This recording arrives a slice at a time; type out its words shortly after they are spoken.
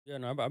Yeah,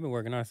 no, I've been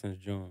working out since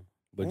June,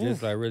 but just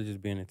Mm. like really just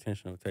being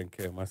intentional, taking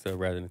care of myself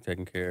rather than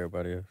taking care of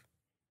everybody else.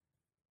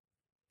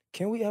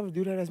 Can we ever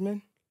do that as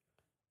men?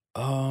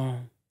 I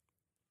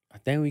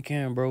think we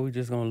can, bro. We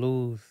just gonna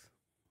lose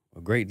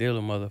a great deal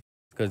of mother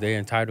because their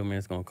entitlement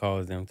is gonna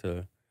cause them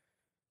to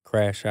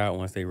crash out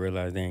once they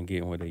realize they ain't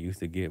getting what they used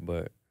to get.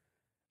 But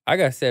I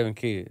got 7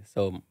 kids,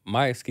 so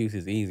my excuse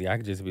is easy. I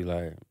could just be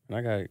like,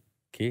 I got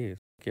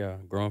kids, yeah,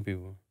 grown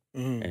people,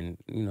 Mm.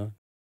 and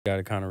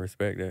gotta kind of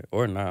respect that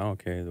or not. I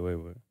don't care either way,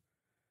 but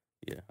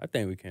yeah, I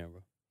think we can,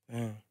 bro.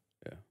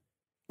 Yeah.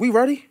 We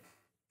ready?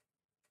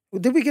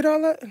 Did we get all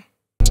that?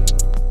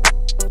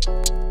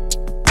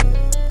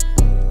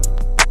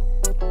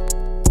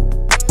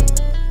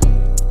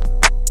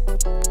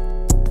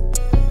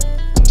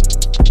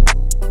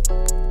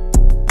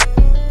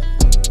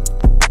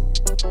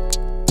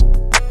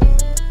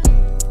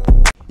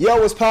 Yo,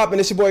 what's poppin'?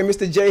 It's your boy,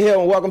 Mr. J Hill,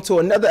 and welcome to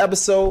another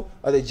episode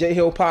of the J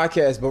Hill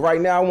Podcast. But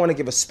right now, I want to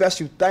give a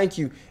special thank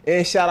you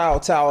and shout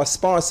out to our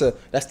sponsor,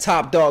 that's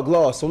Top Dog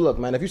Law. So look,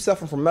 man, if you're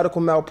suffering from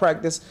medical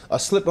malpractice, a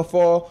slip and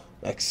fall,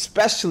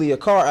 especially a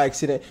car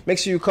accident, make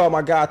sure you call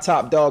my guy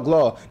Top Dog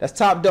Law. That's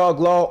Top Dog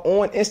Law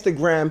on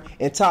Instagram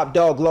and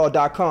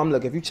topdoglaw.com.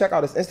 Look, if you check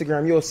out his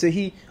Instagram, you'll see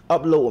he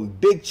uploading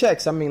big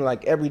checks. I mean,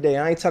 like every day.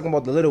 I ain't talking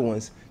about the little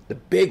ones. The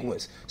big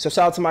ones. So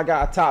shout out to my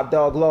guy, Top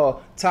Dog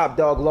Law,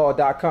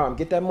 topdoglaw.com.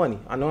 Get that money.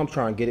 I know I'm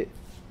trying to get it.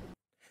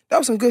 That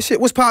was some good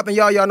shit. What's poppin',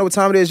 y'all? Y'all know what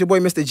time it is. Your boy,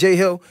 Mr. J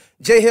Hill.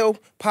 J Hill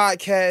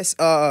Podcast.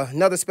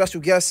 Another special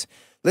guest.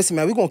 Listen,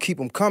 man, we're going to keep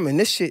them coming.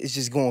 This shit is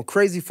just going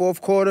crazy.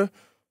 Fourth quarter.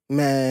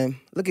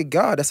 Man, look at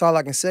God. That's all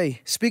I can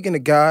say. Speaking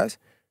of guys,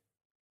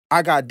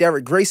 I got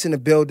Derrick Grace in the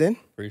building.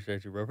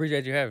 Appreciate you, bro.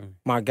 Appreciate you having me.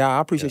 My guy, I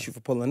appreciate you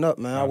for pulling up,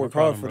 man. I work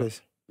hard for this.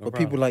 No For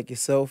people like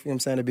yourself, you know what I'm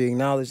saying, to be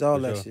acknowledged, all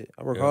For that sure. shit.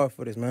 I work Yeah. hard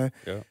for this, man.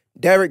 Yeah.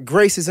 Derrick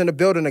Grace is in the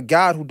building, a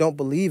God who don't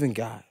believe in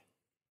God.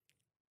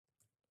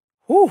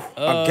 Whew,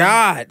 a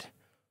God.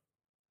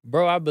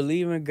 Bro, I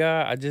believe in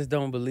God. I just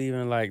don't believe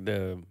in like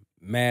the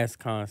mass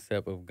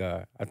concept of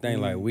God. I think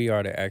like we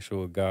are the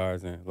actual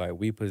gods and like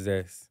we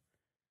possess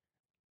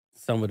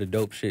some of the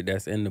dope shit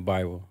that's in the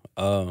Bible.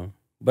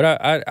 But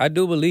I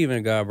do believe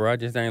in God, bro. I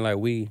just ain't like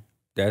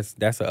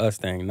that's a us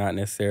thing, not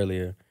necessarily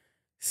a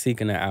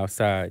seeking an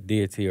outside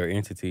deity or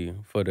entity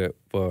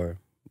for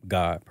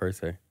God per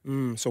se.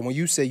 So when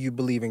you say you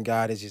believe in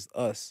God, it's just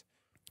us.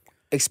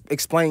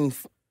 Explain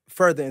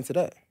further into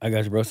that. I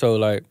got you, bro. So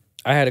like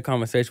I had a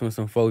conversation with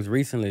some folks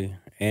recently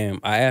and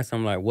I asked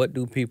them like, what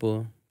do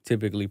people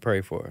typically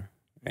pray for?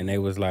 And they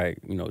was like,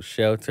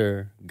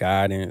 shelter,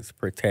 guidance,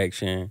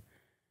 protection.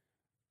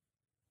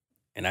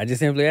 And I just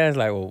simply asked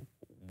like, well,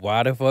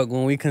 why the fuck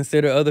when we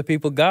consider other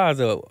people gods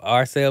or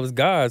ourselves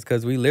gods?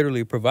 Because we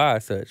literally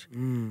provide such.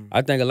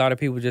 I think a lot of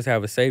people just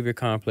have a savior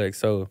complex.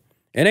 So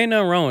it ain't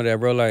nothing wrong with that,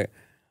 bro. Like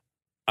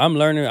I'm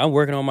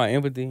working on my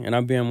empathy and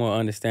I'm being more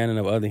understanding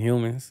of other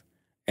humans.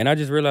 And I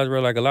just realized,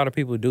 bro, like a lot of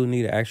people do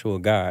need an actual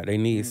God. They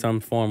need some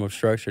form of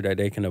structure that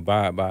they can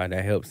abide by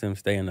that helps them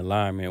stay in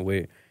alignment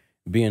with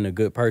being a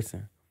good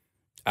person.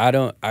 I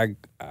don't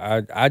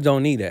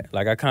need that.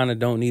 Like I kind of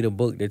don't need a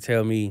book to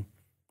tell me,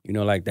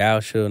 like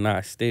thou shalt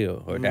not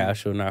steal or thou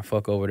shalt not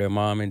fuck over their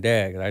mom and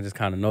dad. I just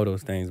kind of know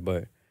those things.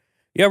 But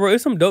yeah, bro,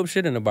 it's some dope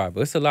shit in the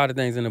Bible. It's a lot of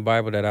things in the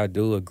Bible that I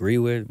do agree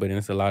with, but then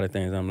it's a lot of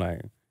things I'm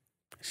like,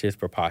 shit's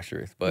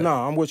preposterous. But No,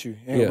 I'm with you.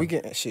 And we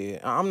can shit.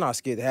 I'm not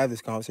scared to have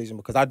this conversation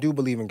because I do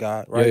believe in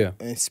God, right? Yeah.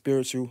 And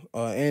spiritual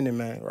and in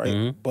man,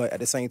 right? But at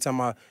the same time,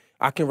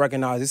 I can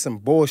recognize there's some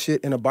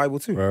bullshit in the Bible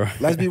too. Bro.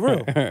 Let's be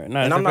real. And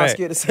I'm not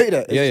scared to say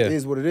that. It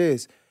is what it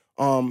is.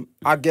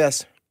 I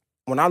guess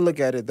when I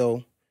look at it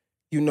though,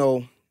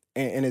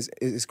 and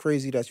it's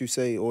crazy that you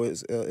say, or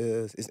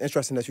it's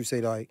interesting that you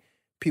say like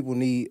people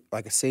need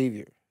like a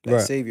savior,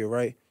 savior,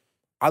 right?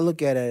 I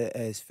look at it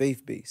as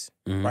faith based,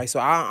 right? So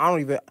I don't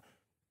even,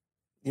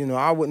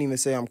 I wouldn't even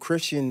say I'm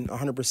Christian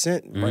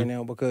 100% right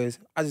now because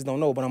I just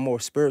don't know, but I'm more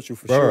spiritual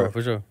for sure.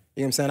 For sure.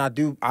 You know what I'm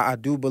saying? I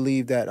do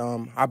believe that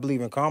I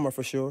believe in karma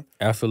for sure.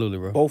 Absolutely,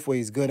 bro. Both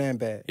ways, good and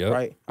bad,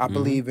 right? I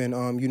believe in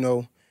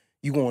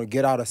you going to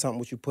get out of something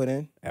what you put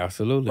in.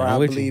 Absolutely. Right?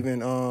 I believe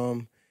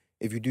in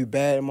if you do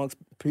bad amongst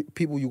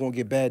people, you're going to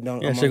get bad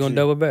done. Yeah, shit gonna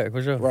double back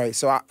for sure. Right.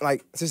 So I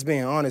like just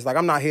being honest, like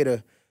I'm not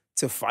here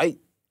to fight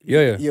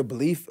your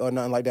belief or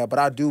nothing like that, but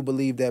I do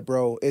believe that,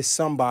 bro, it's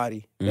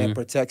somebody that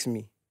protects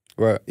me.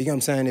 Right. You know what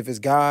I'm saying? If it's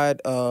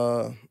God,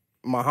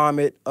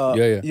 Muhammad,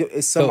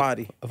 it's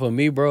somebody. So, for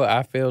me, bro,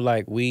 I feel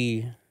like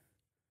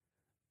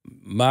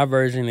my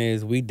version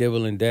is we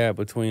dibble and dab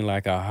between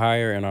like our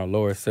higher and our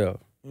lower self.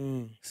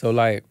 So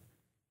like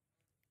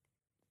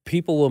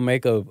people will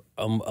make a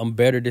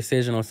better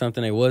decision on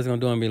something they was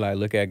gonna do and be like,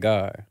 look at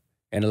God.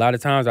 And a lot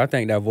of times I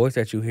think that voice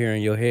that you hear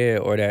in your head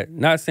or that,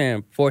 not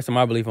saying forcing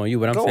my belief on you,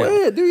 but I'm saying,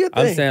 ahead, do your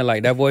thing. I'm saying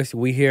like that voice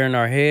we hear in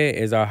our head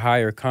is our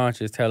higher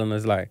conscious telling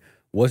us like,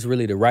 what's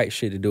really the right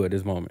shit to do at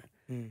this moment.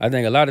 I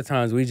think a lot of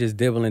times we just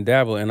dibble and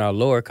dabble in our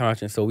lower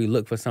conscience, so we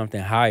look for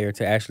something higher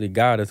to actually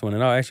guide us, when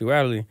in all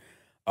actuality,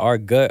 our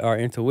gut, our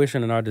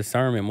intuition, and our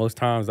discernment most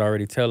times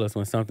already tell us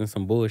when something's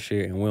some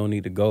bullshit and we don't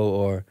need to go,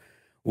 or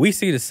we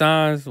see the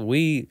signs.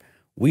 We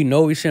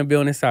know we shouldn't be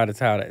on this side of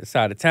town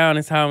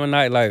this time of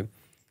night. Like,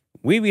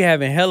 we be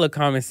having hella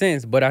common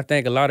sense, but I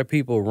think a lot of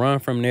people run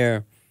from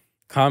their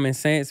common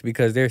sense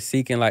because they're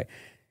seeking, like,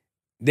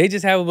 they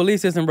just have a belief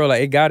system, bro.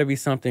 Like, it got to be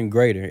something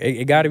greater.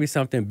 It got to be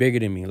something bigger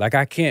than me. Like,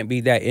 I can't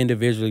be that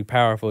individually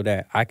powerful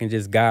that I can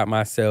just guide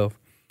myself.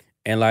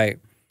 And, like,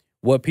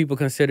 what people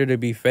consider to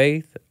be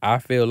faith, I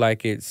feel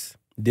like it's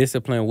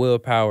discipline,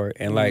 willpower,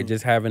 and, like,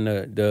 just having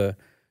the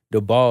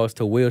balls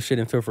to will shit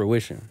into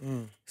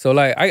fruition. So,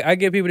 like, I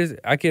give people this.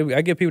 I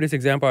give people this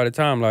example all the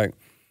time. Like,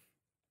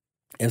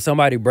 if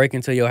somebody break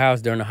into your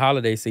house during the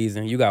holiday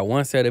season, you got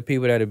one set of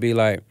people that'll be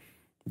like,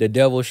 the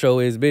devil show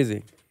is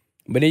busy.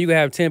 But then you can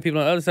have 10 people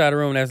on the other side of the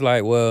room that's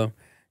like, well,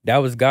 that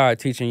was God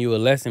teaching you a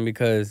lesson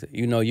because,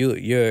 you know,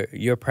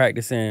 you're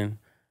practicing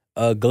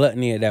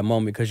gluttony at that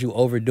moment because you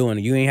overdoing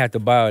it. You ain't have to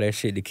buy all that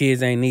shit. The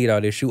kids ain't need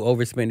all this. You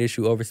overspend this,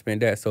 you overspend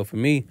that. So for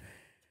me,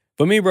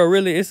 bro,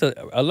 really, it's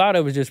a lot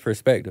of it's just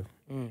perspective.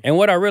 And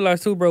what I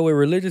realized too, bro, with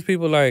religious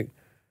people, like,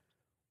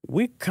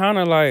 we kind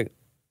of like,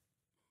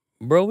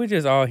 bro, we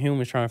just all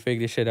humans trying to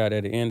figure this shit out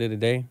at the end of the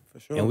day. For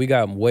sure. And we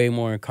got way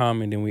more in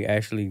common than we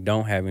actually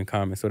don't have in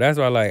common. So that's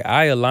why, like,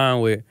 I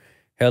align with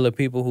hella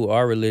people who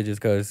are religious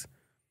because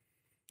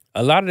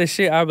a lot of the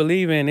shit I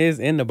believe in is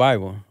in the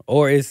Bible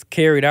or it's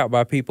carried out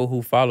by people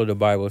who follow the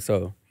Bible.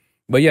 So,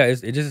 but yeah,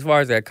 it's just as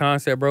far as that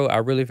concept, bro, I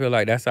really feel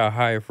like that's our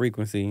higher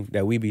frequency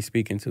that we be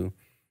speaking to.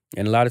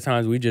 And a lot of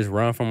times we just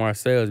run from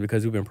ourselves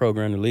because we've been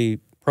programmed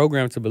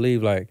to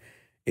believe, like,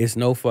 it's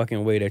no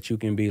fucking way that you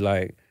can be,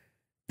 like,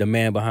 the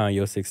man behind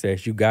your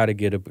success. You gotta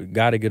get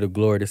a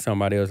glory to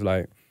somebody else.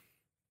 Like,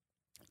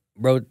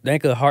 bro,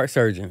 think of heart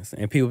surgeons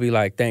and people be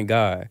like, thank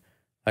God.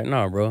 Like,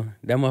 nah, bro,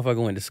 that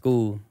motherfucker went to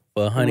school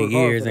for 100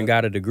 years and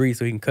got a degree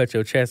so he can cut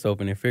your chest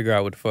open and figure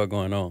out what the fuck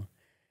going on.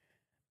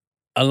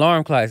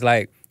 Alarm clocks,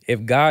 like,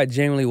 if God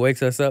genuinely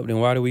wakes us up, then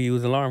why do we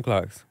use alarm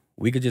clocks?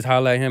 We could just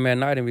holler at him at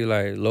night and be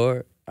like,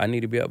 Lord, I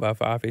need to be up by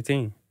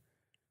 5:15.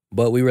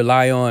 But we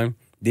rely on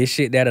this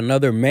shit that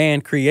another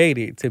man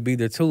created to be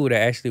the tool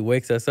that actually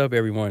wakes us up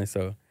every morning.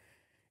 So,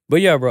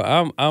 but yeah,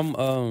 bro,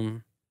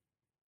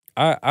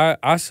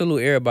 I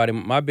salute everybody.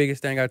 My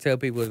biggest thing I tell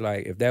people is,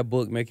 like, if that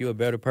book make you a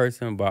better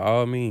person, by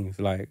all means,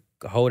 like,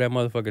 hold that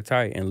motherfucker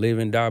tight and live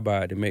and die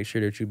by it to make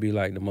sure that you be,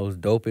 like, the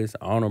most dopest,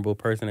 honorable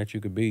person that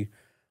you could be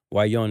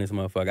while you're on this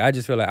motherfucker. I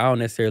just feel like I don't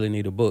necessarily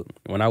need a book.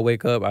 When I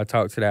wake up, I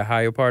talk to that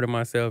higher part of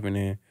myself, and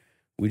then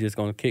we just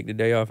gonna kick the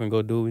day off and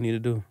go do what we need to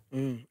do.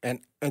 And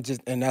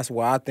that's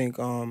why I think,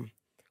 because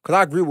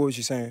I agree with what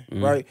you're saying,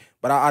 right?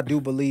 But I do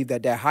believe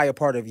that higher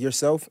part of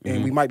yourself,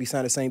 and we might be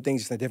saying the same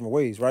things just in different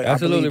ways, right?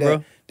 Absolutely, I believe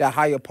bro. That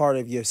higher part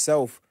of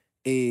yourself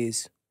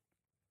is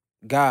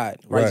God,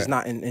 right? It's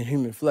not in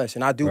human flesh.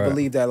 And I do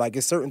believe that, like,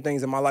 it's certain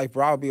things in my life,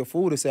 bro, I would be a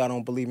fool to say I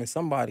don't believe in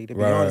somebody. To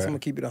be honest, I'm gonna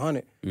keep it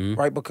 100,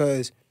 right?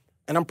 Because,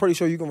 and I'm pretty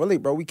sure you can relate,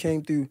 bro. We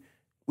came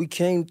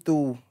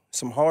through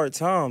some hard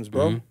times,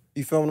 bro.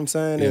 You feel what I'm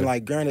saying? Yeah. And,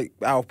 like, granted,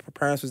 our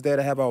parents was there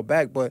to have our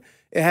back, but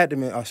it had to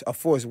be a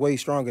force way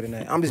stronger than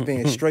that. I'm just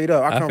being straight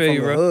up. I come from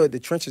the hood, the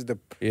trenches, the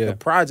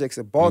projects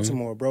of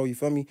Baltimore, bro. You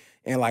feel me?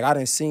 And, like, I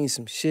done seen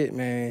some shit,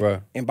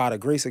 man. And by the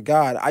grace of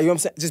God, you know what I'm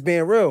saying? Just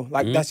being real.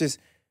 Like,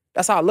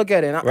 that's how I look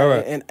at it.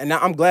 And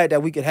I'm glad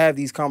that we could have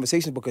these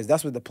conversations because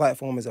that's what the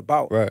platform is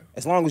about.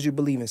 As long as you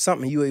believe in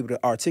something, you're able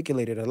to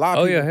articulate it. A lot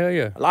of people, hell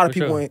yeah. A lot of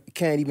people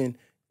can't even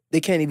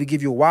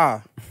give you a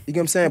why. You get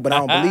what I'm saying? But I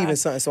don't believe in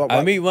something. So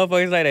I meet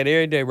motherfuckers like that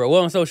every day, bro.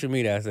 Well, on social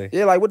media, I say.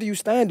 Yeah, like, what do you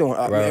stand on?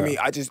 I mean,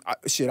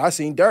 I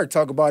seen Derrick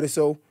talk about it,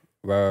 so.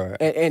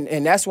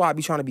 And that's why I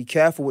be trying to be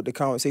careful with the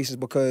conversations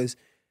because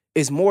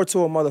it's more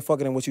to a motherfucker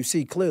than what you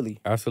see clearly.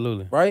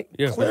 Absolutely. Right?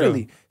 Yeah,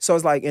 clearly. Sure. So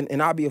it's like,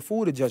 and I'll be a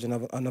fool to judge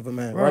another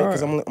man, right?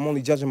 Because I'm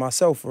only judging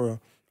myself for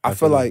real. I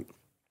feel like,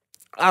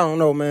 I don't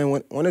know, man,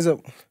 when it's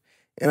and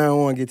I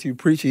don't want to get too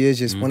preachy, it's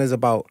just when it's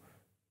about,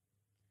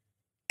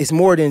 it's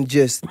more than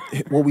just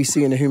what we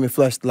see in the human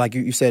flesh, like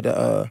you said,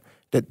 the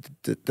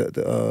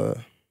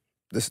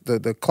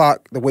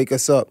clock to wake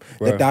us up,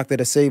 the doctor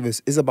to save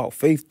us. It's about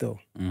faith, though,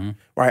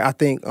 right? I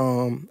think.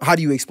 How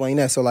do you explain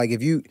that? So, like,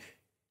 if you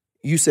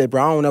said,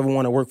 bro, I don't ever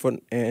want to work for,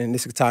 and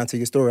this is tie into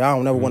your story. I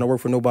don't ever want to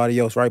work for nobody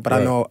else, right? But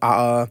I know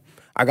I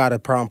got a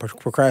problem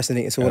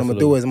procrastinating. So what I'm gonna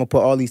do is I'm gonna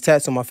put all these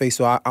tats on my face,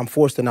 so I'm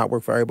forced to not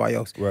work for everybody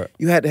else.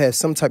 You had to have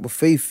some type of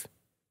faith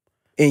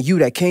in you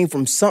that came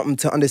from something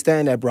to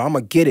understand that, bro, I'm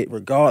going to get it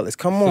regardless.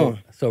 Come on.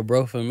 So,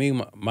 bro, for me,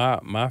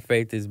 my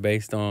faith is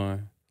based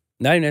on,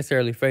 not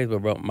necessarily faith,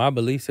 but, bro, my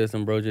belief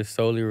system, bro, just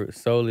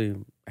solely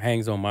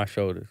hangs on my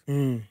shoulders.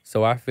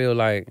 So I feel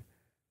like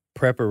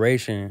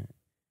preparation,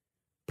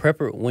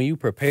 when you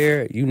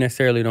prepare, you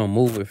necessarily don't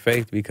move with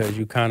faith because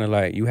you kind of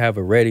like, you have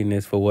a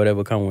readiness for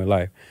whatever comes with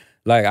life.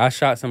 Like, I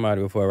shot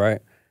somebody before,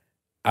 right?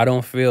 I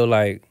don't feel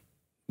like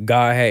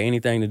God had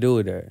anything to do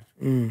with that.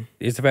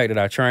 It's the fact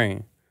that I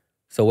trained.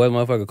 So whether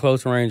motherfucker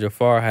close range or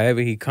far,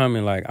 however he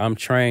coming, like, I'm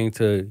trained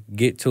to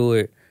get to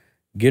it,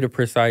 get a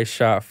precise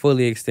shot,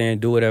 fully extend,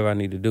 do whatever I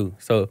need to do.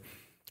 So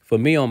for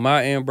me on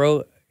my end,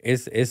 bro,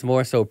 it's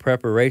more so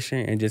preparation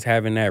and just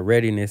having that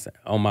readiness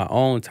on my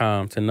own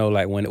time to know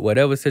like when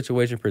whatever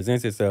situation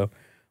presents itself,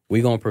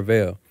 we gonna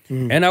prevail.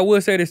 And I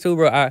will say this too,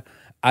 bro.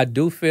 I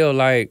do feel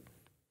like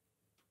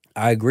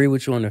I agree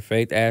with you on the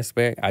faith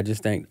aspect. I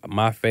just think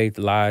my faith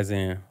lies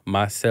in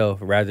myself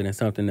rather than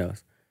something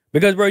else.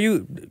 Because,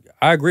 bro,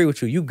 I agree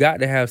with you. You got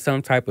to have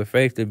some type of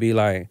faith to be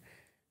like,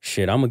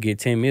 shit, I'm going to get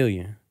 10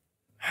 million.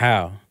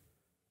 How?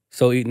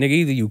 So, nigga,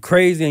 either you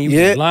crazy and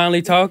you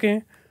blindly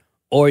talking,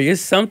 or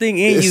it's something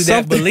in you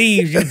that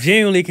believes you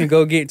genuinely can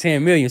go get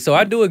 10 million. So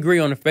I do agree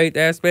on the faith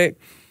aspect.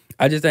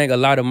 I just think a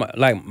lot of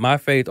my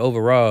faith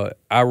overall,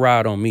 I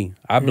ride on me.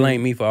 I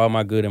blame me for all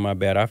my good and my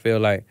bad. I feel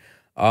like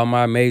all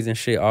my amazing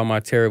shit, all my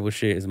terrible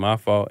shit is my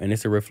fault, and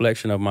it's a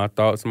reflection of my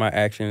thoughts, my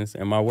actions,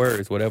 and my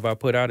words. Whatever I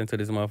put out into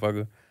this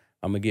motherfucker,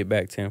 I'm going to get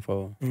back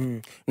tenfold.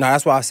 No,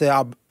 that's why I say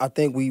I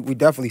think we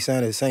definitely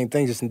saying the same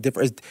thing, just in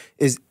different...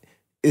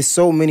 It's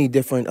so many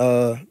different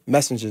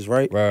messengers,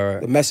 right? Right.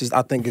 The message,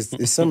 I think, is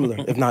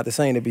similar, if not the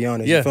same, to be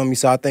honest. You feel me?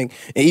 So I think,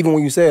 and even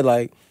when you said,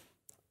 like,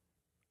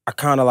 I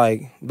kind of,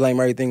 like, blame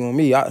everything on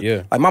me.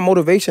 Like, my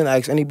motivation, I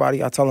ask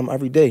anybody, I tell them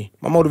every day,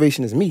 my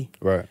motivation is me.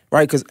 Right?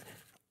 Because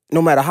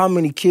no matter how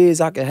many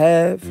kids I could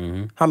have,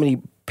 how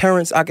many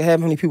parents I could have,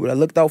 how many people that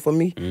looked out for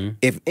me,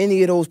 if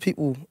any of those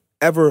people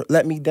ever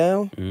let me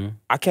down,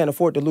 I can't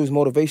afford to lose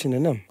motivation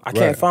in them. I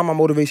can't find my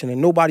motivation in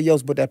nobody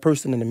else but that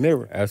person in the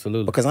mirror.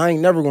 Absolutely. Because I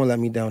ain't never going to let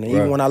me down. And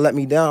even when I let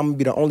me down, I'm going to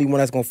be the only one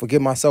that's going to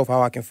forgive myself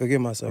how I can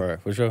forgive myself.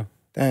 Right, for sure.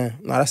 Damn,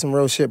 nah, that's some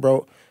real shit,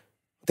 bro.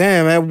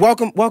 Damn, man,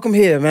 welcome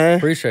here, man.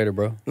 Appreciate it,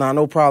 bro. Nah,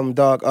 no problem,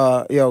 dog.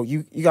 Yo,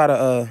 you got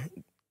a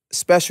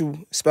special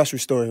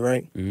story,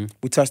 right?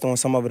 We touched on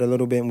some of it a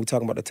little bit, and we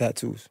talking about the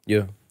tattoos.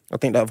 Yeah. I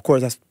think that, of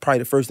course, that's probably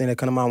the first thing that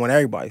come to mind when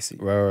everybody see.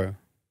 Right.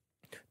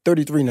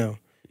 33 now.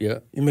 Yeah.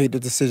 You made the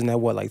decision at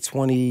what, like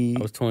 20? I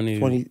was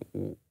 22.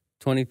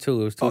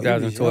 It was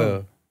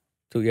 2012.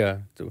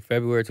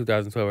 February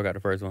 2012, I got the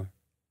first one.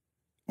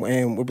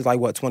 And it was like,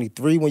 what,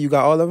 23 when you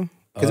got all of them?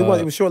 Because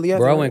it was shortly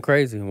after. Bro, I went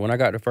crazy. When I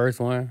got the first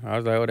one, I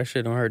was like, oh, that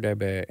shit don't hurt that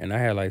bad. And I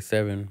had like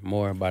 7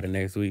 more by the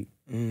next week.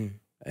 And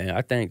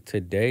I think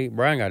today,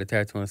 Brian got a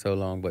tattoo in so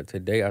long, but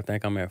today I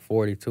think I'm at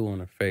 42 on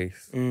the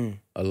face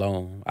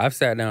alone. I've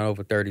sat down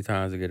over 30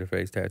 times to get a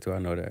face tattoo, I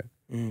know that.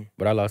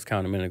 But I lost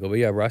count a minute ago. But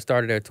yeah, bro, I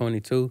started at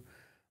 22.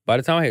 By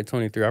the time I hit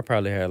 23, I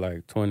probably had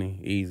like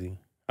 20 easy.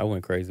 I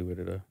went crazy with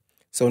it though.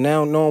 So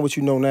now, knowing what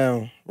you know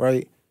now,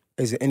 right,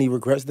 is there any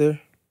regrets there?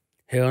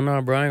 Hell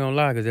no, bro, I ain't gonna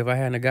lie, because if I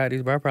hadn't got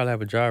these, bro, I'd probably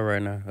have a job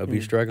right now. I'd be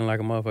struggling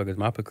like a motherfucker, because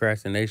my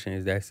procrastination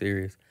is that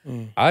serious.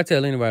 I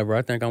tell anybody, bro,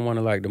 I think I'm one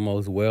of like the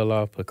most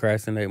well-off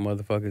procrastinate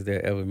motherfuckers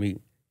that ever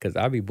meet, because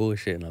I be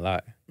bullshitting a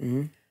lot.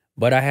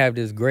 But I have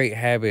this great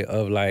habit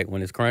of like,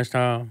 when it's crunch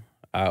time,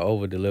 I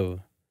over-deliver.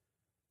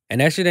 And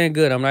that shit ain't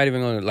good. I'm not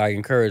even gonna like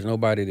encourage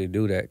nobody to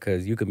do that,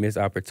 because you could miss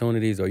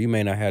opportunities, or you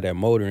may not have that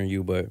motor in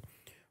you, but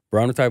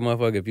bro, I'm the type of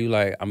motherfucker, if you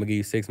like, I'm gonna give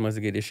you 6 months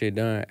to get this shit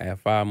done, at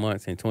 5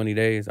 months and 20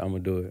 days, I'm gonna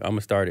do it. I'm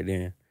gonna start it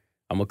then.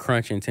 I'm gonna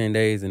crunch in 10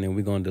 days, and then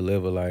we gonna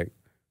deliver like,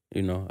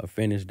 you know, a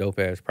finished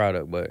dope-ass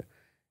product. But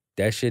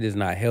that shit is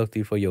not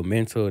healthy for your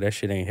mental. That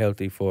shit ain't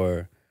healthy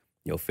for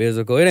your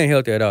physical. It ain't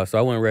healthy at all. So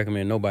I wouldn't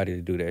recommend nobody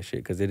to do that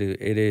shit, because it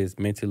is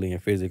mentally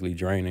and physically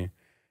draining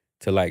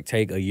to like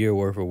take a year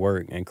worth of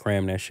work and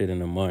cram that shit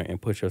in a month and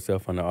put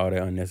yourself under all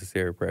that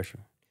unnecessary pressure.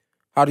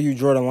 How do you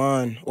draw the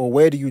line, or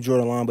where do you draw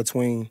the line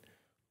between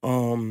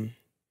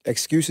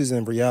excuses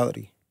and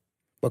reality?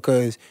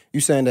 Because you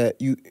saying that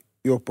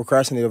you're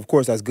procrastinating, of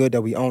course that's good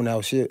that we own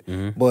our shit,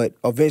 but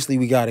eventually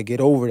we gotta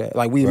get over that.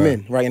 Like we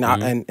men, right?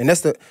 And and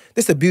that's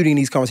the beauty in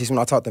these conversations when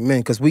I talk to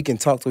men, because we can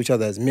talk to each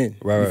other as men.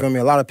 You feel me?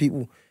 A lot of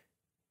people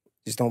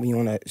just don't be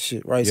on that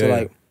shit, right? So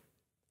like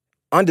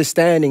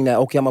understanding that,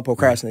 okay, I'm a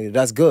procrastinator,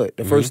 that's good.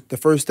 The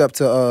first step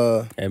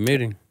to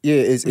admitting. Yeah,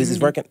 is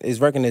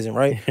recognition,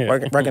 right?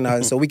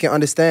 Recognizing. So we can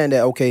understand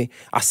that, okay,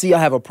 I see I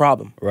have a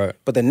problem. Right.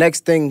 But the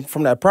next thing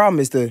from that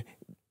problem is to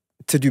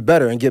do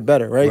better and get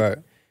better, right? Right.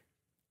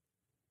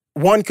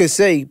 One could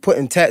say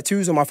putting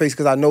tattoos on my face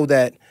because I know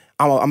that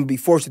I'm gonna be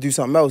forced to do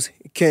something else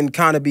can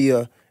kind of be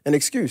an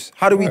excuse.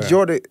 How do we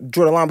draw the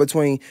line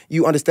between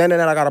you understanding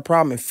that I got a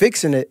problem and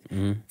fixing it,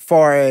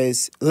 far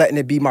as letting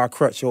it be my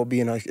crutch or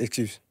being an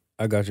excuse?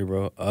 I got you,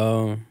 bro.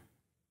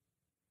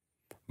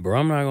 Bro,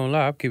 I'm not gonna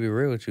lie. I'll keep it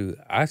real with you.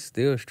 I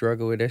still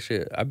struggle with that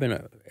shit.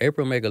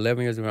 April make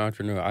 11 years of an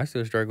entrepreneur. I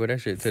still struggle with that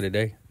shit to the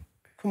day.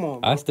 Come on,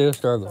 bro. I still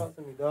struggle. Talk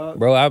to me, dog.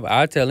 Bro,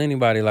 I tell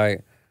anybody,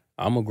 like,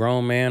 I'm a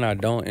grown man. I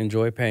don't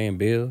enjoy paying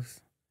bills.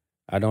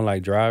 I don't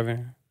like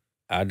driving.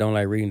 I don't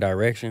like reading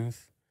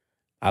directions.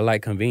 I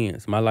like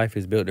convenience. My life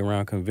is built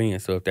around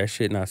convenience. So if that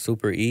shit not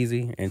super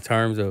easy in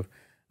terms of,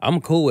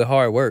 I'm cool with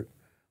hard work.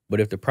 But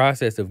if the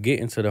process of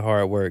getting to the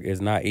hard work is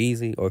not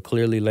easy or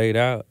clearly laid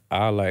out,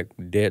 I'll like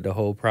dead the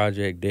whole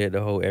project, dead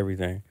the whole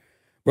everything.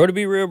 Bro, to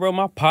be real, bro,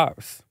 my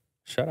pops,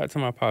 shout out to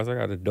my pops. I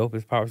got the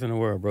dopest pops in the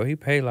world, bro. He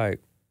paid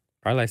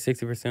probably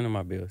 60% of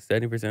my bills,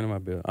 70% of my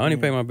bills. I only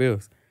pay my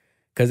bills.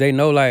 Because they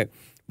know, like,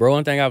 Bro,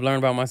 one thing I've learned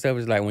about myself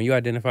is like when you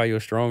identify your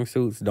strong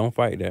suits, don't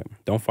fight that.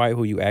 Don't fight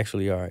who you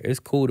actually are. It's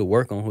cool to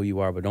work on who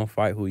you are, but don't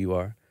fight who you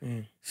are.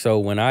 So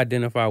when I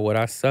identify what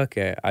I suck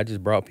at, I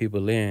just brought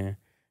people in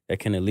that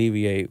can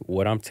alleviate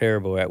what I'm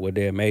terrible at, what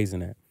they're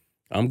amazing at.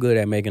 I'm good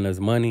at making us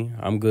money.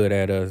 I'm good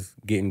at us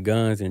getting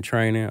guns and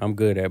training. I'm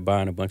good at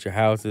buying a bunch of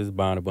houses,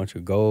 buying a bunch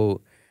of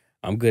gold.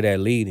 I'm good at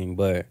leading.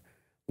 But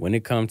when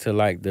it comes to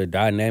like the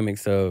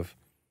dynamics of,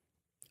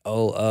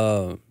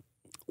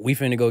 we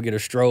finna go get a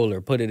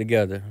stroller, put it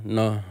together.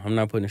 No, I'm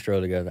not putting a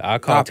stroller together. I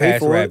call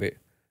Task Rabbit.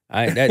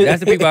 That's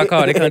the people I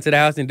call. They come to the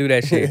house and do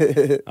that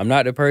shit. I'm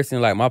not the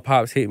person, like my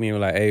pops hit me and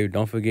were like, hey,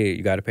 don't forget,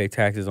 you got to pay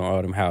taxes on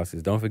all them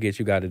houses. Don't forget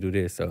you got to do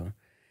this. So,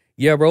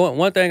 yeah, bro,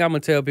 one thing I'm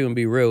going to tell people and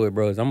be real with,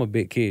 bro, is I'm a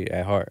big kid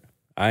at heart.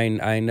 I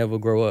ain't never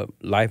grow up.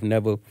 Life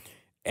never,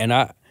 and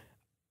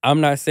I'm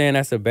not saying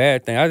that's a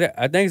bad thing.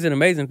 I think it's an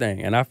amazing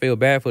thing. And I feel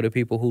bad for the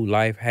people who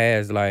life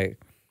has,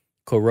 like,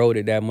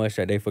 corroded that much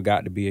that they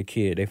forgot to be a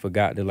kid. They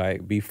forgot to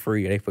like be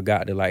free. They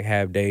forgot to like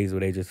have days where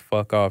they just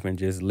fuck off and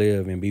just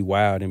live and be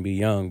wild and be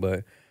young.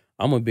 But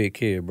I'm a big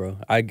kid, bro.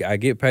 I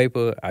get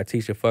paper. I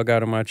teach the fuck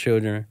out of my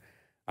children.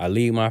 I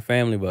lead my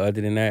family. But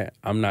other than that,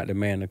 I'm not the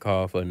man to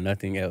call for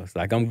nothing else.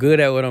 Like I'm good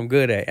at what I'm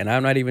good at. And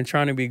I'm not even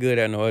trying to be good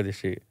at no other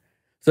shit.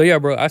 So yeah,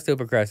 bro, I still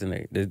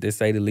procrastinate, to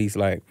say the least.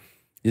 Like,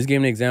 just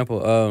give an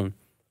example.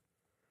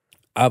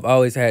 I've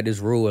always had this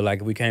rule,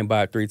 like if we can't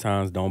buy it 3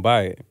 times, don't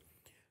buy it.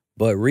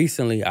 But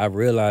recently, I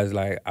realized,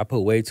 like, I put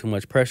way too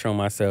much pressure on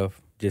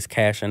myself just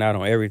cashing out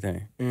on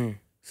everything.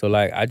 So,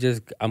 like,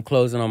 I'm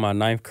closing on my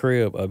 9th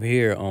crib up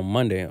here on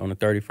Monday, on the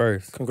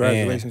 31st.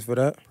 Congratulations for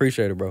that.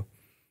 Appreciate it, bro.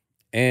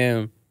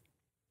 And,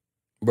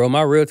 bro,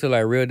 my realtor,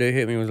 like, real deal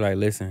hit me and was like,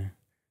 listen,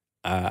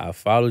 I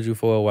followed you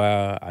for a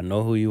while. I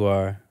know who you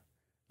are.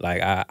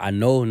 Like, I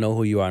know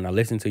who you are, and I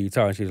listened to you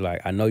talk. And she's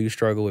like, I know you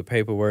struggle with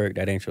paperwork.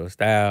 That ain't your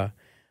style.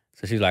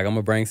 So she's like, I'm going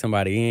to bring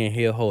somebody in.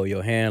 He'll hold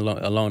your hand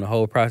along the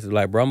whole process.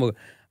 Like, bro,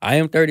 I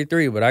am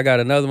 33, but I got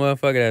another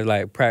motherfucker that's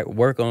like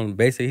work on,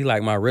 basically, he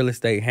like my real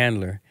estate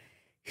handler.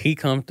 He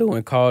come through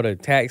and call the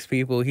tax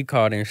people. He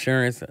called the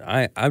insurance.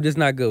 I'm just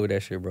not good with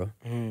that shit, bro.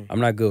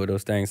 I'm not good with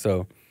those things.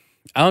 So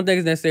I don't think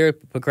it's necessarily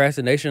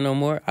procrastination no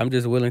more. I'm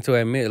just willing to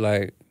admit,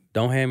 like,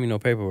 don't hand me no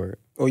paperwork.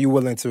 Or you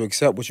willing to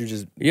accept what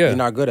you're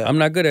not good at. I'm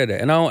not good at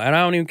that. And I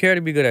don't even care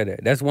to be good at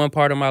that. That's one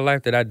part of my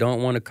life that I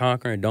don't want to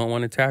conquer and don't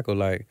want to tackle.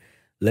 Like,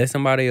 let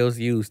somebody else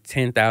use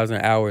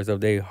 10,000 hours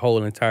of their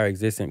whole entire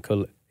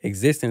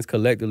existence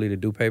collectively to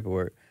do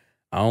paperwork.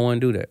 I don't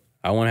want to do that.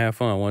 I want to have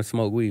fun. I want to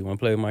smoke weed. I want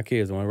to play with my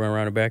kids. I want to run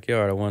around the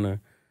backyard. I want to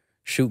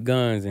shoot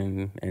guns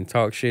and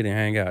talk shit and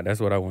hang out. That's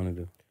what I want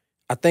to do.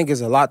 I think there's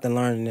a lot to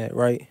learn in that,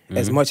 right?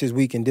 As much as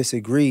we can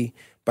disagree,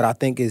 but I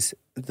think it's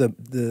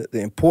the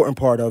important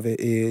part of it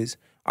is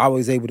I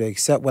was able to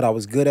accept what I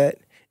was good at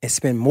and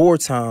spend more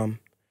time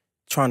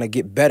trying to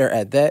get better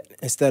at that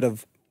instead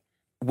of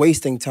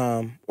wasting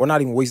time, or not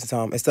even wasting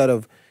time, instead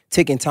of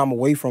taking time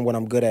away from what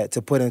I'm good at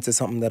to put into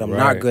something that I'm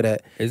not good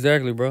at.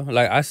 Exactly, bro.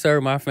 Like, I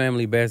serve my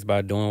family best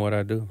by doing what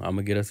I do. I'm going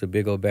to get us a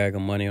big old bag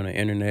of money on the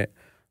internet.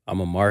 I'm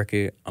going to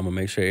market. I'm going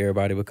to make sure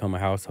everybody become a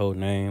household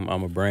name. I'm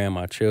going to brand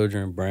my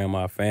children, brand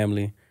my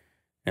family.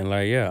 And,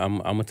 like, yeah, I'm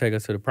going to take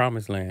us to the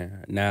promised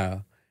land.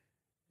 Now,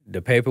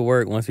 the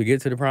paperwork, once we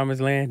get to the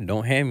promised land,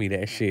 don't hand me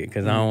that shit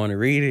because I don't want to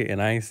read it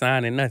and I ain't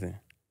signing nothing.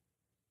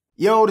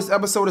 Yo, this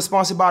episode is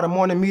sponsored by The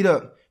Morning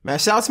Meetup. Man,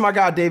 shout out to my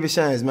guy, David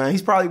Shands, man.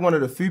 He's probably one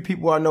of the few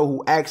people I know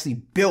who actually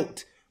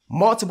built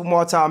multiple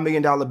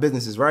multi-million-dollar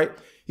businesses, right?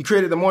 He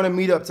created The Morning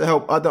Meetup to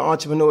help other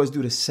entrepreneurs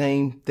do the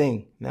same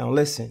thing. Now,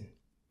 listen,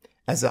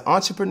 as an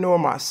entrepreneur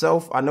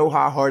myself, I know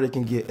how hard it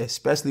can get,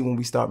 especially when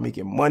we start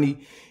making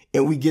money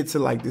and we get to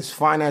like this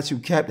financial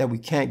cap that we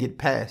can't get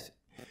past.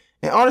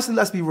 And honestly,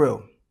 let's be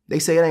real. They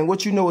say it ain't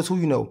what you know, it's who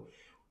you know.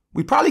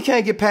 We probably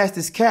can't get past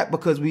this cap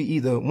because we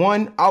either,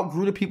 1,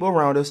 outgrew the people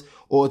around us,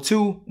 or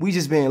 2, we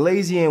just being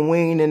lazy and we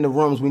ain't in the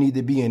rooms we need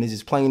to be in. It's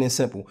just plain and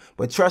simple.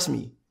 But trust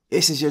me,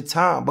 this is your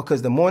time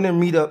because The Morning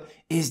Meetup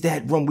is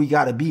that room we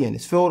got to be in.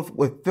 It's filled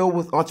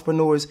with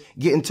entrepreneurs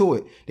getting to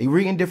it. They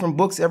reading different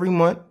books every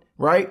month,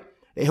 right?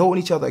 They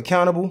holding each other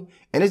accountable.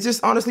 And it's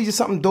just honestly just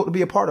something dope to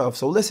be a part of.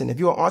 So listen, if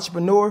you're an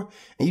entrepreneur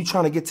and you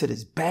trying to get to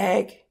this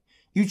bag,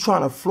 you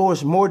trying to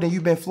flourish more than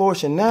you've been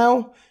flourishing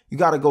now, you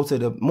got to go to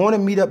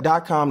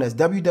themorningmeetup.com. That's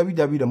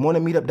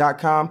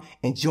www.themorningmeetup.com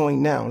and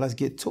join now. Let's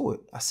get to it.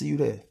 I see you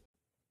there.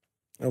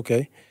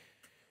 Okay.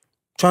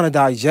 Trying to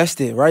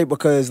digest it, right?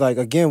 Because like,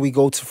 again, we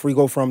go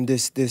from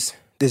this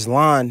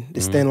line,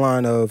 this thin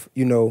line of,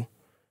 you know,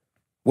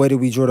 where do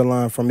we draw the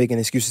line from making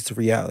excuses to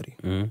reality?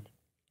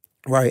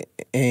 Right?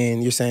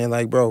 And you're saying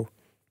like, bro,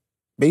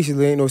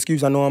 basically ain't no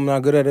excuse. I know I'm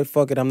not good at it.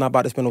 Fuck it. I'm not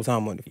about to spend no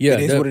time on it. Yeah,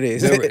 it is what it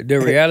is.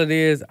 The reality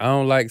is I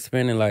don't like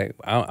spending like,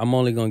 I'm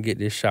only going to get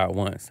this shot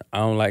once. I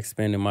don't like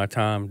spending my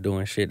time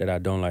doing shit that I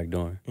don't like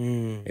doing.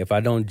 If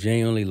I don't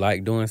genuinely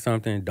like doing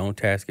something, don't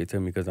task it to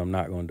me because I'm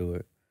not going to do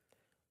it.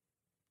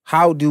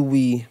 How do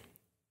we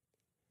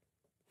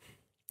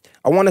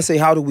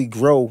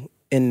grow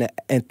in that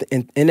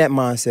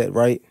mindset,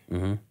 right?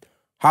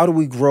 how do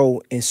we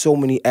grow in so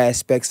many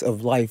aspects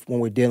of life when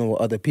we're dealing with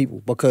other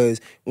people?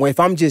 Because if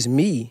I'm just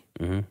me,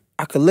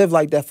 I could live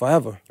like that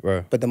forever.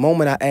 Right. But the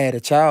moment I add a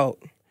child,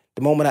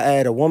 the moment I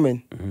add a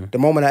woman, the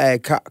moment I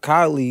add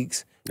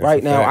colleagues,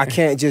 right now I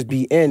can't just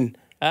be in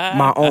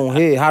my own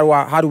head.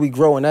 How do we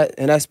grow in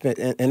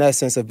that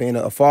sense of being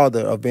a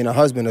father, of being a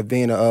husband, of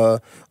being a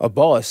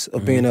boss,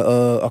 of being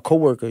a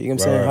coworker? You know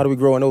what I'm saying? How do we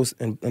grow in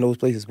those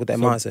places with that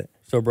mindset?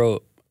 So,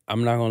 bro,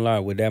 I'm not gonna lie,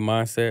 with that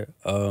mindset,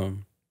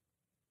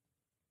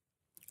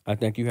 I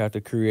think you have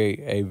to create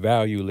a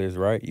value list,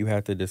 right? You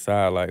have to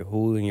decide like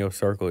who in your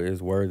circle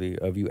is worthy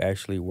of you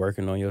actually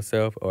working on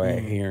yourself or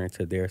adhering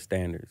to their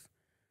standards.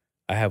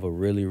 I have a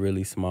really,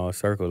 really small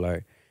circle.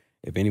 Like,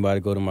 if anybody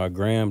go to my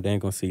gram, they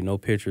ain't gonna see no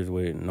pictures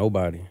with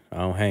nobody. I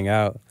don't hang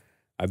out.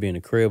 I be in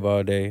the crib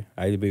all day.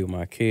 I either be with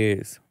my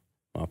kids,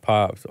 my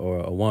pops, or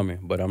a woman,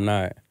 but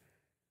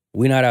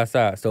we not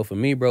outside. So for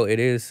me, bro, it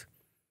is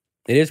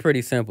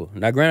pretty simple.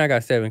 Now, granted, I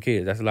got 7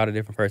 kids. That's a lot of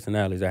different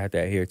personalities I have to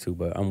adhere to,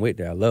 but I'm with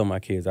that. I love my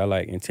kids. I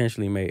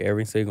intentionally made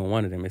every single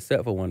one of them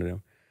except for one of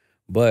them.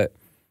 But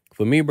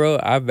for me, bro,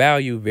 I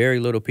value very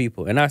little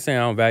people. And not saying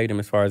I don't value them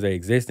as far as their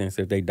existence,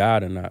 if they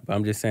died or not, but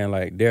I'm just saying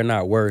like they're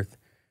not worth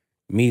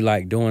me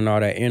like doing all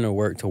that inner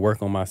work to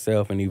work on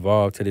myself and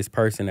evolve to this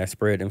person that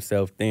spread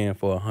themselves thin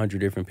for 100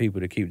 different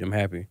people to keep them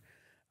happy.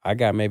 I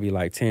got maybe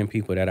like 10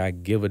 people that I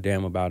give a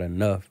damn about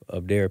enough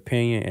of their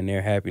opinion and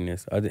their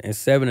happiness. And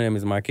 7 of them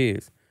is my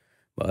kids.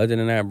 But other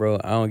than that, bro,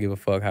 I don't give a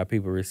fuck how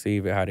people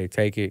receive it, how they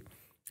take it.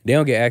 They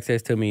don't get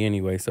access to me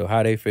anyway, so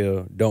how they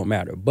feel don't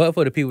matter. But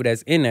for the people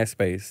that's in that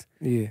space,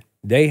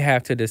 they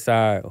have to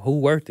decide who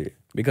worth it.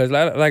 Because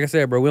like I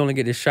said, bro, we only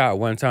get this shot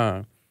one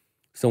time.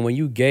 So when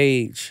you could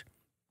gauge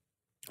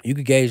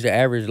the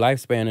average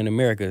lifespan in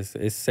America,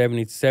 it's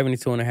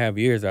 72 and a half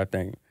years, I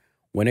think.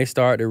 When they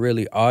start to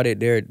really audit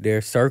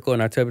their circle,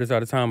 and I tell you this all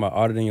the time about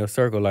auditing your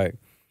circle, like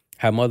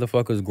how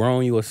motherfuckers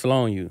grown you or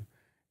slowing you,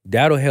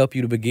 that'll help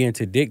you to begin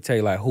to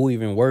dictate like who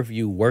even worth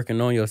you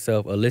working on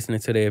yourself or listening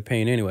to their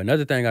opinion anyway.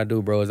 Another thing I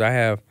do, bro, is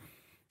I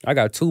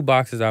got 2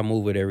 boxes I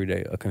move with every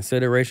day, a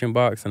consideration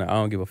box and an I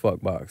don't give a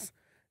fuck box.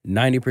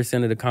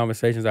 90% of the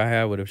conversations I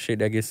have with the shit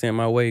that gets sent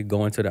my way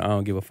go into the I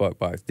don't give a fuck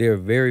box. There are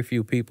very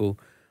few people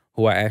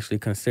who I actually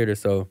consider,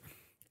 so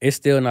it's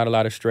still not a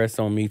lot of stress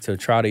on me to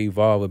try to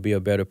evolve or be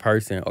a better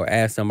person or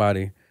ask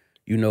somebody,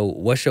 you know,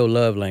 what's your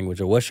love language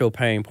or what's your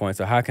pain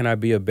points or how can I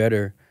be a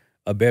better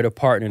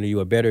partner to you,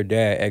 a better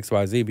dad,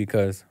 XYZ,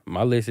 because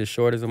my list is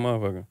short as a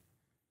motherfucker.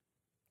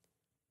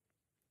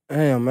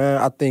 Damn, man,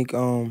 I think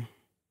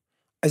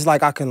it's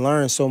like I can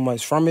learn so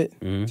much from it,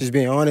 just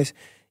being honest.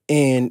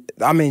 And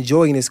I'm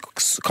enjoying this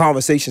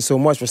conversation so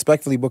much,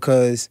 respectfully,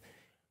 because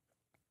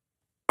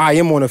I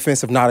am on the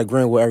fence of not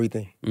agreeing with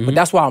everything. But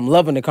that's why I'm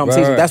loving the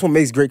conversation. Right. That's what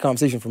makes great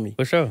conversation for me.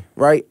 For sure.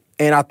 Right?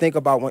 And I think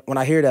about, when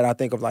I hear that, I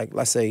think of like,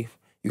 let's say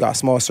you got a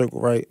small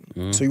circle, right?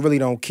 So you really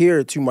don't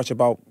care too much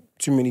about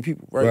too many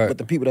people, right? But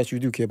the people that you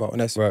do care about, and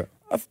that's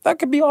that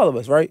could be all of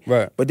us, right?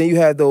 But then you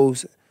have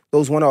those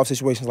one-off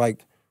situations,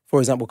 like, for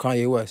example,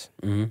 Kanye West.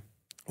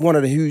 One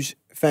of the huge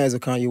fans of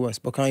Kanye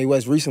West, but Kanye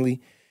West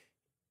recently,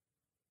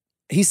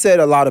 he said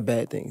a lot of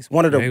bad things.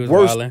 One of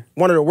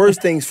the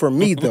worst things for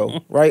me,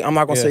 though, right? I'm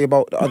not gonna say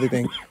about the other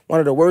thing.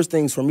 One of the worst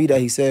things for me that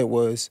he said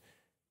was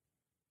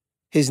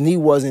his knee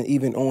wasn't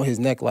even on his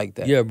neck like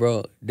that. Yeah,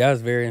 bro, that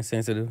was very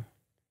insensitive.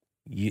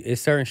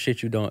 It's certain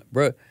shit you don't,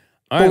 bro.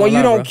 But when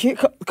you don't care,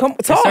 come talk.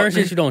 It's certain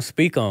shit you don't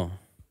speak on.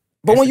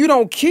 But when you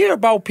don't care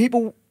about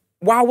people,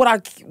 why would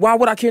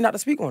I care not to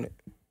speak on it?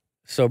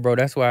 So, bro,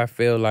 that's why I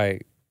feel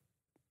like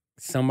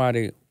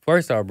somebody.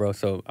 First off, bro,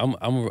 so I'm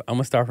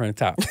gonna start from the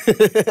top.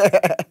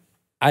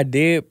 I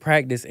did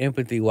practice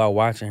empathy while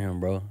watching him,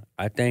 bro.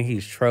 I think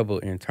he's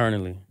troubled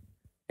internally,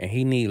 and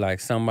he need like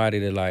somebody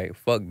to like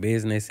fuck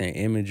business and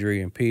imagery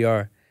and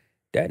PR.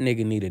 That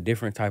nigga need a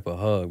different type of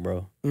hug,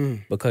 bro.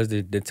 Because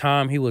the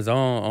time he was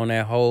on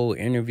that whole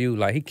interview,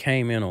 like he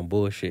came in on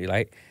bullshit.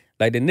 Like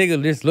the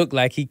nigga just looked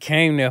like he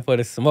came there for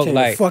the smoke.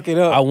 Like fuck it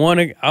up. I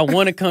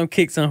wanna come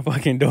kick some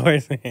fucking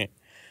doors in.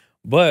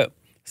 But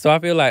so I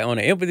feel like on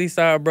the empathy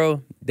side,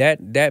 bro,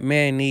 that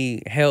man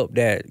need help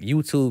that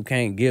YouTube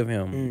can't give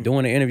him.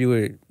 Doing an interview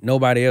with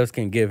nobody else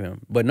can give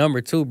him. But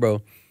number 2,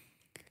 bro,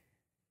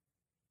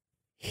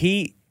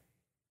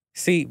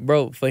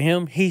 for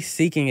him, he's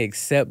seeking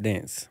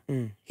acceptance.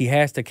 He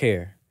has to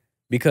care.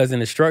 Because in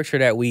the structure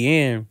that we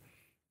in,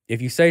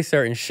 if you say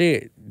certain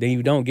shit, then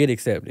you don't get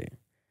accepted.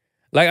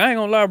 Like, I ain't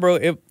gonna lie, bro,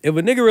 if a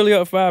nigga really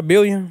up $5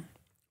 billion,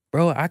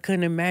 bro, I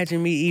couldn't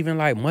imagine me even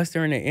like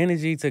mustering the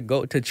energy to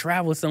go to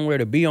travel somewhere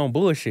to be on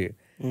bullshit.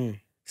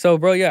 So,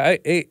 bro, yeah,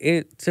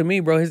 it to me,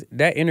 bro,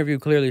 that interview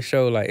clearly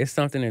showed like it's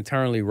something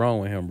internally wrong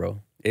with him,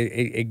 bro.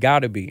 It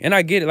gotta be, and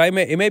I get it. Like,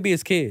 it may be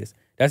his kids.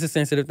 That's a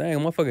sensitive thing. A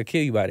motherfucker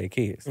kill you by their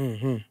kids.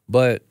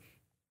 But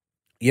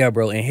yeah,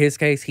 bro, in his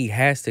case, he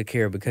has to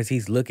care because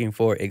he's looking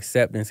for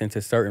acceptance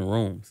into certain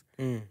rooms.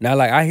 Now,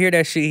 like, I hear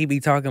that shit he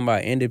be talking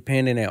about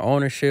independent and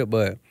ownership,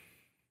 but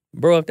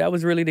Bro, if that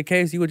was really the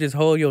case, you would just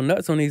hold your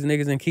nuts on these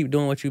niggas and keep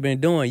doing what you've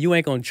been doing. You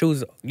ain't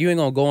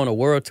gonna go on a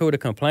world tour to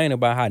complain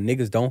about how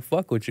niggas don't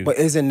fuck with you. But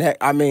isn't that,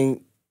 I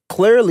mean,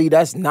 clearly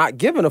that's not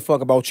giving a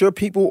fuck about your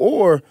people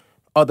or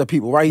other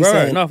people, right? He's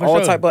saying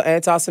all type of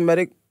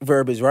anti-Semitic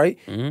verbiage, right?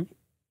 Mm-hmm.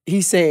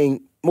 He's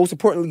saying, most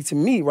importantly to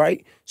me,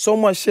 right, so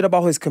much shit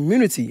about his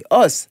community,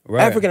 us,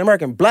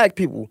 African-American, black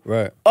people,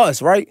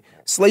 us, right?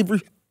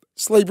 Slavery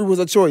was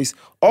a choice.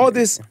 All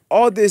this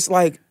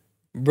like,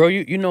 bro,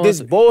 you know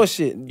this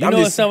bullshit. You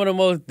know some of the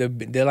most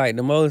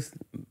the most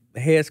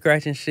head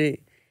scratching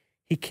shit.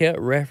 He kept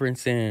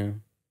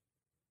referencing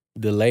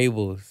the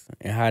labels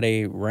and how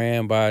they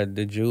ran by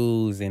the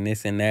Jews and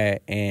this and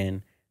that,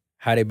 and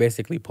how they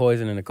basically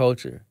poisoning the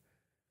culture.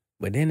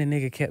 But then the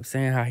nigga kept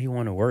saying how he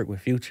want to work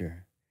with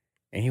Future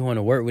and he want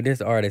to work with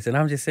this artist, and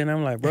I'm just sitting,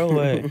 I'm like, bro,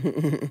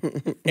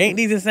 what? Ain't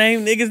these the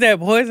same niggas that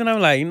poison? I'm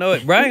like, you know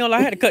what, bro, I ain't gonna lie,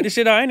 I had to cut this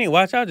shit out anyway.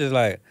 Watch out, just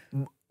like.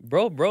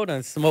 Bro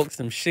done smoked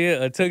some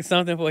shit or took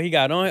something before he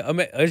got on. I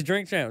mean, it's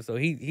Drink Champ, so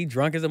he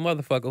drunk as a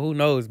motherfucker. Who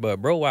knows? But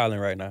bro wilding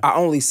right now. I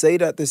only say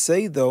that to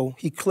say, though,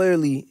 he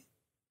clearly,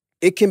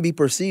 it can be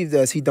perceived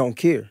as he don't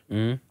care.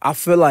 Mm-hmm. I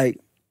feel like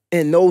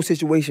in those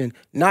situations,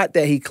 not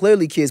that he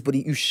clearly cares, but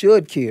you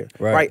should care,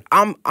 right?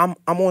 I'm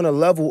on a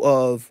level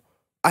of,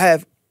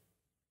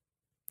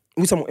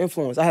 we talking about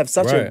influence. I have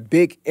such a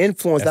big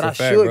influence that I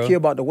should care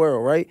about the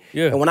world, right?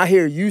 Yeah. And when I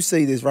hear you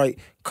say this, right,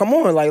 come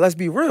on, like, let's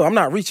be real. I'm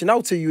not reaching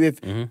out to you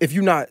if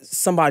you're not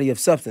somebody of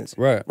substance,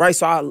 right?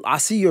 So I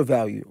see your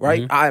value,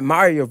 right? I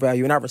admire your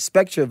value and I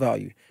respect your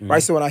value,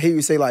 right? So when I hear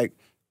you say, like,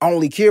 I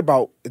only care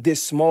about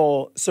this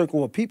small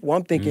circle of people,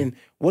 I'm thinking,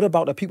 what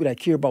about the people that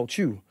care about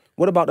you?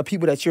 What about the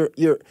people that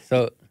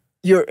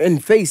you're in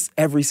face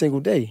every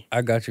single day?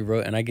 I got you,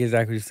 bro, and I get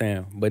exactly what you're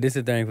saying. But this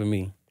is the thing for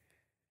me.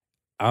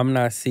 I'm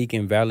not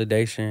seeking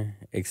validation,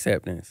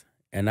 acceptance,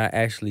 and I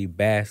actually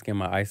bask in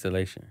my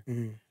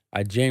isolation.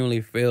 I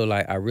genuinely feel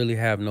like I really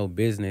have no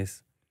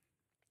business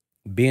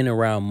being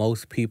around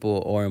most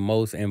people or in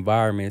most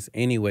environments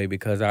anyway,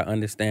 because I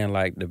understand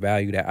like the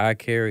value that I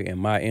carry and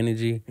my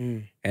energy.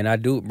 And I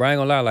do, bro, I ain't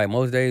gonna lie, like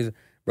most days,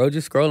 bro,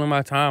 just scrolling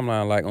my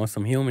timeline like on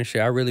some human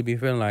shit, I really be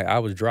feeling like I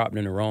was dropped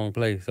in the wrong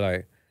place.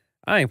 Like,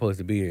 I ain't supposed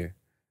to be here.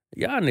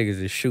 Y'all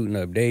niggas is shooting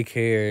up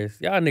daycares.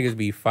 Y'all niggas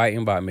be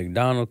fighting by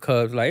McDonald's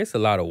cups. Like, it's a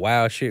lot of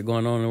wild shit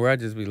going on where I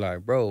just be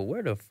like, bro,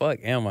 where the fuck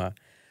am I?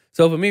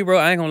 So for me, bro,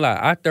 I ain't gonna lie.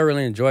 I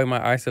thoroughly enjoy my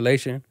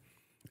isolation.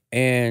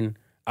 And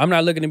I'm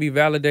not looking to be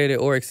validated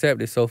or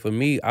accepted. So for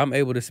me, I'm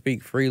able to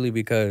speak freely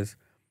because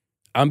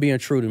I'm being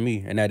true to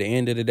me. And at the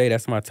end of the day,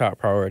 that's my top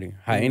priority.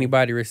 How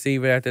anybody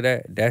receive it after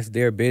that, that's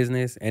their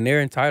business. And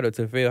they're entitled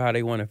to feel how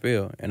they want to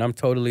feel. And I'm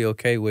totally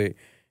okay with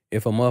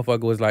if a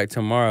motherfucker was like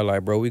tomorrow,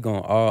 like, bro, we gonna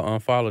all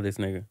unfollow this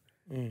nigga.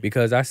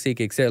 Because I seek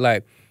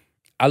like,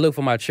 I look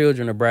for my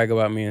children to brag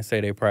about me and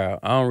say they proud.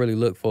 I don't really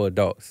look for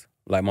adults.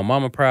 Like, my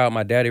mama proud,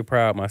 my daddy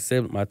proud, my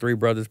 3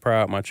 brothers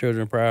proud, my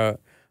children proud.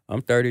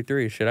 I'm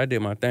 33. Shit, I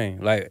did my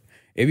thing. Like,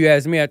 if you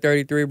ask me at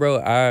 33,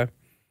 bro, I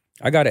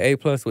got an A+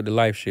 with the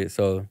life shit.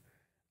 So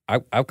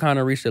I've kind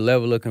of reached a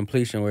level of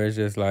completion where it's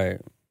just like,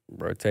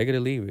 bro, take it or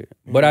leave it.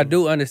 But I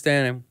do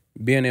understand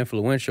being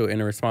influential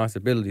and the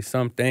responsibility.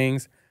 Some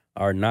things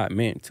are not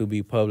meant to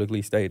be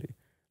publicly stated.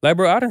 Like,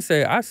 bro, I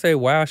say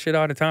wild shit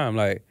all the time.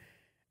 Like,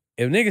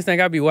 if niggas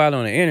think I be wild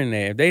on the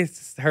internet, if they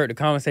heard the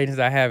conversations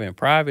I have in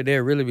private,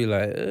 they'll really be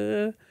like,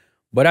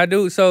 But I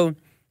do. So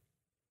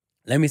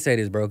let me say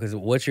this, bro, because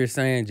what you're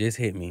saying just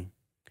hit me.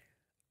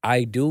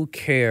 I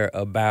care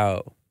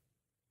about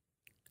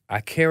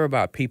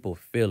people's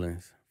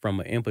feelings from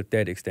an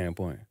empathetic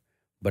standpoint,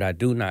 but I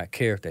do not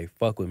care if they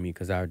fuck with me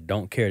because I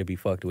don't care to be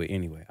fucked with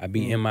anyway. I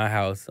be in my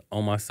house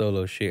on my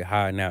solo shit,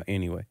 hiding out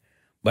anyway.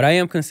 But I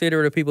am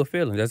considerate of people's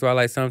feelings. That's why,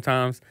 like,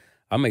 sometimes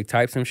I may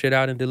type some shit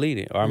out and delete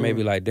it. Or I may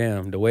be like,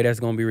 damn, the way that's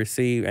going to be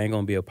received ain't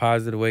going to be a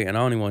positive way, and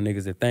I don't even want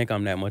niggas to think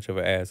I'm that much of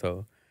an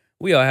asshole.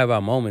 We all have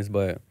our moments,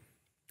 but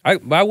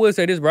I would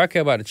say this, bro, I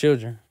care about the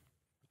children.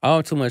 I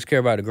don't too much care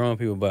about the grown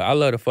people, but I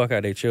love the fuck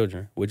out their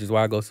children, which is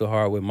why I go so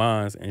hard with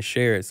mines and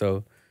share it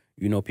so,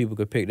 you know, people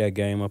could pick that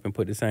game up and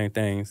put the same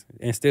things,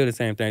 instill the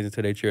same things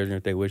into their children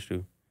if they wish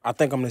to. I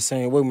think I'm the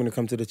same way when it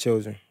comes to the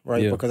children,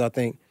 right? Yeah. Because I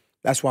think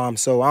that's why I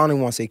don't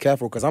even want to say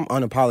careful, because I'm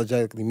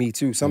unapologetically me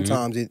too.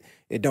 Sometimes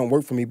it don't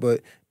work for me,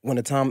 but when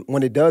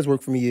it does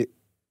work for me,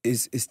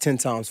 it's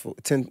tenfold,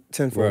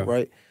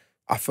 right?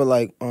 I feel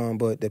like,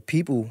 but the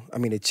people, I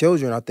mean, the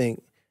children, I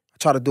think, I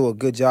try to do a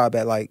good job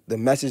at, like, the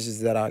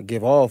messages that I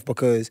give off,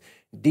 because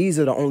these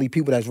are the only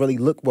people that's really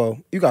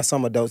you got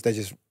some adults that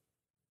just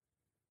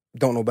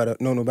don't know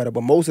better,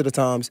 but most of the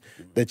times,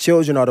 the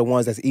children are the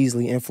ones that's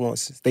easily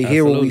influenced. They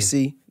hear what we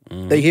see,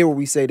 they hear what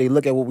we say, they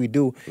look at what we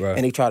do,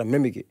 and they try to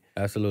mimic it.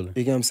 Absolutely.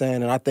 You get what I'm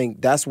saying? And I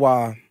think that's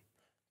why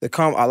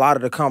a lot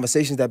of the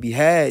conversations that be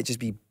had just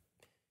be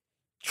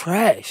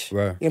trash.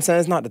 Right. You know what I'm saying?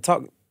 It's not to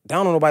talk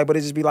down on nobody, but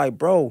it just be like,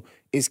 bro,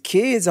 it's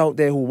kids out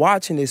there who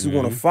watching this who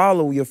want to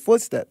follow your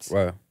footsteps.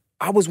 Right.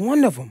 I was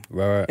one of them.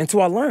 Right.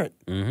 Until I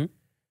learned.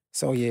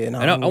 So, yeah. And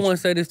I want to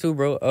say this too,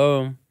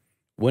 bro.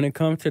 When it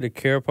comes to the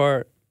care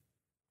part,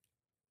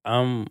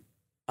 I'm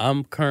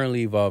I'm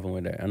currently evolving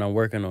with that, and I'm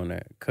working on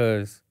that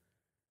because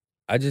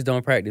I just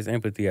don't practice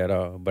empathy at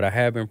all. But I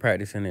have been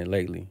practicing it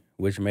lately,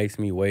 which makes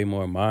me way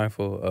more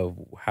mindful of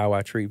how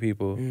I treat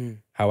people.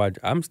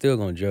 I'm still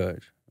gonna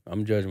judge.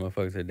 I'm judging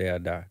motherfuckers the day I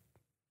die,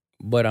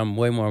 but I'm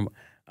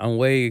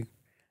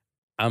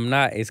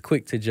not as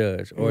quick to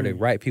judge or to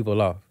write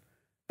people off.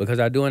 Because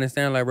I do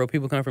understand, like, bro,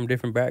 people come from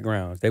different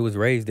backgrounds. They was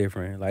raised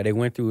different. Like,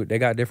 they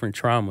got different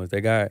traumas.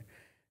 They got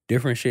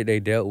different shit they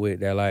dealt with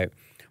that, like,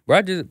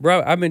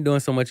 I've been doing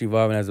so much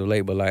evolving as of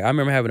late, but, like, I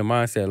remember having a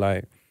mindset,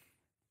 like,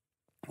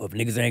 well, if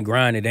niggas ain't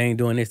grinding, they ain't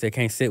doing this, they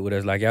can't sit with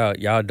us. Like,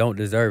 y'all don't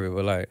deserve it.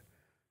 But, like,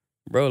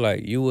 bro,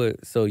 like, you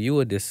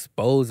would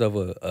dispose of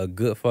a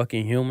good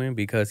fucking human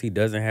because he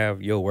doesn't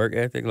have your work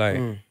ethic? Like,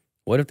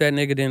 what if that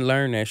nigga didn't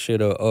learn that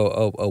shit?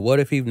 Or what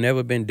if he's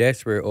never been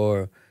desperate?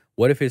 Or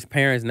what if his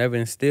parents never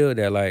instilled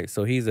that? Like,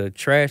 so he's a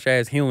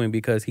trash-ass human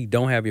because he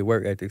don't have your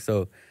work ethic.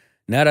 So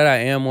now that I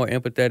am more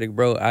empathetic,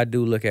 bro, I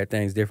do look at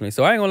things differently.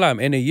 So I ain't gonna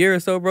lie, in a year or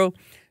so, bro,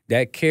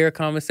 that care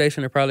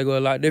conversation will probably go a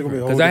lot different.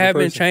 Because I have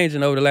been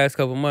changing over the last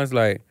couple months,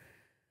 like,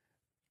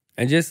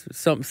 and just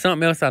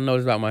something else I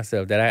noticed about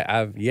myself that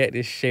I've yet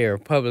to share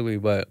publicly.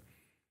 But,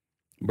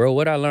 bro,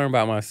 what I learned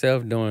about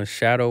myself doing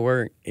shadow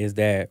work is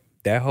that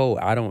whole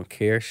I don't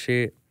care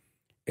shit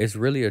is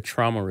really a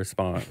trauma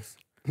response.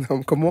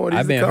 Come on,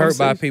 I've been hurt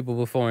by people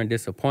before and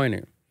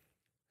disappointed.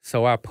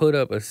 So I put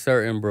up a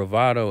certain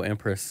bravado and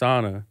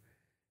persona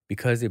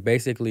because it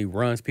basically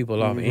runs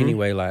people off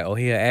anyway. Like, oh,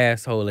 he an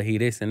asshole or he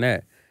this and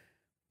that.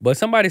 But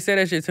somebody said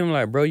that shit to me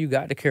like, bro, you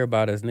got to care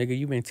about us, nigga.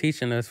 You been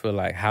teaching us for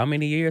like how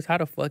many years? How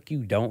the fuck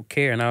you don't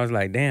care? And I was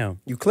like,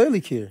 damn. You clearly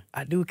care.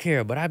 I do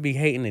care, but I be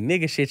hating the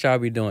nigga shit y'all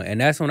be doing.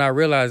 And that's when I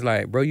realized,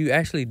 like, bro, you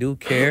actually do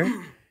care.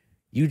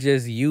 You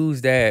just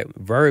use that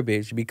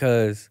verbiage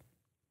because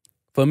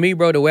for me,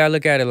 bro, the way I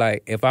look at it,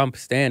 like, if I'm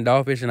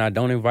standoffish and I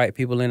don't invite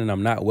people in and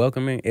I'm not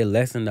welcoming, it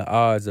lessens the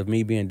odds of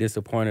me being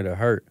disappointed or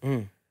hurt.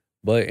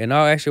 But in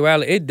all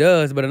actuality, it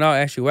does. But in all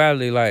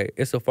actuality, like,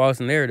 it's a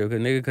false narrative.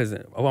 Because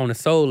on the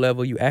soul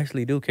level, you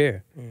actually do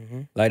care.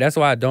 Like, that's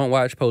why I don't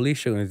watch police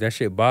shootings. That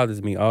shit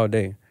bothers me all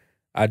day.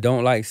 I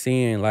don't like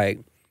seeing, like,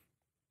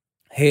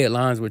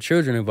 headlines with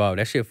children involved.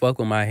 That shit fuck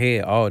with my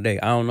head all day.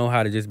 I don't know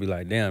how to just be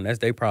like, damn, that's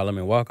their problem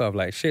and walk off.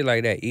 Like, shit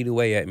like that eat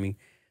away at me.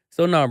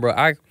 So, no, bro,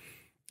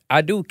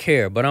 I do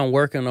care, but I'm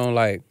working on,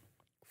 like,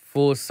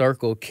 full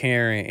circle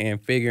caring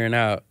and figuring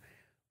out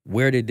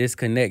where the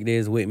disconnect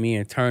is with me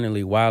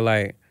internally, why,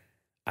 like,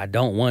 I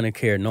don't want to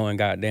care knowing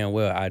goddamn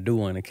well I do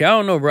want to care. I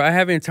don't know, bro. I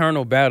have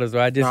internal battles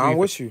where I just... I'm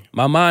with you.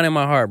 My mind and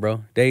my heart,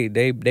 bro. They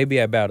be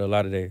at battle a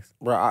lot of days.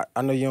 Bro,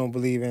 I know you don't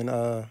believe in,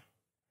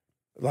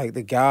 like,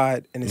 the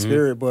God and the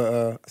spirit,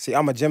 but, see,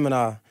 I'm a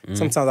Gemini.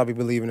 Sometimes I'll be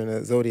believing in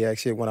the zodiac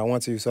shit when I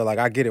want to. So, like,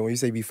 I get it. When you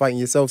say you be fighting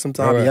yourself,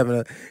 sometimes I be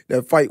having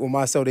that fight with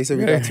myself. They say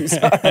we got two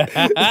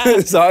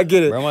sides. So I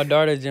get it. Bro, my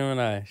daughter's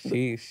Gemini.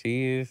 She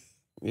is...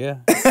 Yeah.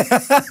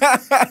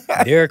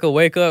 Derrick will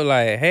wake up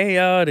like, hey,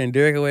 y'all. Then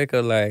Derrick will wake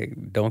up like,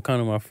 don't come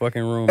to my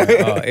fucking room. Like,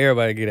 oh,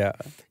 everybody get out.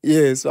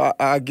 Yeah, so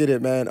I get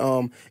it,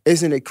 man.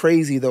 Isn't it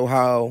crazy, though,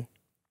 how...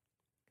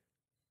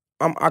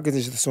 I could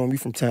just assume you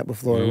from Tampa,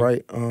 Florida,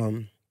 right?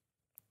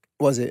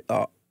 Was it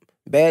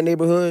bad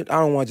neighborhood? I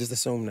don't want to just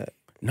assume that.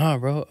 Nah,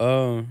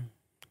 bro.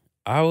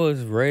 I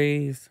was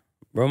raised...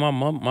 Bro, my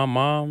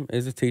mom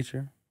is a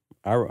teacher.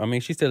 I mean,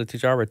 she's still a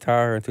teacher. I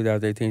retired her in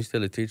 2018. She's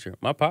still a teacher.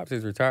 My pops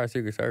is retired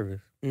Secret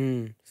Service.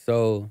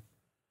 So,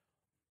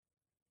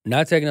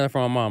 not taking nothing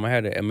from my mom, I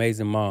had an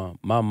amazing mom.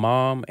 My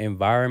mom,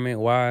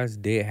 environment-wise,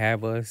 did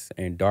have us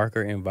in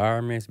darker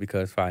environments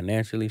because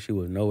financially she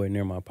was nowhere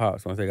near my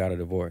pops once they got a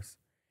divorce.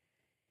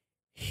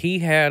 He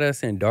had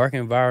us in dark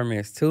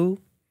environments too,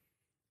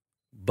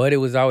 but it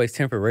was always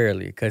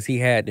temporarily because he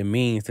had the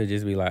means to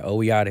just be like, oh,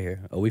 we out of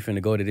here. Oh, we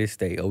finna go to this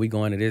state. Oh, we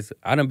going to this.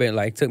 I done been,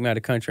 like, took me out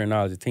of the country when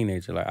I was a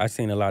teenager. Like, I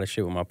seen a lot of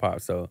shit with my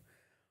pops. So,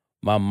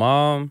 my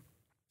mom,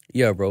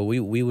 yeah, bro,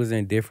 we was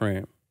in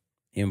different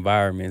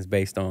environments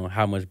based on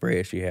how much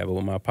bread she had. But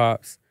with my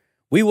pops,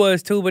 we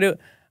was too, but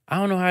I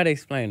don't know how to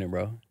explain it,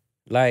 bro.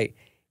 Like,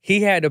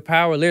 he had the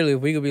power, literally,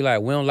 if we could be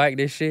like, we don't like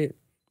this shit.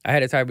 I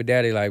had the type of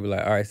daddy, like, be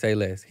like, all right, say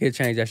less. He'll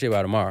change that shit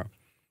by tomorrow.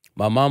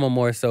 My mama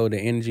more so, the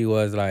energy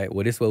was like,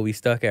 well, this is what we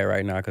stuck at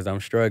right now because I'm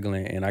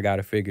struggling and I got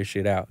to figure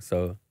shit out.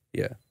 So,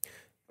 yeah.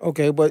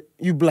 Okay, but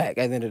you black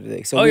at the end of the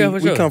day. So for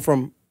sure. We come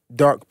from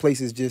dark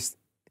places just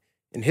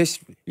in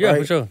history. Yeah,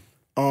 right? for sure.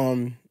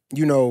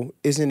 You know,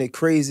 isn't it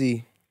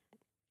crazy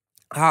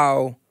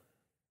how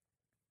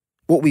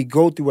what we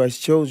go through as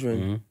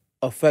children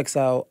affects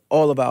all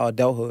of our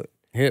adulthood?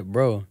 Yeah,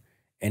 bro.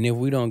 And if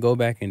we don't go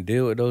back and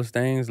deal with those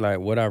things, like,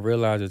 what I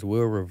realize is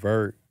we'll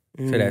revert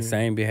to that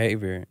same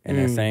behavior and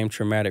that same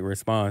traumatic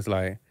response.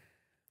 Like,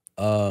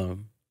 I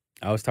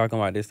was talking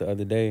about this the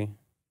other day.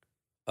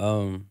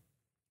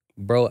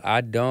 Bro,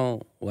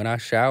 when I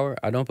shower,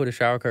 I don't put a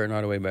shower curtain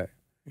all the way back.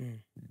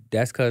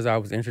 That's because I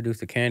was introduced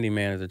to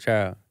Candyman as a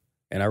child.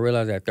 And I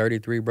realized at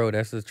 33, bro,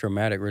 that's a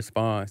traumatic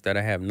response that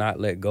I have not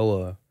let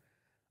go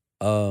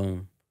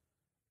of.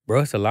 Bro,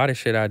 Bro, it's a lot of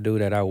shit I do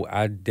that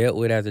I dealt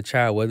with as a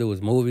child, whether it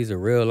was movies or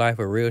real life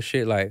or real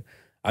shit. Like,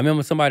 I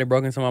remember somebody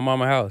broke into my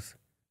mama's house.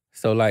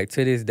 So, like,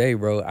 to this day,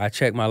 bro, I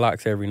check my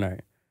locks every night.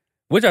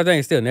 Which I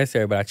think is still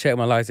necessary, but I check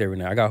my lights every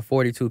night. I got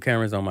 42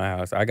 cameras on my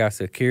house. I got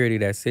security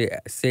that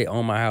sit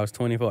on my house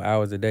 24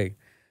 hours a day.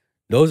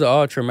 Those are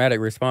all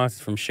traumatic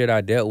responses from shit I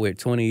dealt with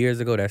 20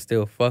 years ago that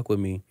still fuck with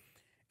me.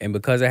 And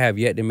because I have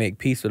yet to make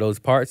peace with those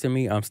parts of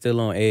me, I'm still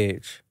on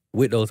edge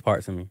with those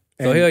parts of me.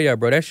 So hell yeah,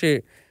 bro, that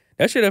shit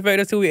affect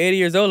us till we 80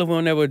 years old if we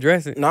don't never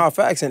address it. Nah,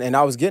 facts. And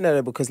I was getting at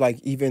it because, like,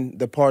 even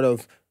the part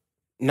of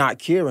not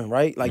caring,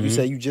 right? Like you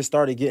said, you just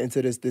started getting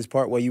to this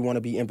part where you want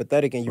to be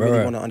empathetic and you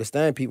really want to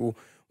understand people.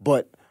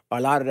 But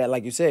a lot of that,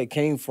 like you said,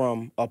 came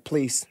from a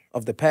place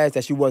of the past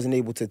that you wasn't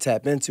able to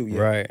tap into yet.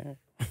 Right.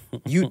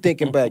 You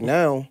thinking back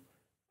now,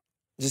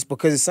 just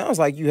because it sounds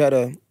like you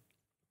had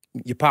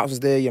your pops was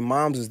there, your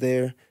moms was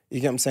there,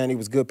 you get what I'm saying? He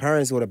was good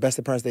parents or the best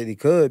of parents that they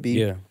could be.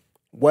 Yeah.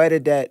 Where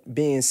did that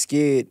being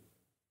scared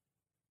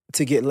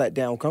to get let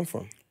down come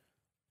from?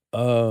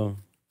 Bro,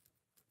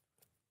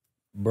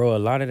 a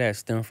lot of that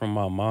stemmed from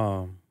my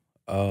mom.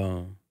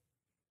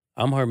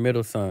 I'm her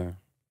middle son.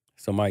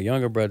 So my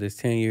younger brother is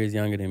 10 years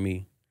younger than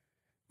me.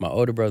 My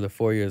older brother,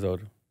 4 years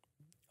older.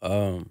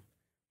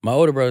 My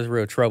older brother's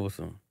real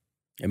troublesome.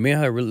 And me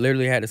and her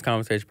literally had this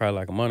conversation probably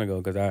like a month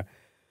ago because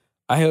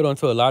I held on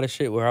to a lot of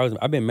shit where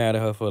I've been mad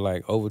at her for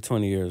like over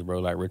 20 years, bro.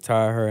 Like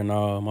retire her and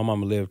all. My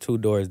mama lived 2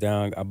 doors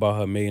down. I bought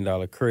her $1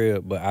 million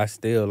crib, but I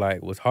still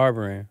like was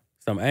harboring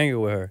some anger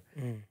with her.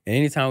 And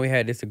anytime we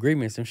had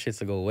disagreements, some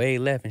shits would go way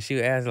left. And she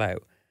would ask like,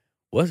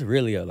 what's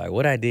really up? Like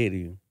what I did to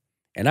you?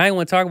 And I ain't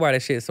want to talk about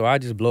that shit, so I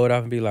just blow it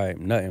off and be like,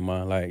 nothing,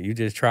 man. Like, you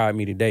just tried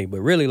me today.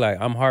 But really, like,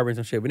 I'm harboring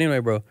some shit. But anyway,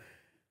 bro,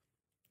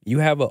 you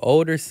have an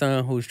older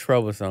son who's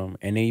troublesome,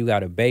 and then you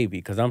got a baby,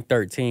 because I'm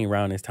 13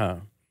 around this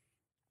time.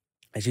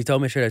 And she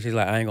told me that she's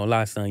like, I ain't gonna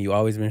lie, son. You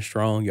always been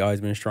strong. You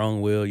always been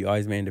strong-willed. You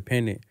always been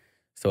independent.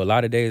 So a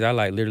lot of days, I,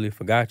 like, literally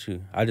forgot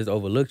you. I just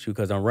overlooked you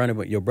because I'm running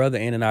with your brother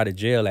in and out of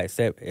jail at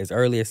as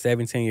early as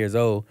 17 years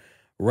old,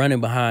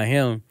 running behind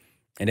him.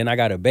 And then I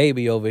got a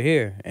baby over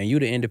here, and you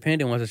the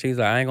independent one. So she's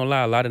like, I ain't gonna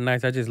lie, a lot of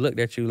nights I just looked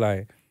at you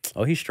like,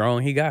 oh, he's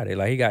strong, he got it.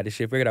 Like, he got this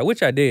shit figured out,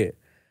 which I did.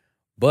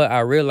 But I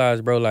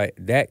realized, bro, like,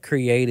 that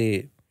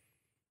created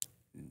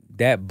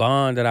that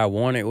bond that I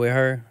wanted with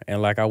her,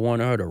 and, like, I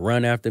wanted her to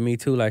run after me,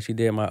 too, like she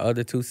did my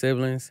other 2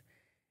 siblings.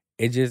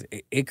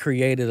 It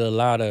created a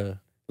lot of,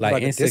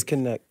 like a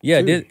disconnect. Yeah,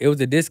 it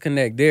was a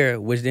disconnect there,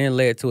 which then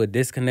led to a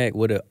disconnect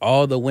with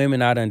all the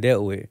women I done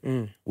dealt with,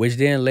 which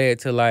then led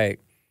to,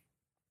 like,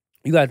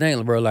 you gotta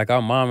think, bro, like our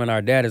mom and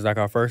our dad is like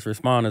our first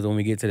responders when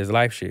we get to this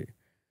life shit.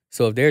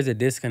 So if there's a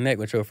disconnect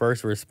with your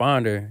first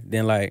responder,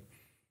 then like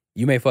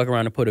you may fuck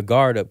around and put a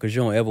guard up because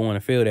you don't ever want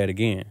to feel that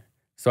again.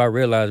 So I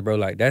realized, bro,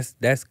 like that's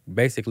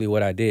basically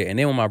what I did. And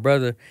then when my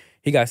brother,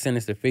 he got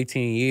sentenced to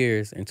 15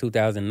 years in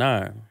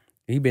 2009.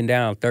 He been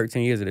down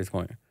 13 years at this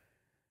point.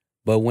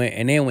 But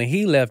when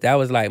he left, that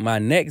was like my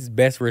next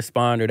best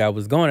responder that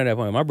was going at that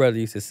point. My brother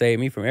used to save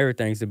me from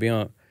everything, used to be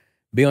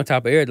on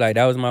top of everything. Like,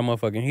 that was my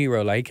motherfucking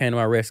hero. Like, he came to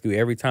my rescue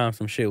every time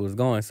some shit was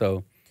going.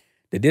 So,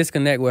 the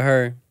disconnect with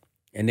her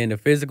and then the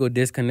physical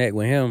disconnect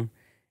with him,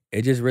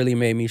 it just really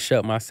made me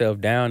shut myself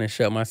down and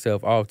shut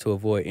myself off to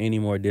avoid any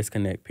more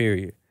disconnect,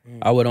 period.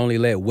 I would only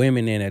let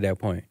women in at that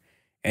point.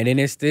 And then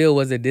it still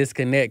was a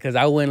disconnect because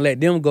I wouldn't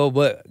let them go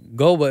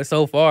but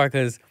so far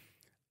because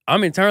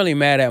I'm internally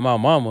mad at my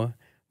mama,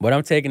 but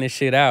I'm taking this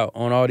shit out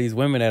on all these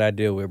women that I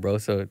deal with, bro.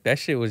 So, that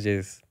shit was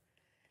just,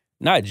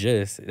 that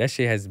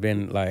shit has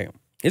been like,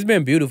 it's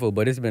been beautiful,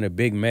 but it's been a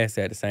big mess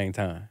at the same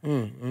time.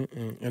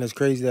 And it's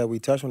crazy that we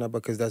touch on that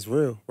because that's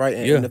real, right?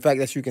 And the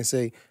fact that you can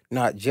say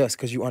not just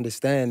because you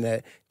understand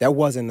that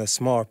wasn't a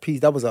small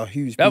piece. That was a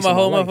huge piece That's my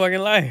whole life.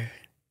 motherfucking life.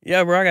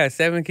 Yeah, bro, I got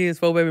 7 kids,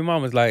 4 baby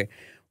mamas. Like,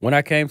 when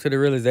I came to the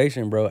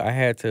realization, bro, I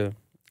had to,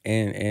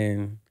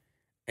 and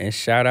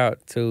shout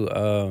out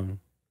to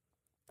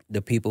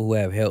the people who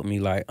have helped me,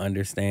 like,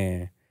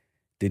 understand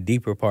the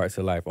deeper parts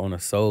of life on a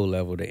soul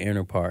level, the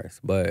inner parts.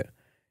 But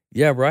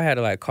yeah, bro, I had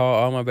to like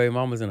call all my baby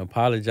mamas and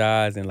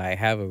apologize and like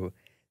have a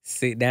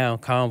sit down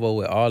convo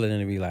with all of them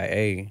to be like,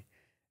 hey,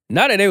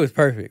 not that they was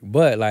perfect,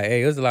 but like,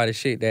 hey, there's a lot of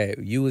shit that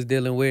you was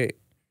dealing with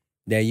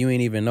that you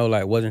ain't even know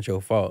like wasn't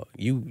your fault.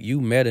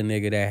 You met a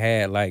nigga that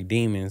had like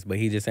demons, but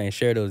he just ain't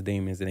share those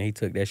demons and he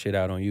took that shit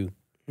out on you.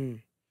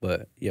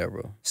 But yeah,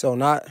 bro. So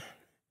not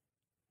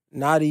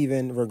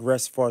even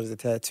regrets as far as the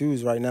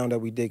tattoos right now that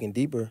we digging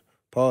deeper.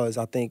 Pause.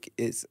 I think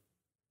it's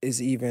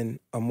even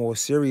a more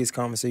serious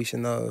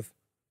conversation of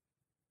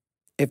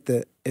if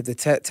the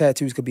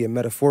tattoos could be a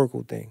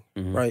metaphorical thing,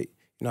 right?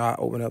 You know, I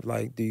open up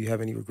like, do you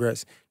have any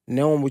regrets?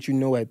 Knowing what you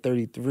know at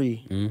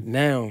 33,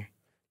 now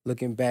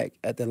looking back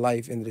at the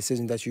life and the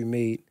decisions that you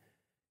made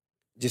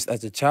just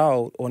as a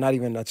child, or not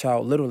even a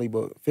child literally,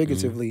 but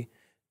figuratively,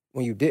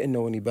 when you didn't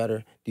know any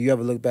better, do you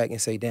ever look back and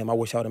say, damn, I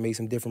wish I would have made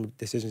some different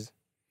decisions?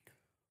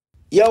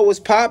 Yo, what's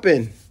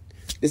poppin'?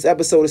 This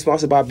episode is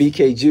sponsored by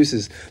BK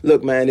Juices.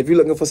 Look, man, if you're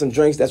looking for some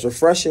drinks that's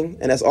refreshing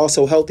and that's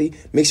also healthy,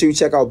 make sure you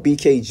check out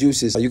BK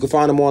Juices. You can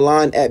find them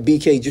online at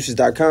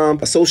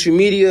bkjuices.com. Social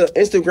media,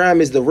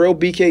 Instagram is The Real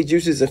BK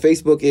Juices and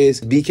Facebook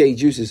is BK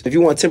Juices. If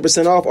you want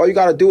 10% off, all you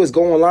got to do is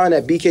go online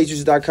at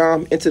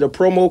bkjuices.com, enter the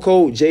promo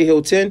code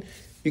JHill10.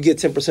 You get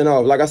 10%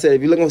 off. Like I said,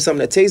 if you're looking for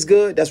something that tastes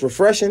good, that's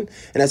refreshing,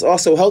 and that's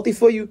also healthy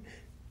for you,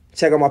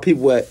 check out my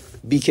people at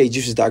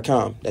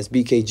bkjuices.com. That's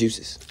BK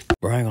Juices.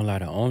 Bro, I ain't gonna lie,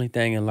 the only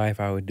thing in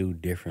life I would do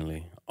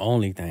differently,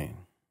 only thing,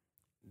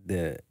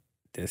 the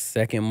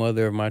second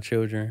mother of my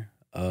children,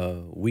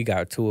 we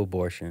got 2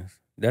 abortions.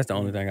 That's the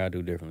only thing I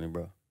do differently,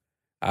 bro.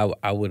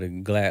 I would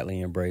have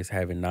gladly embraced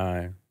having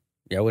 9.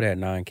 Yeah, I would have had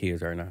 9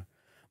 kids right now.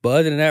 But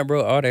other than that,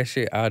 bro, all that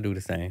shit, I'll do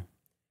the same.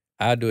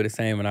 I'll do it the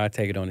same and I'll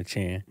take it on the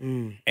chin.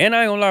 And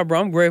I ain't gonna lie,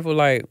 bro, I'm grateful,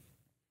 like,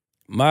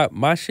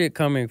 my shit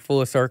coming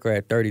full circle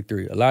at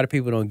 33. A lot of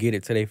people don't get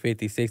it till they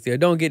 50, 60, or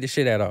don't get the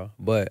shit at all.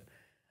 But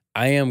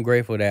I am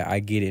grateful that I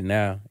get it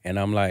now, and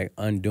I'm like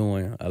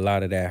undoing a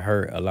lot of that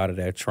hurt, a lot of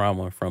that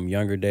trauma from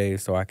younger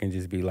days, so I can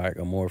just be like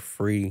a more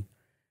free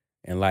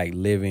and like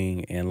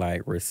living and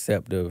like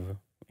receptive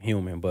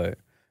human. But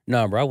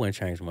no, bro, I wouldn't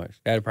change much.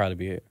 That'd probably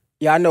be it.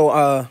 Yeah, I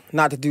know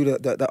not to do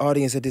the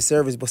audience a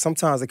disservice, but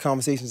sometimes the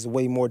conversations are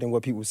way more than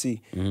what people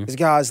see. This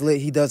guy's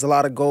lit. He does a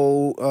lot of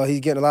gold. He's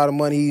getting a lot of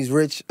money. He's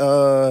rich.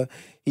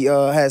 He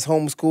has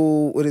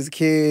homeschool with his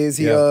kids.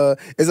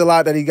 There's a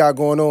lot that he got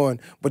going on.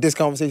 But this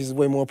conversation is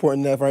way more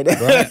important than that right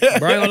there.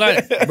 Bro, I ain't gonna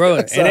lie, bro.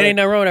 And it ain't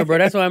nothing wrong with that, bro.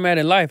 That's what I'm at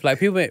in life. Like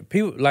people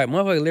like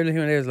motherfuckers literally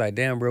here and there is like,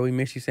 damn, bro, we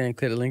miss you saying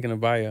click the link in the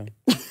bio.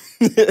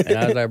 And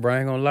I was like, bro, I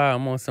ain't gonna lie,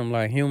 I'm on some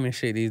like human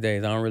shit these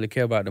days. I don't really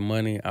care about the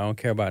money. I don't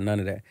care about none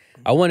of that.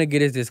 I want to get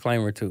this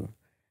disclaimer too.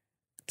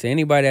 To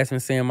anybody that's been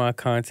seeing my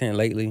content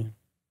lately,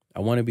 I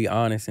want to be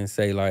honest and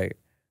say like,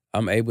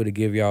 I'm able to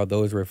give y'all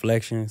those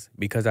reflections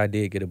because I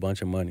did get a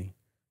bunch of money.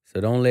 So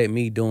don't let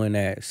me doing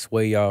that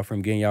sway y'all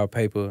from getting y'all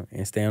paper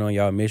and staying on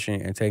y'all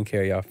mission and taking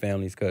care of y'all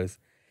families, because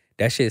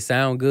that shit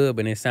sound good,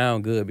 but it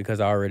sound good because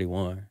I already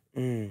won.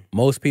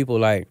 Most people,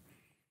 like,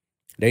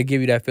 they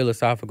give you that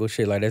philosophical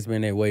shit, like that's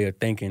been their way of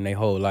thinking their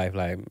whole life.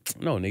 Like,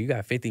 no, nigga, you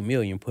got 50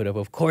 million put up.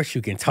 Of course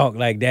you can talk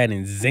like that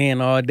and zen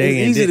all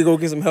day. It's easy to go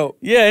get some help.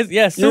 Yeah,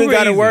 super you ain't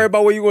got to easy. worry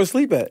about where you going to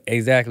sleep at.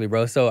 Exactly,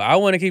 bro. So I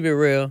want to keep it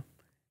real.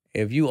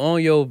 If you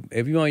on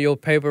your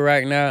paper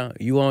right now,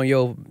 you on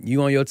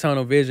your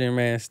tunnel vision,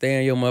 man. Stay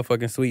in your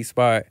motherfucking sweet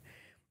spot.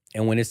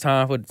 And when it's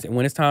time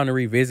to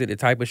revisit the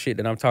type of shit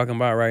that I'm talking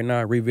about right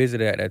now,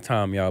 revisit it at that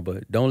time, y'all.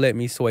 But don't let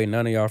me sway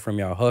none of y'all from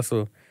y'all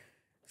hustle,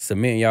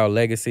 cementing y'all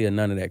legacy or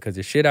none of that. Because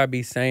the shit I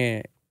be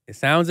saying, it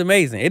sounds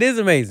amazing. It is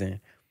amazing.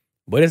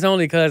 But it's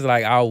only because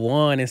like I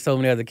won in so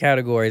many other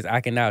categories,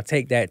 I can now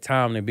take that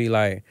time to be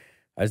like,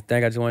 I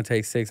just want to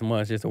take 6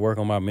 months just to work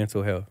on my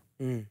mental health.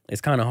 It's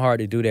kind of hard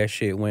to do that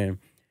shit when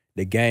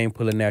the game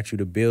pulling at you,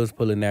 the bills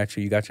pulling at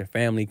you, you got your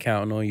family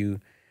counting on you,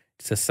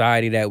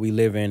 society that we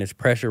live in is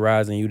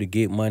pressurizing you to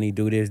get money,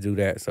 do this, do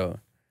that. So,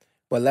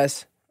 but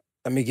let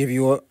me give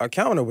you a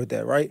counter with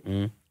that, right?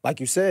 Like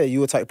you said,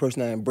 you a type of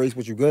person that embrace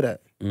what you're good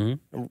at. And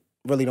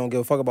really don't give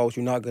a fuck about what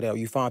you're not good at.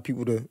 You find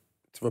people to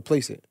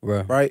replace it,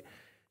 right?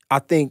 I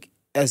think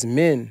as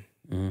men,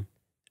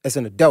 as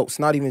an adults,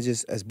 not even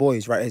just as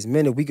boys, right? As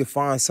men, if we could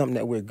find something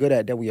that we're good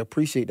at, that we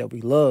appreciate, that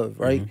we love,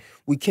 right?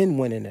 We can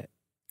win in that.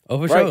 Oh,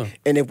 for right? sure.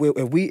 And if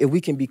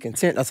we can be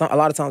content, a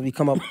lot of times we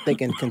come up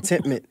thinking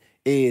contentment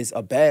is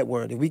a bad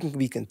word. If we can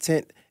be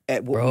content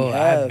at what we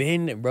have. We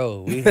here,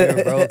 bro,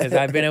 because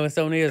I've been there with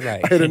so many years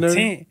like,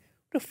 content?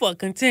 What the fuck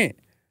content?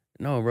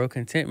 No, bro,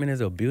 contentment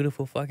is a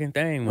beautiful fucking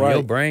thing. When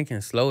your brain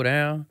can slow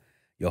down,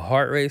 your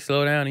heart rate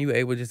slow down, and you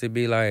able just to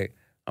be like,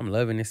 I'm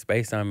loving this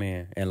space I'm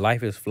in, and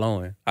life is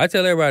flowing. I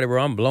tell everybody,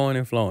 bro, I'm blowing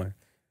and flowing.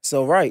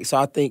 So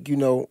I think,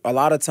 a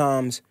lot of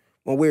times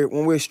when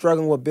we're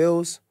struggling with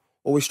bills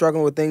or we're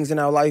struggling with things in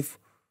our life,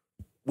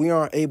 we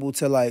aren't able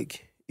to a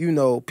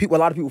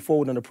lot of people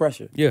fold under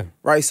pressure. Yeah.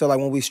 Right? So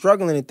when we're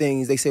struggling in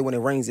things, they say when it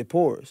rains, it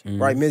pours.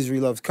 Right?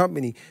 Misery loves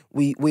company.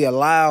 We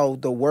allow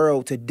the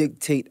world to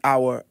dictate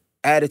our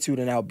attitude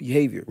and our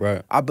behavior.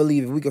 Right. I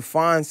believe if we could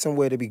find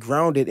somewhere to be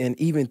grounded, and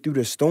even through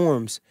the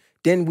storms,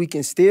 then we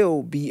can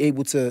still be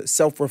able to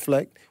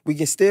self-reflect. We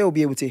can still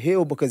be able to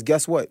heal, because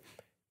guess what?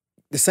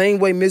 The same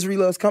way misery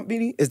loves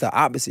company is the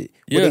opposite.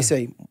 Where they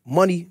say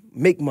money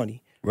make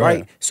money,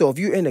 right? So if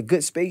you're in a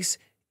good space,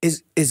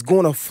 it's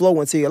going to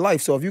flow into your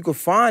life. So if you could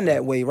find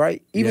that way,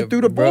 right? Even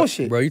through the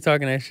bullshit. Bro, you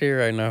talking that shit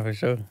right now for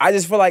sure. I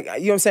just feel like, you know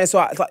what I'm saying?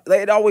 So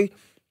it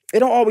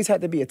don't always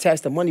have to be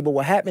attached to money, but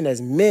what happened as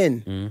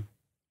men,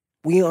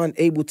 we aren't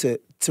able to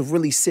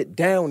really sit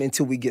down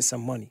until we get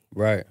some money.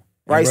 Right.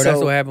 Right, bro, that's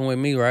what happened with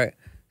me, right?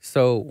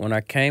 So when I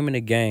came in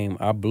the game,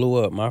 I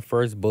blew up. My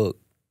first book,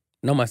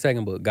 my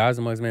second book, Gods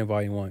Amongst Men,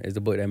 Volume 1, is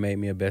the book that made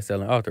me a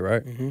best-selling author,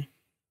 right?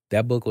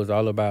 That book was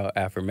all about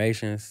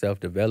affirmation,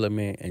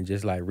 self-development, and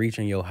just like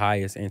reaching your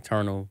highest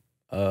internal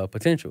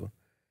potential.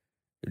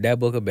 That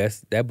book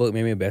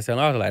made me a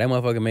best-selling author. Like, that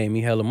motherfucker made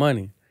me hella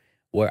money.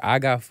 Where I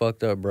got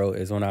fucked up, bro,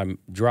 is when I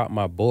dropped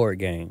my board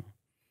game.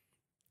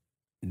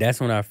 that's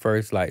when I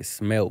first like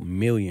smelt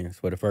millions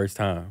for the first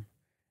time.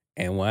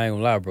 And when I ain't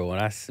gonna lie, bro, when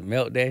I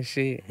smelt that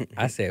shit,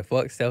 I said,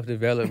 fuck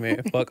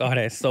self-development, fuck all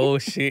that soul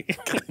shit.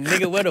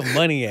 Nigga, where the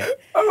money at?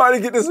 I'm about to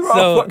get this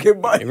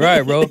motherfucking money.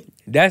 Right, bro.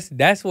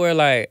 That's where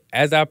like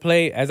as I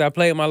played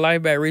my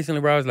life back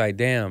recently, bro, I was like,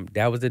 damn,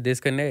 that was a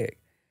disconnect.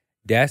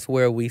 That's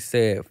where we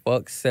said,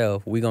 fuck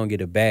self, we gonna get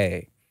a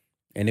bag.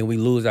 And then we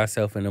lose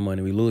ourselves in the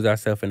money. We lose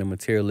ourselves in the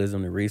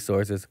materialism, the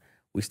resources.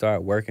 We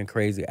start working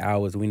crazy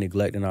hours. We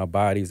neglecting our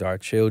bodies, our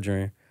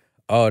children,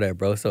 all that,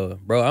 bro. So,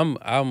 bro,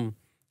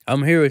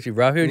 I'm here with you,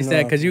 bro. I'm here to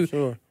stand because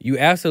you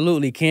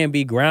absolutely can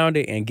be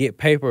grounded and get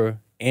paper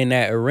in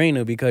that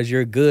arena because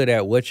you're good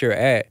at what you're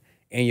at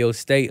in your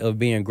state of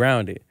being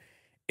grounded.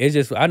 It's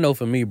just, I know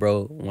for me,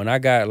 bro, when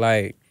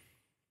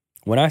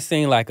I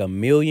seen like a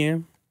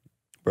million,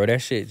 bro,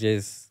 that shit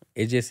just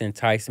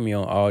enticed me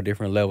on all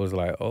different levels.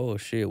 Like, oh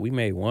shit, we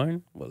made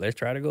one. Well, let's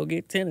try to go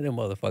get 10 of them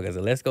motherfuckers,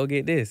 and let's go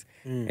get this.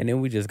 And then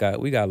we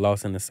got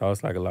lost in the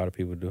sauce like a lot of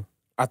people do.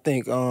 I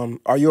think,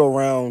 are you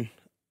around?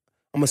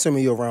 I'm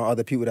assuming you're around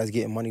other people that's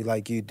getting money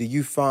like you. Do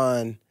you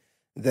find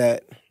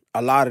that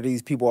a lot of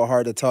these people are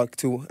hard to talk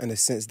to in the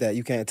sense that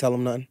you can't tell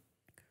them nothing?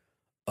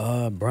 Bro,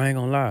 I ain't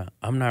gonna lie.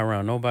 I'm not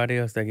around nobody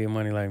else that get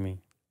money like me.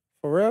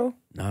 For real?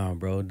 Nah,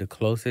 bro. The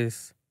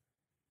closest,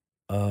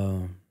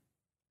 me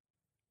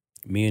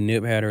and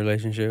Nip had a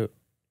relationship.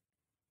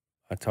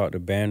 I talked to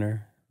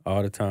Banner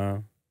all the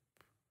time.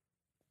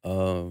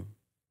 I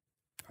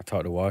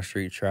talked to Wall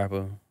Street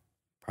Trapper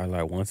probably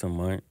like once a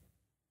month.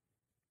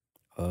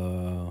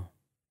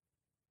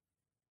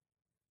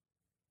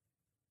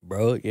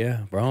 Bro,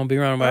 yeah. Bro, I don't be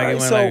around nobody get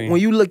money so like me. when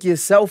you look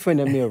yourself in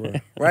the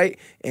mirror, right?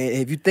 And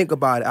if you think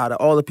about it, out of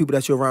all the people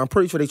that you're around, I'm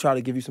pretty sure they try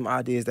to give you some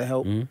ideas to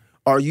help.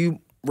 Are you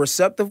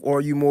receptive or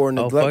are you more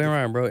neglective? Oh, fucking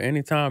right, bro.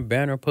 Anytime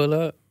Banner pull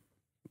up,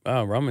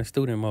 bro, I'm in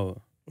student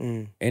mode.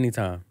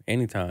 Anytime.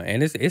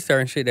 And it's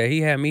certain shit that he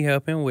had me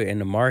helping with in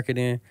the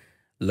marketing,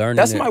 learning.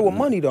 That's somebody with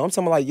money, though. I'm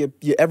talking like your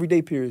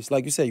everyday peers.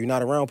 Like you said, you're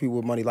not around people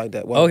with money like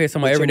that. Okay, so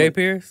my everyday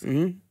peers?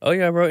 Oh,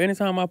 yeah, bro.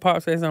 Anytime my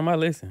pop says something, I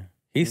listen.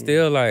 He's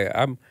still like,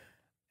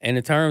 in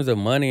the terms of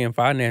money and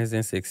finance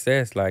and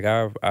success, like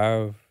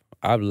I've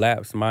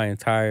lapsed my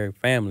entire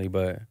family,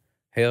 but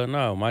hell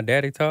no, my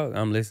daddy talk,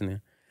 I'm listening.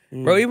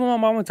 Bro, even my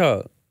mama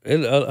talk.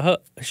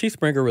 She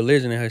sprinkle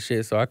religion in her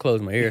shit, so I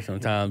close my ears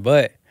sometimes,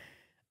 but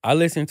I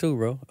listen too,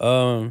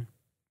 bro.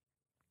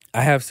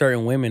 I have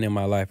certain women in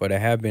my life, or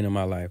that have been in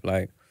my life.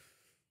 Like,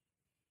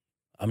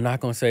 I'm not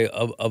gonna say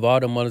of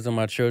all the mothers of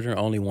my children,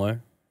 only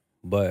one,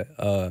 but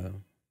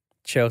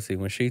Chelsea,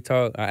 when she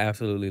talk, I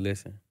absolutely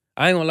listen.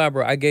 I ain't gonna lie,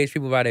 bro. I gauge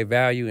people by their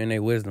value and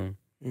their wisdom.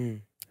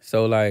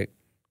 So, like,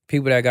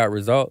 people that got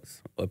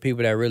results or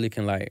people that really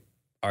can, like,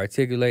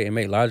 articulate and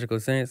make logical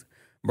sense.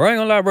 Bro, I ain't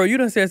gonna lie, bro. You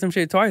done said some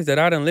shit twice that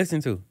I done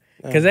listened to.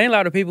 Because there ain't a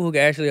lot of people who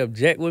can actually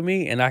object with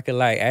me and I can,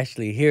 like,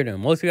 actually hear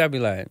them. Most people, I be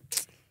like,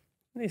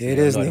 it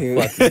is what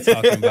the fuck you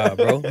talking about,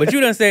 bro. But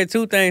you done said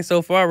two things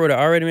so far, bro, that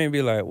already made me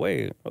be like,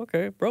 wait,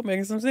 okay, bro,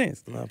 making some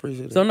sense. I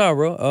appreciate it. So, no,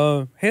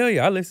 bro. Hell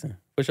yeah, I listen.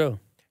 For sure.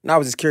 And I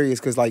was just curious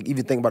because, like,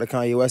 even think about the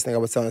Kanye West thing I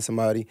was telling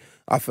somebody,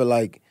 I feel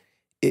like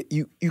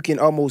you can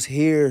almost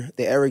hear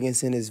the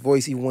arrogance in his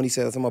voice even when he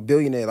says, I'm a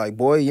billionaire. Like,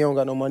 boy, you don't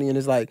got no money. And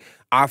it's like,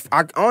 I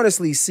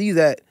honestly see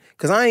that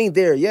because I ain't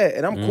there yet.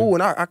 And I'm cool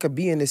and I could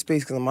be in this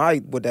space because I'm all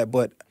right with that.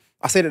 But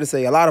I say that to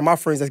say a lot of my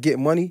friends that get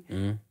money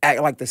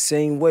act like the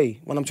same way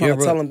when I'm trying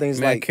to tell them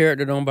things like.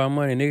 Character don't buy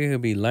money. Nigga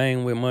could be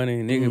lame with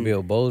money. Nigga could be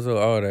a bozo,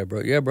 all that,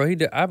 bro. Yeah, bro, he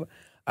did.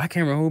 I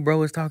can't remember who bro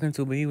was talking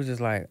to, but he was just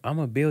like, I'm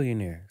a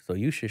billionaire, so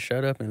you should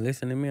shut up and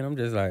listen to me. And I'm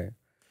just like.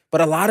 But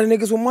a lot of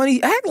niggas with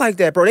money act like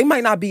that, bro. They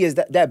might not be as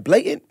that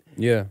blatant.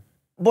 Yeah.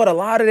 But a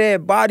lot of their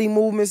body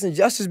movements and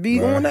gestures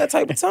be on that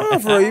type of time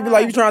for real. You be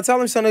like, you trying to tell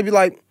them something, they be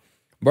like.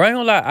 Bro, I ain't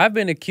gonna lie, I've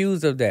been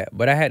accused of that,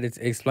 but I had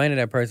to explain to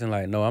that person,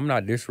 like, no, I'm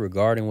not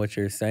disregarding what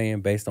you're saying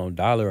based on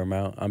dollar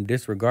amount. I'm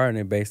disregarding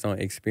it based on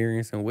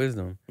experience and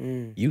wisdom.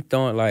 You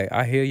throwing, like,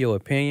 I hear your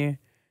opinion,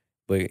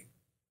 but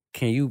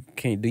do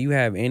you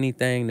have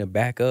anything to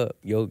back up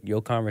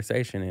your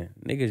conversation? And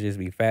niggas just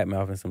be fat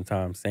mouthing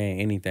sometimes saying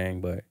anything,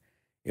 but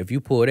if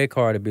you pull that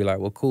card to be like,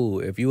 well, cool,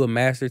 if you a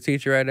master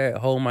teacher at that,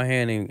 hold my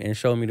hand and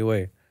show me the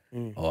way.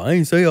 Oh, I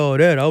ain't say all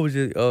that. I was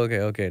just,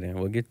 okay then.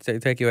 Well,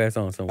 take your ass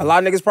on somewhere. A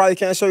lot of niggas probably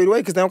can't show you the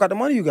way because they don't got the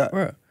money you got.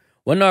 Right.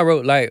 Well, no, bro,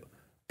 like,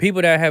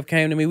 people that have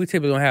came to me, we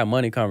typically don't have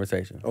money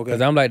conversations. Okay. Because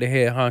I'm like the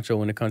head honcho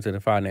when it comes to the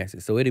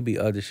finances. So it'd be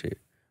other shit.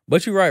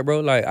 But you're right,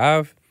 bro. Like,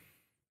 I've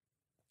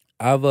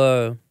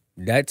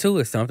that too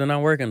is something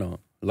I'm working on.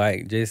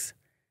 Like, just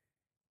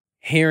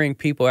hearing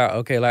people out.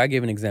 Okay, like, I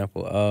give an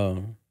example.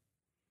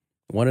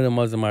 One of the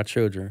mothers of my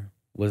children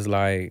was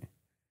like,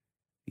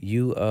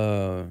 you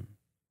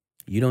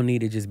don't need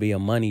to just be a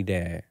money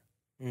dad.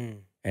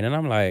 And then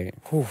I'm like,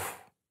 whew.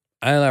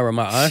 I ain't like,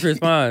 my honest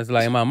response,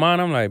 like, in my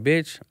mind, I'm like,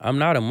 bitch, I'm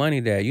not a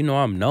money dad. You know,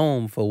 I'm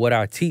known for what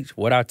I teach,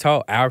 what I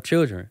taught our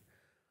children.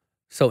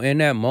 So in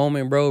that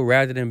moment, bro,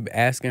 rather than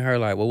asking her,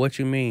 like, well, what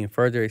you mean?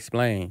 Further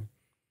explain.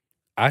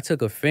 I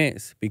took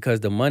offense because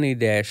the money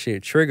dad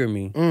shit triggered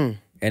me.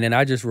 And then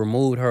I just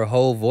removed her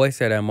whole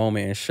voice at that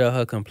moment and shut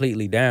her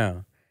completely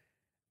down.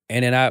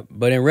 And then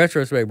but in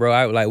retrospect,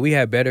 bro, we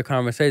had better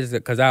conversations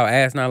because I'll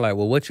ask now, like,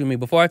 well, what you mean?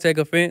 Before I take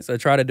offense or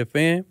try to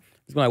defend,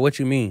 it's like, what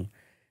you mean?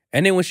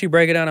 And then when she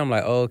break it down, I'm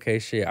like, oh, okay,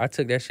 shit. I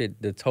took that shit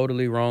the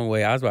totally wrong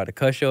way. I was about to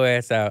cuss your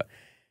ass out.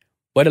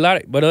 And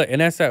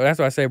that's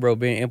why I say, bro,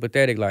 being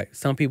empathetic, like,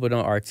 some people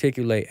don't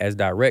articulate as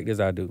direct as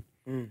I do.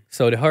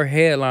 So her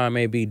headline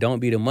may be, don't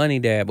be the money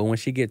dad, but when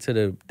she get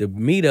to the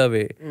meat of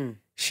it,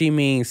 she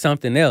means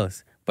something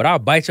else. But I'll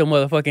bite your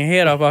motherfucking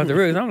head off the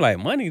ribs. I'm like,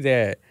 money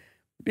dad.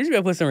 Bitch, you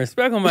better put some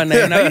respect on my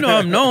name. Now, you know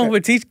I'm known for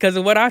teaching because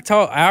of what I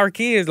taught our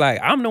kids. Like,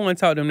 I'm the one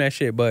taught them that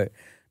shit. But,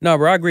 no,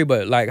 bro, I agree.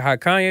 But, like, how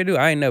Kanye do,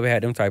 I ain't never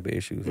had them type of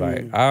issues.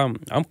 Like, I'm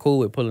cool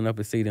with pulling up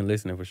a seat and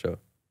listening for sure.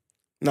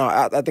 No,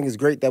 I think it's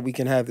great that we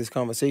can have this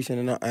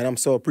conversation. And I'm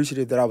so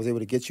appreciative that I was able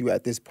to get you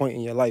at this point in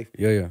your life.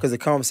 Yeah. Because the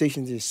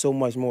conversation is so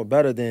much more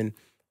better than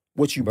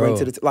what you bring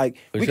to the... Like,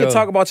 we sure. can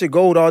talk about your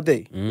gold all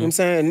day. You know what I'm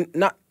saying?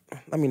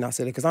 Let me not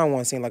say that because I don't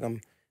want to seem like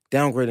I'm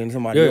downgrading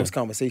somebody else's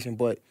conversation.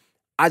 But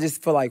I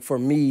just feel like for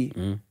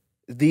me...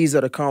 These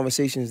are the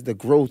conversations, the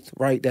growth,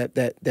 right?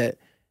 That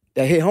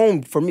hit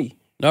home for me.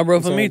 No, bro,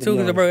 for me too,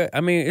 because, bro,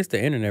 I mean, it's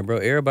the internet, bro.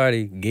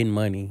 Everybody getting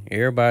money.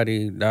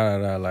 Everybody,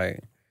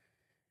 like,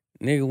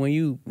 nigga, when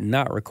you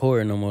not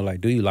recording no more,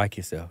 like, do you like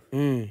yourself?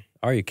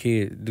 Are your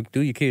kids,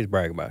 do your kids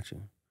brag about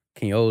you?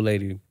 Can your old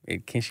lady,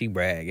 can she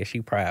brag? Is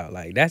she proud?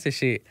 Like, that's the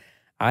shit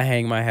I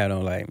hang my hat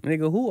on. Like,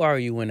 nigga, who are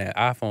you when that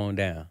iPhone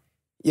down?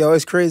 Yo,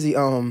 it's crazy.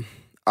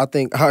 I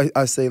think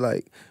I say,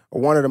 like,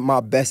 one of my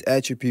best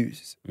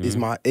attributes is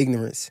my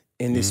ignorance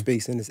in this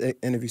space, in this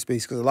interview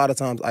space. Because a lot of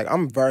times, like,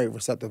 I'm very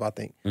receptive, I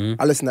think.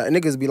 I listen to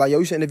niggas be like, yo,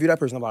 you should interview that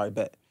person. I'm like, all right,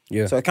 bet.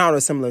 Yeah. So it kind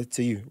of similar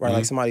to you, right?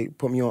 Like, somebody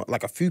put me on,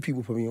 like, a few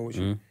people put me on with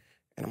you.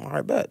 And I'm like, all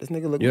right, bet. This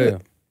nigga look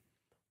good.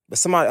 But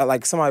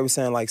somebody was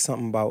saying, like,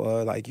 something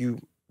about, like, you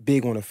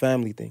big on the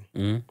family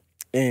thing.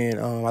 And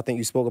I think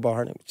you spoke about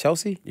her name,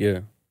 Chelsea?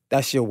 Yeah.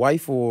 That's your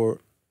wife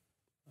or...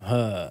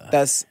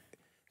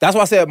 That's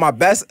why I said my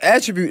best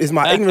attribute is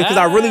my ignorance because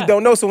I really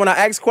don't know. So when I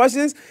ask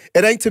questions,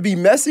 it ain't to be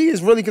messy.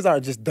 It's really because I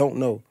just don't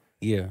know.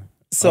 Yeah.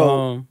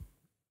 So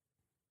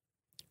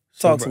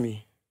talk to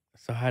me.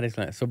 So how this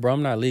like? So bro,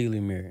 I'm not legally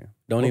married.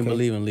 Don't even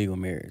believe in legal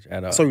marriage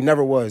at all. So you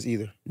never was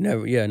either?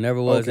 Never. Yeah, never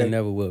was and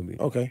never will be.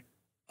 Okay.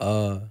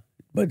 But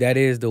that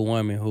is the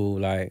woman who,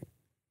 like,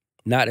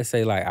 not to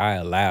say like I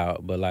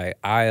allowed, but like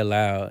I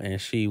allowed, and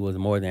she was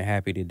more than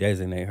happy to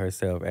designate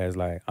herself as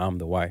like I'm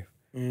the wife.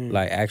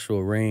 Like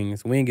actual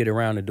rings. We didn't get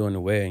around to doing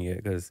the wedding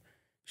yet because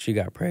she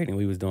got pregnant.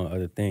 We was doing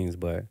other things,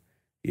 but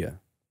yeah.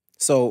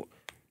 So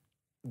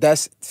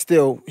that's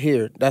still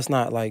here. That's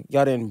not like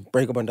y'all didn't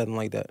break up or nothing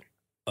like that.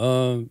 I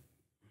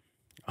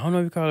don't know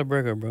if you call it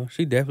breakup, bro.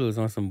 She definitely was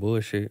on some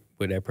bullshit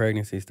with that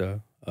pregnancy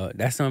stuff.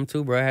 That's something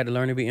too, bro. I had to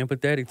learn to be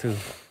empathetic too,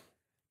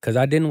 cause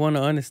I didn't want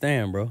to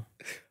understand, bro.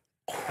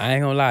 I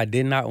ain't gonna lie, I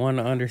did not want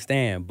to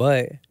understand,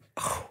 but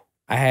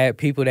I had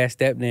people that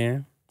stepped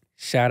in.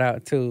 Shout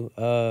out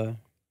to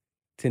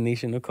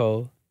Tanisha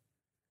Nicole,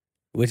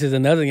 which is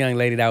another young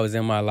lady that was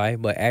in my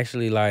life, but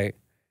actually like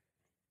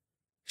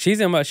she's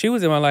in my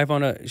life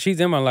on an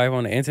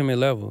intimate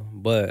level,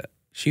 but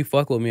she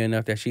fuck with me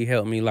enough that she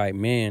helped me like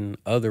mend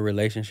other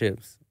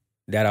relationships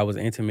that I was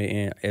intimate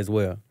in as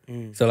well.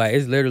 So like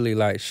it's literally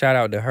like shout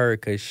out to her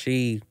because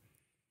she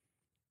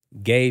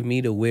gave me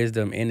the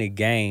wisdom in the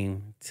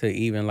game to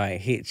even like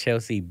hit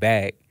Chelsea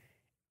back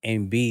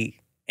and be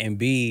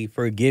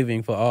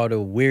forgiving for all the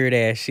weird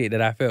ass shit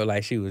that I felt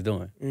like she was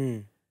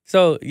doing.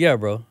 So yeah,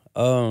 bro.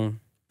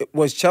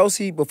 Was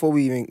Chelsea, before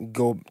we even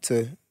go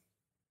to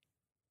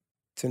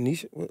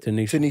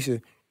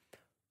Tanisha,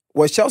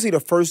 was Chelsea the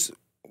first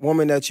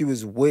woman that you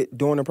was with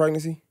during the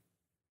pregnancy?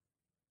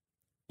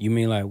 You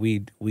mean like we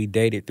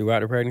dated throughout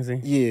the pregnancy?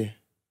 Yeah.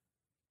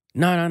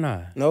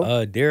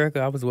 No? Derrick,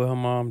 I was with her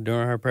mom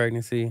during her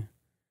pregnancy.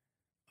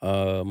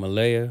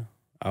 Malaya,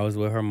 I was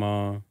with her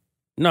mom.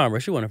 No, bro,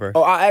 she wasn't first.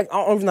 Oh, I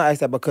don't even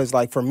ask that because,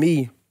 like, for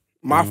me,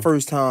 my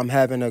first time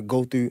having to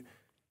go through.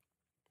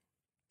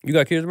 You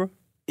got kids, bro?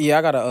 Yeah,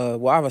 I got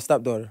I have a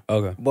stepdaughter.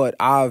 Okay. But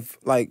I've,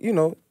 like,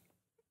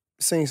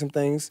 seen some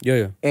things.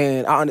 Yeah.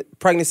 And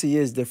pregnancy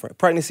is different.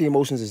 Pregnancy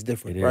emotions is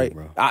different, right?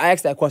 Bro. I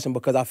asked that question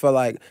because I feel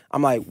like,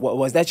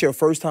 was that your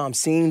first time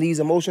seeing these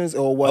emotions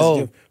or was it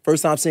your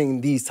first time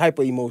seeing these type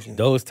of emotions?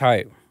 Those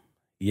type.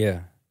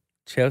 Yeah.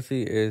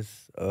 Chelsea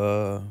is,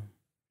 bro,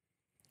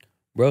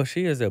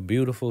 she is a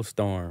beautiful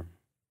storm.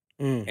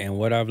 And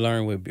what I've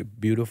learned with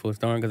beautiful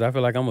storm, because I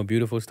feel like I'm a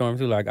beautiful storm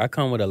too. Like I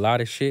come with a lot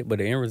of shit, but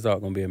the end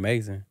result gonna be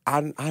amazing.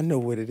 I know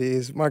what it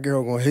is. My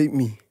girl gonna hate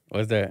me.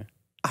 What's that?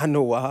 I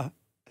know why.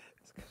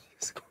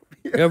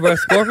 Yeah, bro,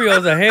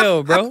 Scorpios are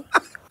hell, bro.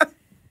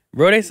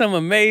 Bro, they some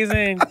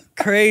amazing,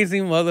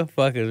 crazy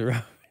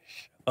motherfuckers,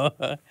 bro.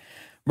 Bro, I'm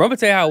gonna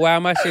tell you how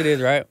wild my shit is,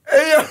 right?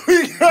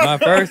 My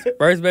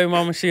first baby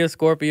mama, she a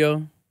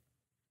Scorpio.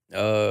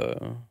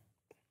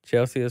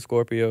 Chelsea a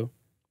Scorpio.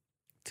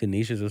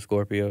 Tanisha's a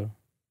Scorpio.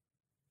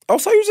 Oh,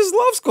 so you just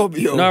love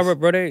Scorpios? No,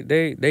 bro,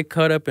 they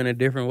cut up in a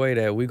different way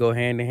that we go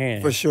hand in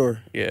hand. For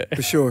sure. Yeah.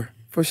 For sure.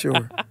 For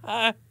sure.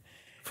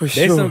 For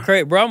They sure.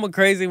 some bro, I'm a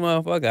crazy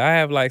motherfucker. I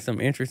have like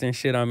some interesting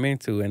shit I'm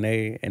into, and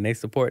they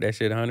support that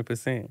shit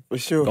 100%. For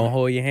sure. Gonna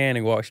hold your hand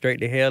and walk straight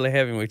to hell or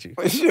heaven with you.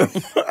 For sure.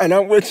 And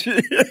I'm with you.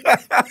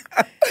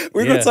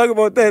 We're gonna talk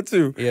about that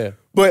too. Yeah.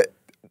 But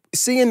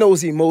seeing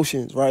those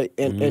emotions, right,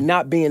 and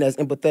not being as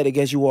empathetic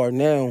as you are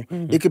now,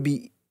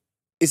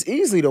 it's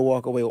easy to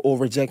walk away or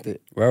reject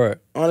it. Right.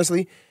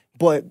 Honestly.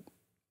 But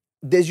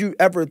did you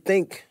ever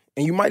think,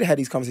 and you might have had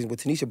these conversations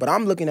with Tanisha, but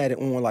I'm looking at it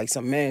on like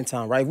some man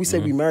time, right? If we say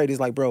we married, it's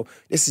like, bro,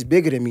 this is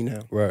bigger than me now.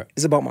 Right.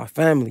 It's about my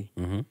family.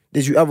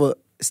 Did you ever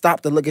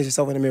stop to look at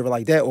yourself in the mirror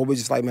like that, or was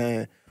just like,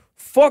 man,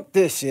 fuck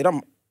this shit?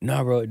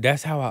 No, bro,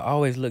 that's how I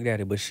always looked at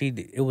it. But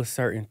it was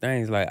certain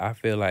things like I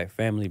feel like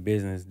family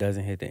business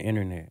doesn't hit the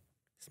internet,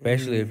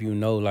 especially if you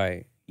know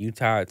like you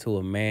tied to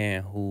a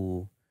man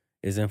who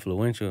is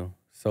influential.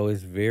 So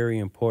it's very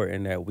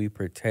important that we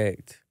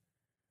protect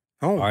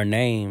our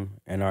name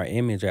and our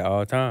image at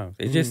all times.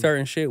 It's just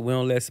certain shit we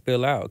don't let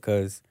spill out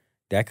because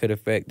that could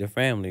affect the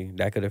family.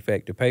 That could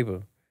affect the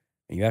paper.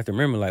 And you have to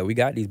remember, like, we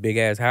got these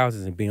big-ass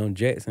houses and be on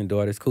jets and do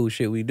all this cool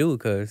shit we do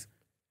because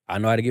I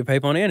know how to get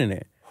paper on the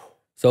internet.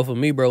 So for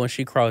me, bro, when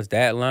she crossed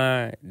that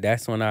line,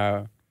 that's when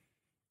I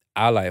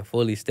like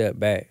fully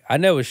stepped back. I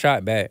never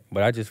shot back,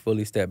 but I just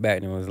fully stepped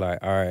back and was like,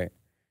 all right,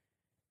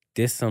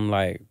 this some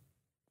like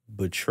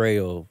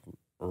betrayal,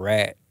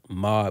 rat,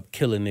 mob,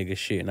 killer nigga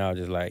shit. And I was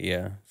just like,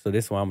 yeah. So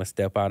this one I'm going to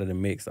step out of the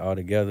mix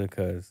altogether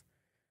because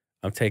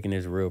I'm taking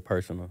this real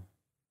personal.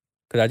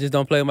 Because I just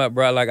don't play with my,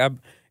 bro. Like,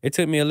 it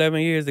took me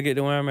 11 years to get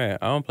to where I'm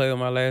at. I don't play with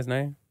my last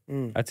name.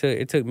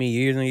 It took me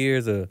years and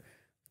years of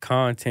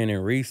content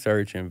and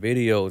research and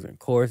videos and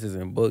courses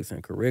and books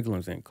and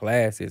curriculums and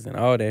classes and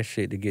all that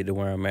shit to get to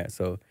where I'm at.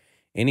 So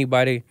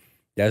anybody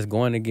that's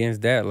going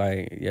against that,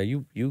 like, yeah,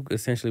 you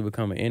essentially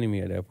become an enemy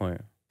at that point.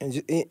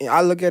 And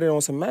I look at it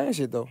on some man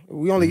shit, though.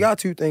 We only got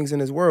two things in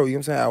this world, you know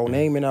what I'm saying? Our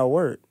name and our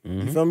word.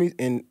 You feel me?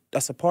 And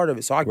that's a part of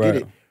it, so I get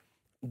it.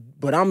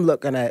 But I'm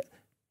looking at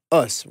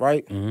us,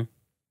 right?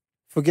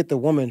 Forget the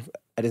woman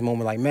at this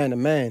moment, like man to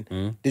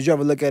man. Did you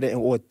ever look at it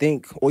or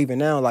think, or even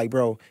now, like,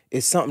 bro,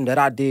 it's something that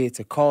I did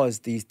to cause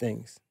these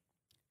things?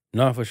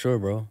 No, for sure,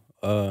 bro.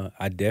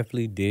 I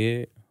definitely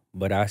did,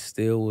 but I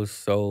still was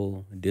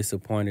so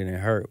disappointed and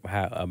hurt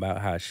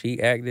about how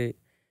she acted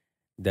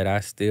that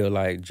I still,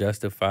 like,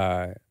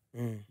 justified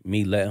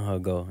me letting her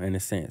go, in a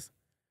sense.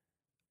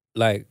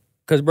 Like,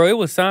 because, bro, it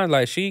was signs,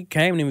 like, she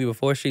came to me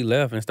before she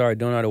left and started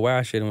doing all the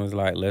wild shit and was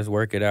like, let's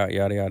work it out,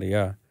 yada, yada,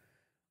 yada.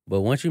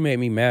 But once you make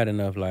me mad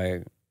enough,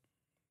 like...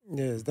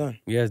 Yeah, it's done.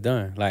 Yeah, it's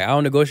done. Like, I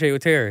don't negotiate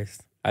with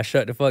terrorists. I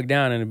shut the fuck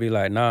down and be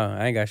like, nah,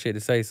 I ain't got shit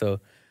to say. So,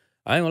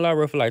 I ain't gonna lie,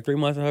 bro, for like 3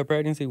 months of her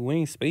pregnancy, we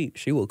ain't speak.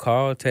 She would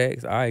call,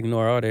 text. I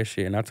ignore all that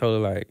shit. And I told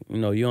her, like, you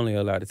know, you only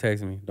allowed to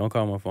text me. Don't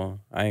call my phone.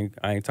 I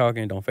ain't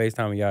talking. Don't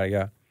FaceTime me, yada,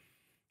 yada.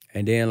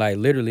 And then, like,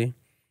 literally,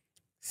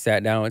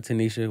 sat down with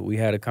Tanisha. We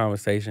had a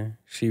conversation.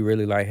 She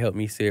really, like, helped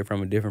me see it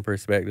from a different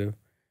perspective.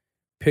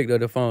 Picked up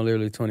the phone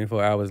literally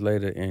 24 hours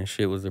later, and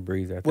shit was a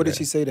breeze after that. What did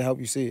she say to help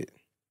you see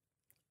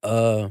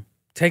it?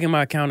 Taking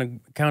my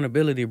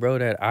accountability, bro,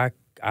 that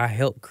I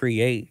helped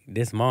create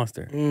this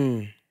monster.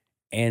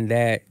 And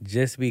that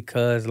just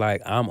because,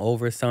 like, I'm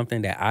over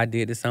something that I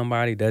did to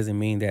somebody doesn't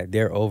mean that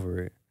they're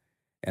over it.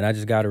 And I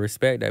just got to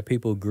respect that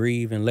people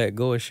grieve and let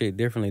go of shit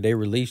differently. They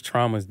release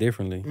traumas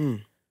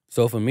differently.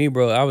 So for me,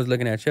 bro, I was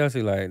looking at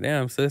Chelsea like,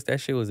 damn, sis, that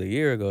shit was a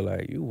year ago.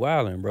 Like, you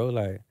wildin', bro.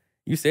 Like,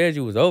 you said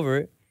you was over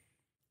it.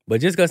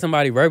 But just because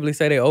somebody verbally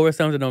say they over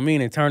something don't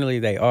mean internally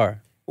they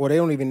are. Or they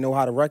don't even know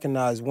how to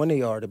recognize when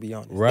they are, to be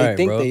honest. Right, they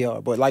think bro. they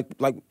are. But like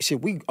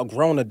shit, we are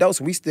grown adults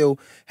and we still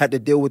had to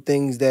deal with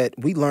things that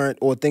we learned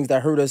or things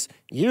that hurt us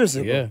years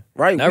ago. Yeah.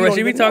 Right? Now,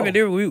 she be talking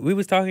different. We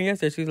was talking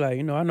yesterday. She's like,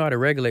 you know, I know how to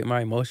regulate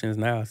my emotions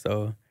now,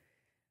 so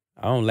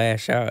I don't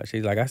lash out.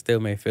 She's like, I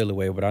still may feel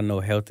away, but I know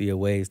healthier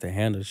ways to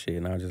handle shit.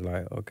 And I was just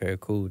like, okay,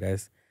 cool.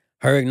 That's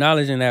her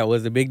acknowledging that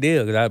was a big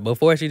deal. Because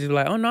before she just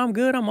like, oh, no, I'm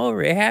good. I'm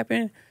over it. It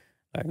happened.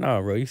 Like,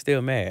 no, bro, you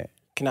still mad.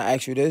 Can I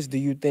ask you this? Do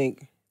you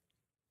think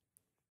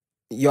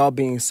y'all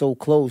being so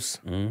close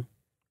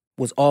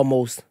was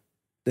almost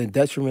the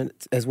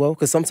detriment as well?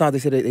 Because sometimes they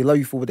say they love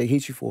you for what they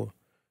hate you for,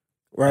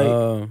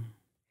 right?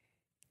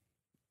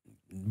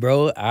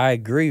 Bro, I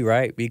agree,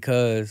 right?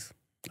 Because,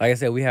 like I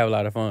said, we have a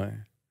lot of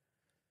fun.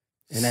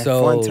 And that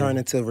fun turned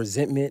into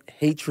resentment,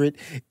 hatred.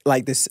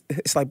 Like this,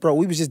 it's like, bro,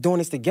 we was just doing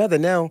this together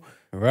now.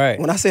 Right.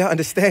 When I say I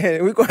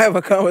understand, we're going to have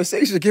a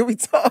conversation. Can we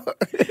talk?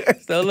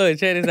 So look,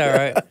 check this out,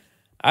 right?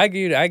 I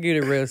give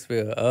you the real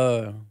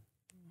spill.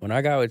 When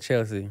I got with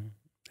Chelsea,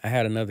 I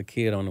had another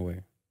kid on the way.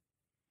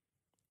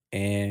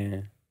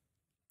 And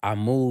I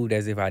moved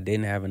as if I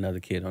didn't have another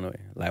kid on the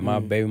way. Like, my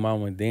baby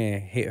mama then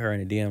hit her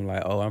in the DM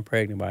like, oh, I'm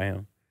pregnant by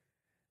him.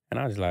 And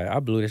I was like, I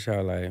blew this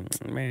shot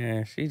like,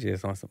 man, she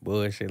just on some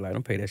bullshit. Like,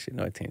 don't pay that shit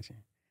no attention.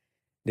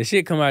 The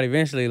shit come out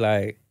eventually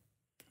like,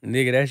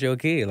 nigga, that's your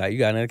kid. Like, you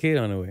got another kid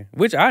on the way.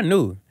 Which I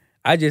knew.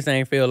 I just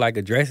ain't feel like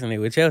addressing it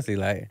with Chelsea.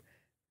 Like,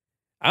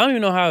 I don't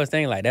even know how I was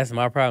thinking, like, that's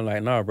my problem.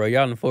 Like, no, bro,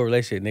 y'all in a full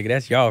relationship, nigga.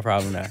 That's y'all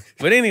problem now.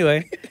 But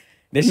anyway,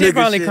 The shit Nigga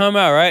finally shit. come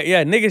out, right?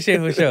 Yeah, nigga shit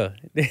for sure.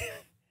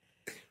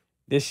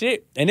 The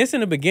shit, and it's in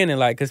the beginning,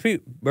 like, cause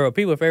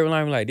people favorite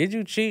line like, "Did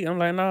you cheat?" I'm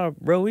like, "Nah,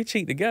 bro, we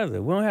cheat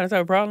together. We don't have that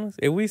type of problems.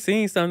 If we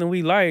seen something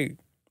we like,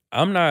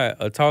 I'm not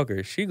a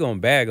talker. She gonna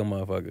bag a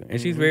motherfucker, and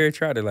she's very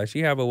attractive. Like, she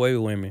have a way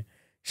with women.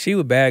 She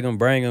would bag them,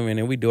 bring them, and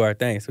then we do our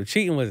thing. So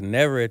cheating was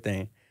never a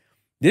thing.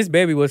 This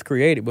baby was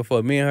created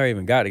before me and her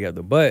even got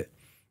together. But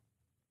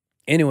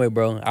anyway,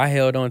 bro, I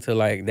held on to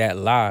like that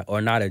lie or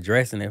not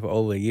addressing it for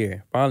over a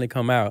year. Finally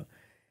come out,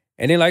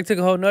 and then like took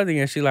a whole nother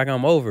year. And she like,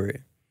 I'm over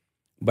it.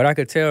 But I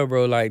could tell,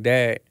 bro, like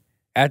that,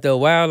 after a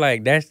while,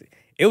 like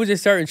it was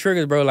just certain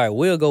triggers, bro. Like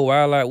we'll go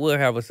wild, like we'll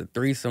have us a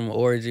threesome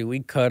orgy, we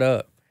cut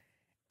up.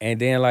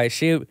 And then like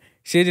she'll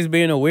just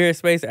be in a weird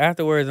space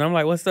afterwards. And I'm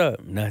like, what's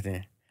up?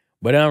 Nothing.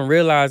 But I'm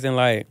realizing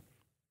like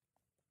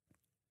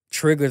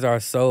triggers are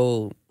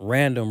so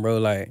random, bro.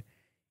 Like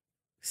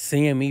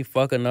seeing me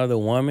fuck another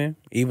woman,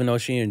 even though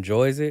she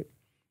enjoys it,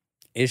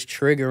 it's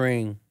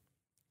triggering.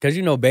 Cause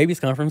you know, babies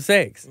come from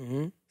sex.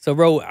 Mm-hmm. So,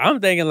 bro,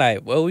 I'm thinking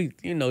like, well, we,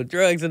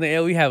 drugs in the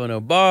air, we having a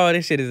ball.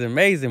 This shit is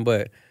amazing.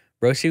 But,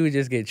 bro, she would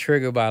just get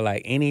triggered by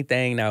like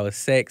anything that was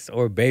sex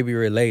or baby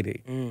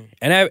related. And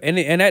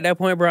at that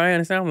point, bro, I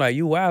understand. I'm like,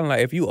 you wild.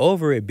 Like, if you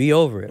over it, be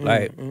over it.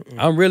 Like,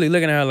 I'm really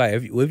looking at her like,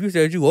 if you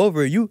said you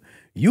over it,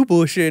 you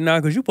bullshit now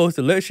because you supposed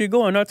to let shit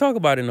go and not talk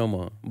about it no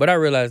more. But I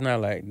realize now,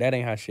 like, that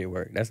ain't how shit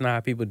work. That's not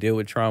how people deal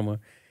with trauma.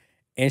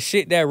 And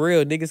shit that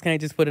real, niggas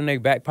can't just put it in their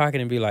back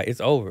pocket and be like,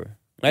 it's over.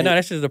 Like, no,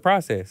 that's just the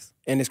process.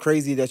 And it's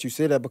crazy that you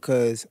say that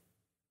because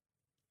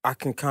I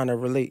can kind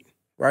of relate,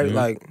 right?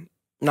 Like,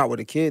 not with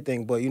a kid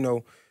thing, but,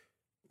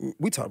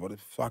 we talk about it,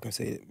 so I can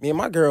say it. Me and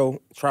my girl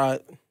tried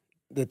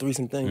the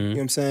threesome thing, you know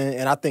what I'm saying?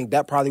 And I think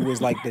that probably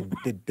was, like,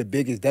 the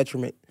biggest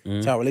detriment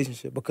to our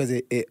relationship because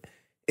it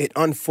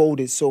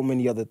unfolded so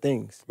many other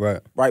things.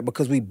 Right?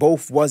 Because we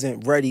both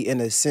wasn't ready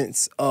in a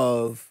sense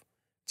of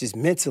just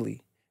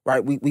mentally.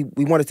 Right, we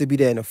wanted to be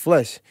there in the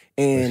flesh,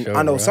 and sure,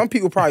 I know some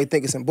people probably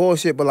think it's some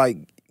bullshit, but like,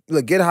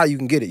 look, get it how you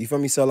can get it. You feel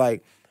me? So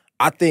like,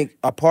 I think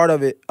a part of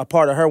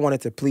her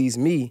wanted to please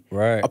me.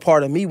 Right. A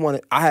part of me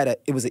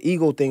it was an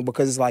ego thing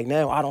because it's like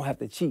now I don't have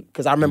to cheat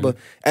because I remember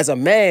as a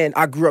man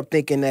I grew up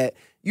thinking that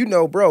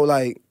bro,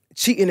 like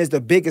cheating is the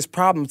biggest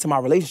problem to my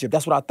relationship.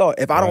 That's what I thought.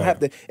 If I don't have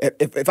to,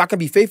 if I can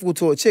be faithful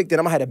to a chick, then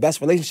I'm gonna have the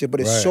best relationship. But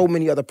there's so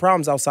many other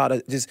problems outside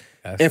of just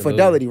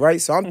infidelity,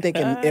 right? So I'm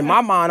thinking in my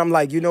mind, I'm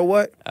like, you know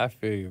what? I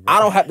feel you, bro. I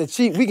don't have to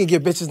cheat. We can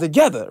get bitches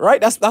together, right?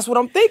 That's what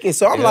I'm thinking.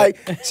 So I'm like,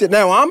 shit.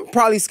 Now I'm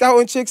probably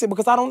scouting chicks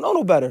because I don't know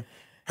no better.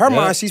 Her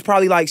mind, she's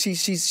probably like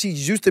she's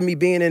used to me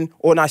being in,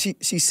 or not. She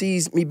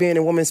sees me being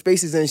in women's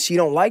spaces and she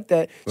don't like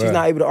that. She's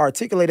not able to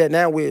articulate that.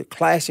 Now we're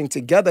clashing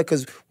together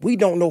because we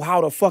don't know how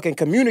to fucking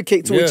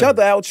communicate to each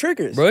other our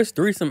triggers. Bro, it's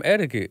threesome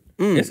etiquette.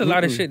 It's a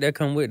lot of shit that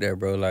come with that,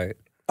 bro. Like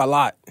a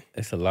lot.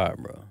 It's a lot,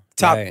 bro.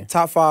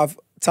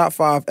 Top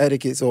five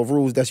etiquettes or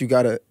rules that you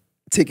gotta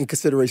take in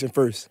consideration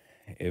first.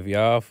 If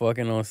y'all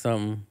fucking on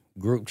something,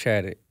 group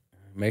chat it.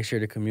 Make sure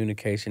the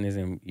communication is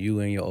in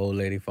you and your old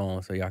lady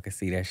phone so y'all can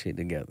see that shit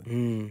together.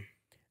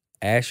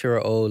 Ask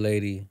your old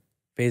lady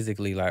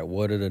physically, like,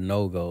 what are the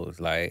no-goes?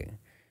 Like,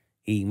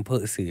 eating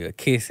pussy or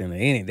kissing or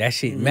anything. That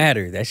shit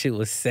matters. That shit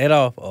was set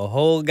off a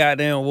whole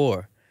goddamn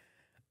war.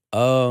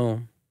 I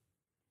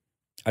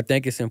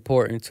think it's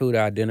important, too, to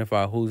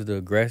identify who's the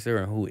aggressor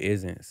and who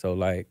isn't. So,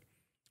 like,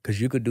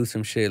 because you could do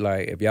some shit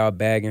like, if y'all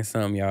bagging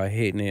something, y'all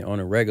hitting it on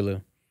a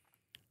regular,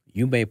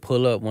 you may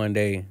pull up one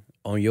day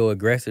on your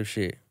aggressive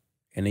shit.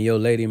 And then your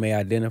lady may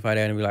identify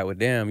that and be like, well,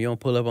 damn, you don't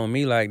pull up on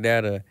me like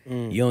that, or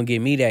you don't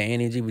give me that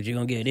energy, but you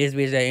gonna give this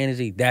bitch that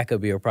energy. That could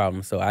be a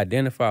problem. So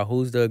identify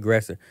who's the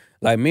aggressor.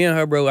 Like me and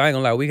her, bro, I ain't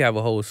gonna lie, we have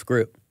a whole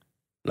script.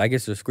 Like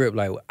it's a script.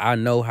 Like I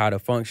know how to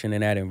function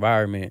in that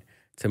environment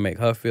to make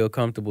her feel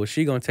comfortable.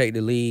 She gonna take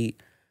the lead.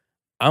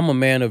 I'm a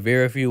man of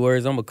very few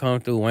words. I'm gonna come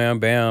through, wham,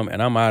 bam,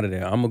 and I'm out of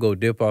there. I'm gonna go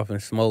dip off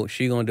and smoke.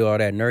 She gonna do all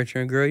that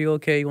nurturing. Girl, you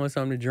okay? You want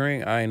something to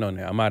drink? I ain't on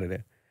that. I'm out of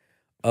there.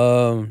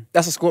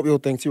 That's a Scorpio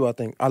thing too, I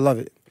think. I love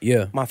it.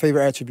 Yeah. My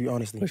favorite attribute,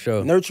 honestly. For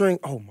sure. Nurturing,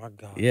 oh my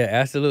God. Yeah,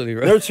 absolutely.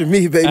 Right. Nurture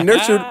me, baby.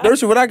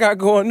 Nurture what I got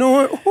going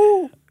on.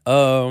 Woo.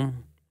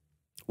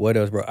 What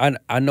else, bro?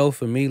 I know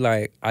for me,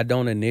 like, I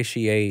don't even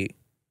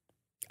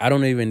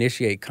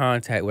initiate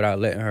contact without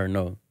letting her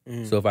know.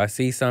 So if I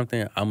see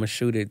something, I'm gonna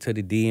shoot it to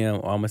the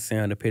DM or I'm gonna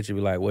send her the picture, be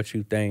like, what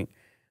you think?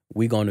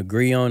 We gonna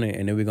agree on it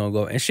and then we gonna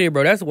go. And shit,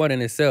 bro, that's one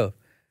in itself.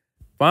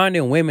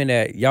 Finding women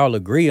that y'all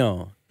agree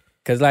on.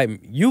 Cause like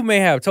you may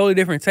have totally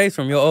different tastes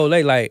from your old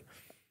lady. Like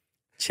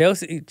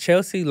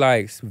Chelsea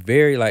likes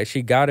very like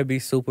she gotta be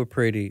super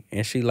pretty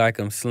and she like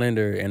them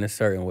slender in a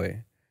certain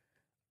way.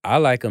 I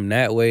like them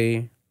that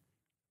way.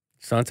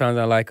 Sometimes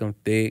I like them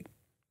thick.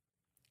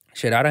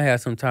 Shit, I done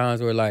had some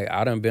times where like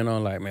I done been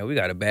on like, man, we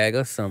gotta bag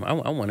us some. I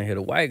want to hit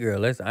a white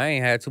girl. I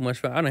ain't had too much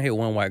fun. I done hit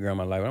one white girl in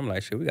my life. I'm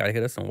like, shit, we gotta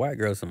hit us some white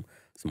girls, some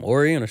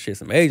Oriental shit,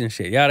 some Asian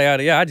shit, yada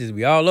yada yada. I just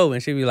be all over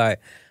and she be like,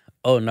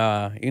 oh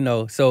nah,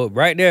 So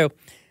right there.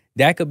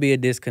 That could be a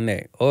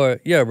disconnect. Or,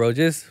 yeah, bro,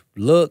 just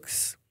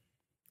looks,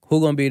 who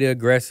gonna be the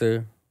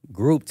aggressor,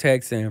 group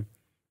texting,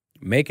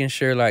 making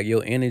sure like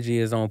your energy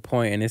is on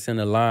point and it's in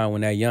the line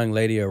when that young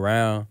lady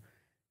around,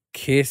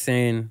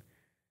 kissing,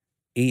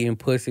 eating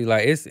pussy.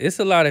 Like it's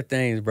a lot of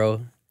things,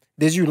 bro.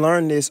 Did you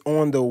learn this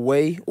on the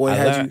way, or I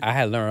had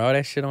had learned all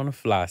that shit on the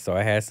fly. So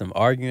I had some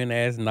arguing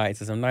ass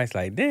nights and some nights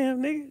like,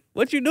 damn, nigga,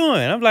 what you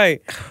doing? I'm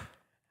like,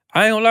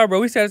 I ain't gonna lie,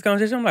 bro. We had this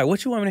conversation. I'm like,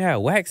 what you want me to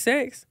have? Whack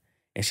sex?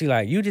 And she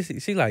like, you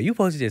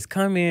supposed to just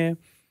come in,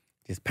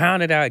 just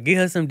pound it out, get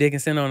her some dick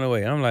and send her on the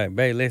way. I'm like,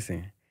 babe,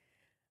 listen,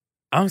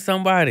 I'm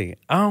somebody.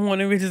 I don't want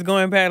to be just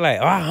going back like,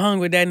 oh, I hung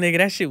with that nigga.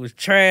 That shit was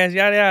trash,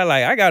 yada, yada.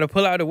 Like, I got to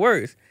pull out the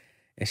works.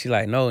 And she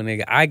like, no,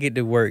 nigga, I get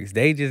the works.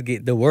 They just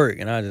get the work.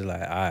 And I was just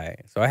like, all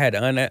right. So I had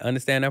to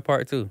understand that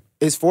part too.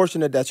 It's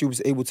fortunate that you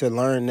was able to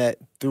learn that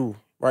through,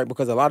 right?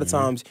 Because a lot of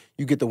times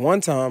you get the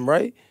one time,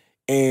 right?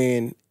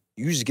 And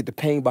you just get the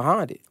pain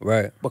behind it.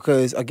 Right.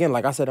 Because, again,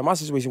 like I said, in my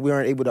situation, we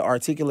aren't able to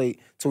articulate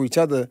to each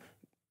other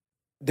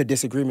the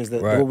disagreements,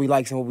 what we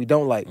like and what we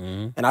don't like.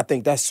 And I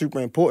think that's super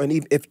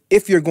important.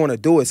 If you're going to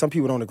do it, some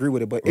people don't agree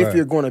with it, but if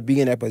you're going to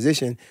be in that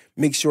position,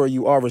 make sure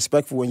you are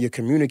respectful when you're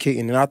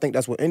communicating. And I think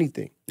that's with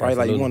anything, right?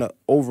 Absolutely. Like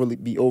you want to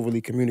be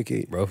overly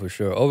communicating. Bro, for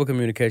sure. Over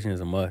communication is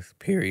a must,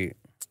 period.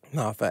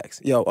 Nah,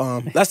 facts. Yo,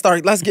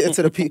 let's get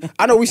into the people.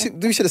 I know we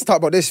should have talked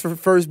about this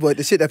first, but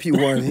the shit that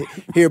people want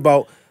to hear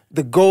about,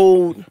 the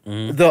gold,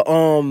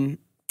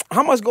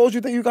 how much gold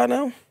you think you got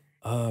now?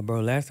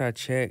 Bro, last I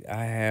checked,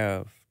 I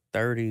have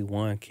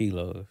 31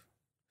 kilos.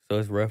 So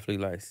it's roughly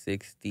like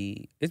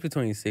 60. It's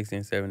between 60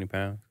 and 70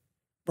 pounds.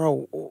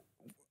 Bro,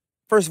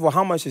 first of all,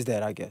 how much is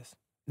that, I guess?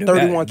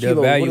 31 kilos.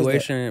 The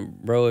valuation,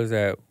 bro, is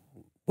at,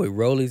 with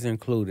rollies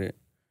included,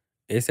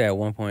 it's at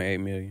 1.8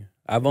 million.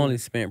 I've only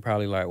spent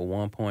probably like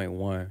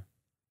 1.1,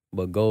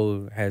 but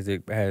gold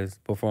has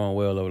performed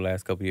well over the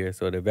last couple of years.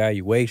 So the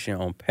valuation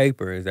on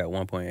paper is at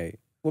 1.8.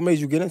 What made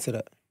you get into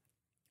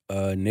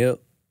that?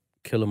 Nip,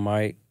 Killer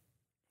Mike,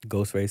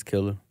 Ghostface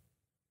Killer.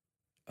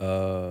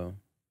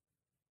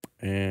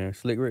 And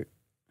Slick Rick.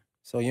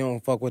 So you don't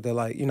fuck with the,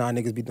 like, you know how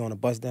niggas be doing a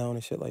bust down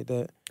and shit like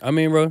that? I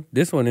mean, bro,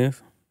 this one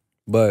is.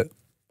 But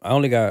I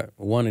only got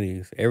one of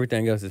these.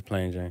 Everything else is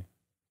plain Jane.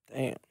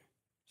 Damn.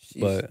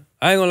 Jeez. But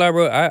I ain't gonna lie,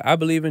 bro. I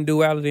believe in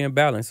duality and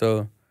balance.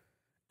 So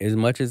as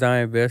much as I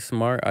invest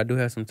smart, I do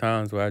have some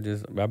times where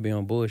I be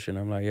on bullshit.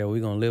 I'm like, yeah, we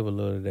gonna live a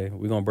little today.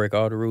 We gonna break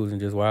all the rules and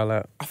just wild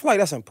out. I feel like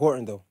that's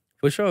important, though.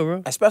 For sure,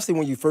 bro. Especially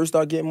when you first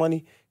start getting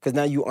money, because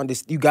now you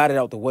got it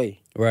out the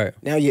way. Right.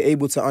 Now you're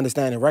able to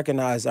understand and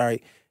recognize, all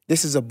right,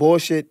 this is a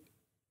bullshit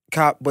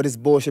cop, but it's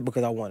bullshit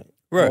because I want it.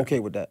 Right. I'm okay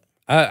with that.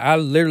 I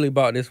literally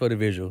bought this for the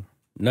visual.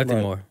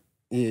 Nothing more.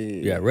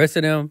 Yeah. Rest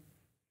of them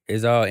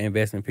is all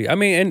investment piece. I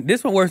mean, and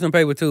this one works on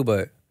paper too,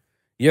 but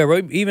yeah,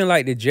 bro, even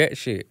like the jet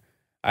shit.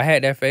 I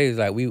had that phase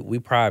like we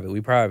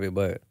private,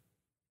 but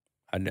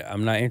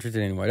I'm not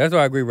interested anymore. That's why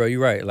I agree, bro. You're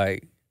right.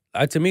 Like,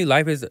 to me,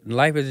 life is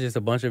just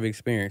a bunch of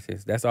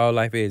experiences. That's all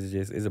life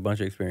is a bunch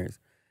of experience.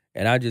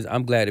 And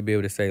I'm glad to be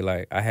able to say,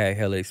 like, I had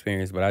hella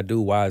experience, but I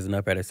do wisen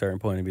up at a certain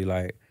point and be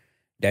like,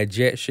 that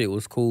jet shit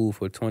was cool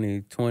for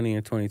 2020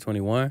 and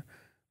 2021,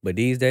 but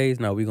these days,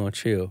 no, we gonna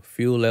chill.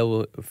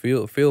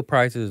 Fuel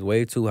prices is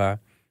way too high.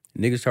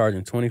 Niggas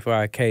charging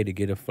 $25K to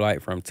get a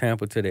flight from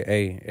Tampa to the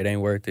A. It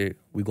ain't worth it.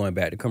 We going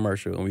back to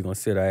commercial, and we gonna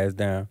sit our ass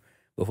down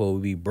before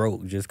we be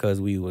broke just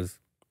because we was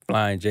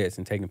flying jets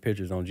and taking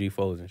pictures on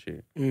G4s and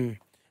shit.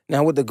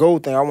 Now, with the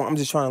gold thing, I'm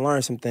just trying to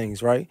learn some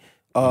things, right?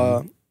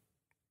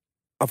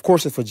 Of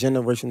course, it's for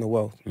generational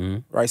wealth,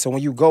 right? So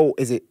when you go,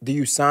 do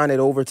you sign it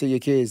over to your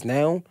kids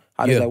now?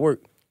 How does that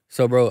work?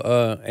 So, bro,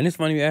 and it's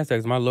funny you ask that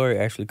because my lawyer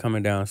actually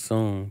coming down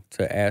soon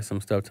to add some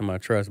stuff to my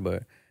trust.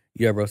 But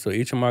yeah, bro, so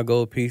each of my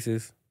gold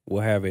pieces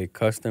will have a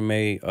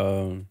custom-made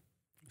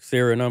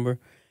serial number.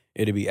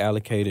 It'll be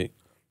allocated.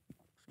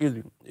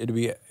 Excuse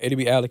me. It'll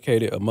be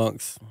allocated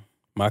amongst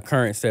my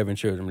current 7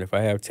 children. If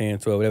I have 10,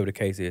 12, whatever the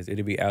case is,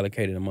 it'll be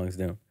allocated amongst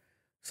them.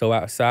 So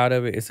outside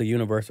of it, it's a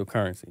universal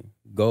currency.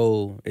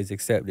 Gold is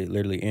accepted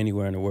literally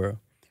anywhere in the world.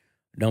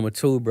 Number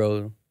 2,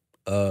 bro,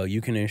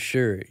 you can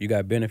insure it. You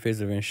got benefits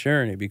of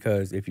insuring it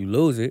because if you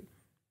lose it,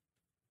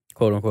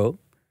 quote unquote,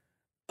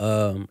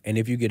 and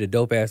if you get a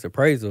dope ass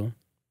appraisal,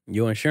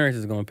 your insurance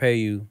is gonna pay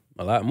you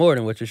a lot more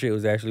than what your shit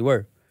was actually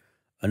worth.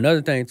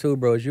 Another thing too,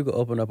 bro, is you can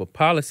open up a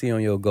policy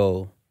on your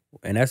gold,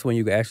 and that's when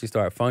you can actually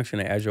start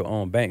functioning as your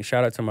own bank.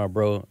 Shout out to my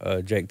bro,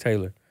 Jake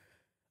Taylor.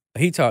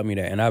 He taught me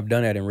that, and I've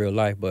done that in real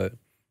life, but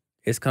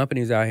it's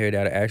companies out here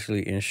that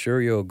actually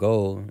insure your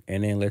gold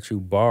and then let you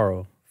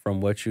borrow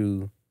from what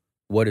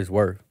it's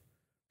worth.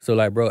 So,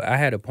 like, bro, I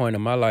had a point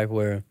in my life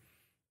where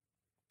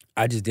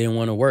I just didn't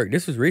want to work.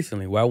 This was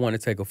recently where I wanted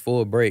to take a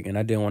full break and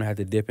I didn't want to have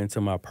to dip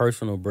into my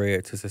personal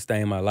bread to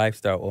sustain my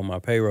lifestyle or my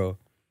payroll.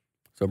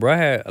 So,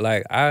 bro,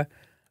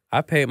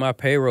 I paid my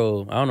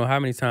payroll, I don't know how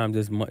many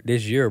times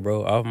this year,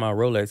 bro, off my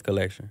Rolex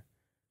collection.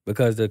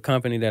 Because the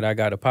company that I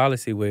got a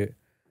policy with,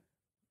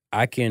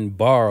 I can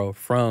borrow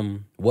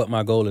from what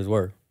my goal is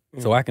worth.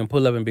 So I can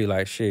pull up and be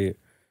like, shit,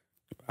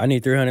 I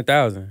need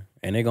 $300,000.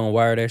 And they're going to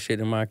wire that shit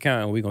in my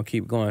account and we're going to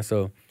keep going.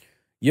 So,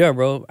 Yeah,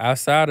 bro.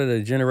 Outside of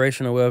the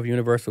generational wealth,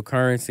 universal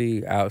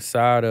currency,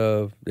 outside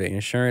of the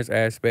insurance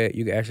aspect,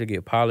 you can actually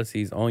get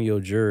policies on your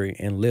jury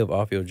and live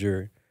off your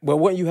jury. But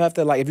wouldn't you have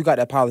to, like, if you got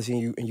that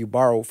policy and you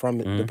borrow from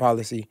the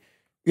policy,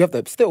 you have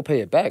to still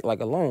pay it back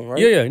like a loan, right?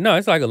 Yeah. No,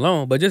 it's like a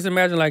loan. But just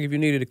imagine like if you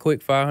needed a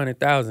quick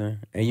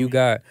 500,000 and you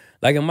got,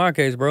 like in my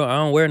case, bro, I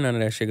don't wear none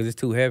of that shit because it's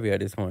too heavy at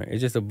this point.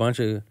 It's just a bunch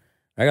of,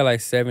 I got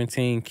like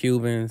 17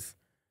 Cubans.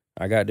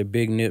 I got the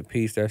big nip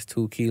piece that's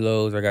 2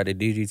 kilos. I got the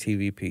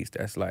DGTV piece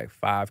that's like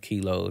 5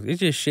 kilos.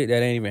 It's just shit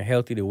that ain't even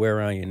healthy to wear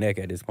around your neck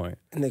at this point.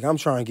 Nigga, I'm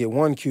trying to get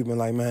one Cuban.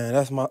 Like, man,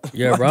 that's my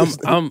yeah, bro.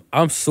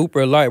 I'm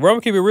super light, bro. I'm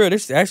gonna keep it real.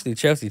 This is actually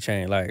Chelsea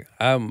chain. Like,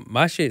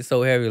 my shit's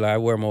so heavy. Like, I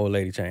wear my old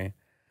lady chain.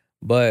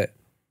 But,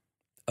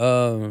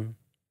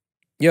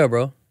 yeah,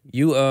 bro.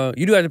 You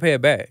do have to pay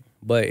it back,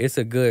 but it's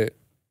a good.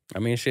 I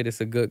mean, shit. It's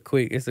a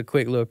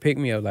quick little pick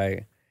me up.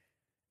 Like,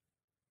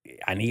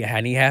 I need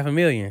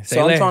 $500,000.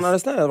 So I'm trying to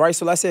understand, right?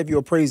 So let's say if you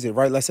appraise it,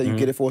 right? Let's say you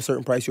get it for a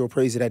certain price, you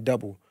appraise it at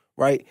double,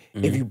 right?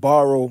 If you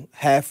borrow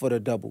half of the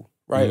double,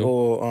 right,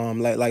 or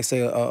like say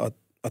a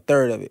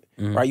third of it,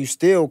 right? You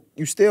still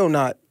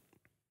not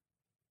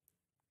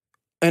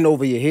in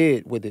over your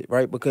head with it,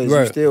 right? Because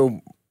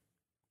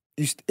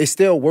it's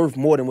still worth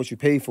more than what you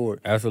paid for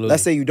it. Absolutely.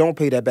 Let's say you don't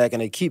pay that back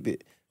and they keep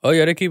it. Oh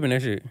yeah, they're keeping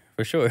that shit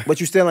for sure.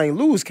 But you still ain't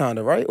lose, kind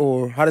of, right?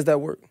 Or how does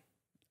that work?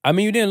 I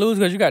mean, you didn't lose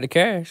because you got the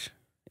cash.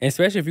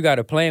 Especially if you got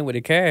a plan with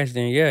the cash,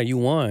 then yeah, you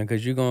won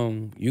because you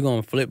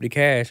gonna flip the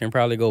cash and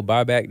probably go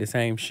buy back the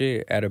same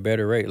shit at a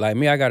better rate. Like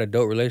me, I got a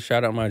dope relationship.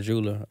 Shout out my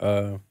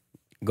jeweler,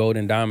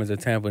 Golden Diamonds of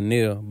Tampa,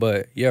 Neil.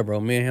 But yeah, bro,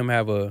 me and him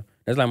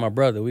that's like my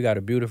brother. We got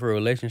a beautiful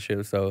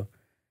relationship. So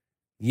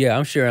yeah,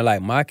 I'm sure in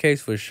like my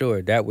case for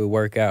sure that would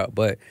work out.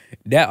 But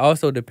that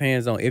also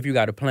depends on if you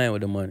got a plan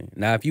with the money.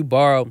 Now, if you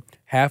borrow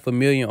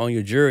 $500,000 on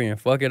your jury and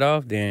fuck it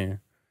off, then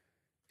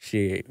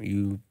shit,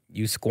 you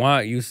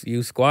squandered the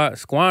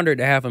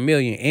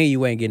 $500,000 and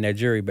you ain't getting that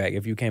jury back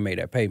if you can't make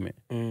that payment.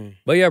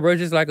 But yeah, bro,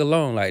 just like a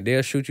loan. Like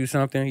they'll shoot you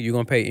something, you're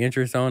gonna pay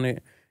interest on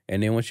it,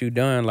 and then once you're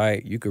done,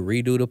 like you could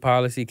redo the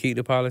policy, keep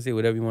the policy,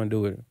 whatever you want to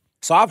do with it.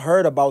 So I've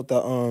heard about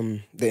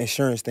the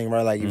insurance thing,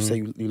 right? Like you say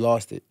you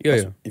lost it.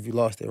 Yeah. If you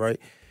lost it, right?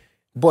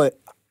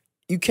 But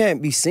you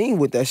can't be seen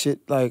with that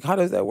shit. Like, how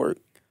does that work?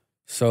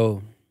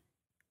 So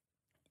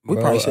we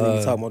probably shouldn't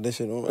be talking about this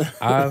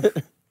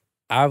shit.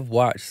 I've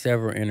watched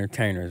several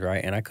entertainers,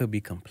 right? And I could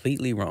be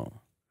completely wrong.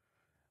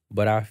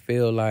 But I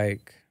feel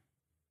like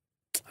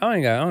I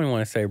don't even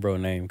want to say bro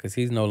name because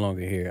he's no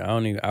longer here.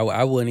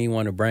 I wouldn't even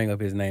want to bring up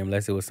his name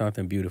unless it was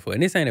something beautiful.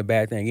 And this ain't a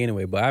bad thing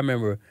anyway, but I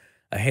remember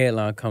a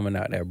headline coming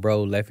out that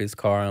bro left his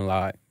car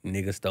unlocked,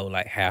 nigga stole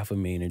like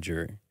 $500,000 in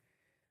jury.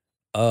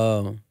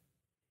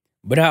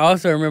 But I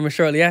also remember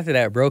shortly after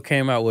that, bro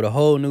came out with a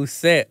whole new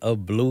set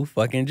of blue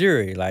fucking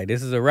jewelry. Like,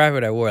 this is a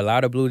rapper that wore a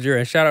lot of blue jewelry.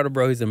 And shout out to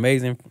bro, he's an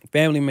amazing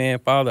family man,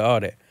 father, all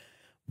that.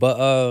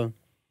 But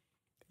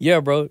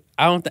yeah, bro,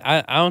 I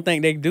don't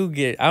think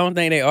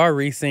they are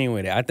re-seen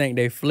with it. I think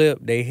they flip,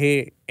 they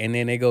hit, and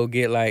then they go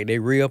get like they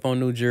re-up on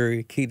new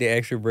jewelry, keep the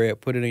extra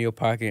bread, put it in your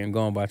pocket, and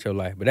go on about your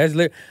life. But that's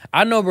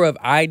I know, bro. If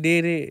I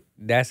did it,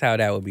 that's how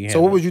that would be handled.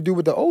 So what would you do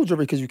with the old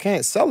jewelry? Because you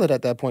can't sell it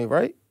at that point,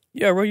 right?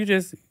 Yeah, bro.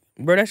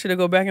 Bro, that shit'll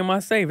go back in my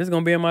safe. It's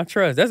gonna be in my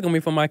trust. That's gonna be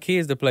for my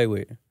kids to play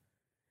with.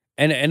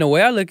 And the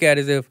way I look at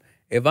it is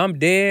if I'm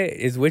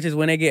dead, which is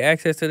when they get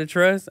access to the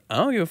trust, I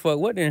don't give a fuck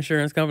what the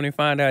insurance company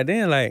find out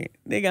then. Like,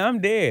 nigga, I'm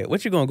dead.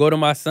 What you gonna go to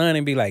my son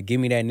and be like, give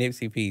me that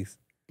Nipsey piece?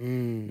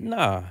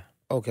 Nah.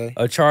 Okay.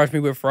 Or charge me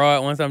with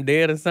fraud once I'm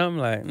dead or something?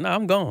 Like, nah,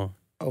 I'm gone.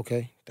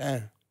 Okay.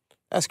 Damn.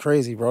 That's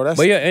crazy, bro.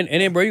 But yeah, and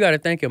then, bro, you gotta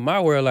think in my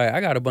world, like, I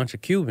got a bunch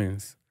of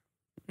Cubans.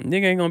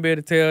 Nigga ain't gonna be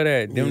able to tell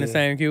that them the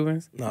same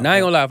Cubans. Now, I ain't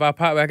gonna lie, if I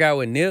pop back out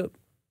with Nip,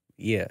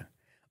 yeah.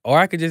 Or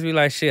I could just be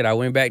like, shit, I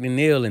went back to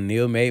Neil and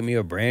Neil made me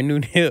a brand new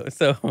Nip.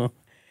 So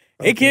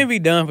it can be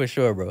done for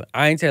sure, bro.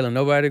 I ain't telling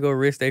nobody to go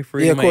risk their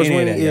freedom or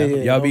any of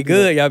that. Y'all be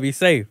good, y'all be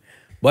safe.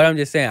 But I'm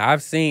just saying,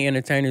 I've seen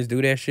entertainers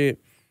do that shit.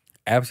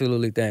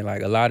 Absolutely think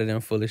like a lot of them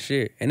full of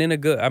shit. And then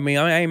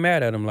I ain't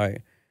mad at them.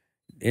 Like,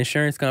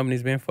 insurance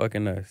companies been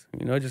fucking us.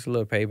 You know, just a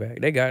little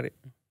payback. They got it.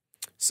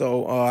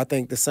 So I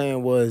think the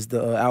saying was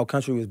our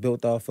country was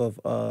built off of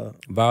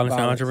violence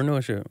and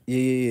entrepreneurship.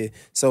 Yeah.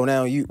 So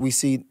now we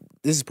see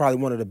this is probably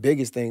one of the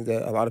biggest things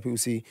that a lot of people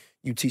see,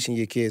 you teaching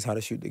your kids how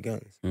to shoot the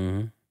guns.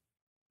 Mm-hmm.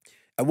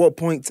 At what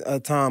point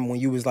of time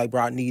when you was like,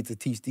 bro, I need to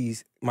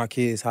teach my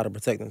kids how to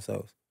protect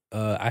themselves?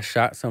 I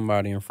shot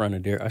somebody in front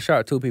of Derrick. I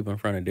shot 2 people in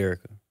front of Derrick.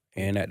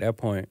 And at that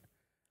point,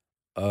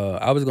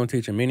 I was going to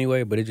teach him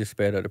anyway, but it just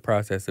sped up the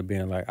process of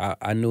being like,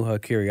 I knew her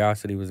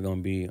curiosity was going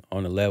to be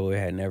on a level it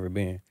had never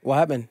been. What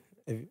happened?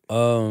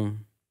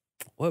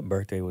 What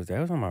birthday was that?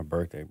 It was on my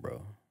birthday,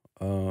 bro.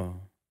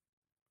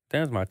 That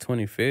was my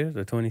 25th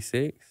or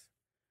 26th.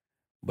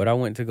 But I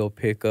went to go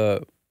pick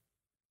up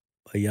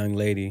a young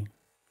lady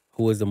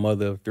who was the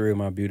mother of 3 of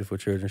my beautiful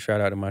children.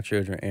 Shout out to my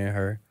children and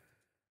her.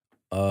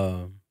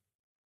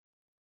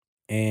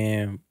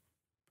 And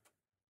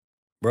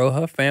Bro,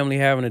 her family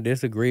having a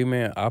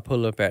disagreement. I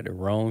pull up at the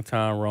wrong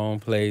time, wrong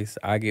place.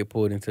 I get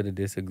pulled into the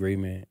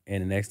disagreement,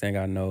 and the next thing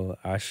I know,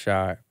 I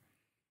shot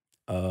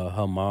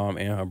her mom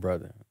and her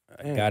brother.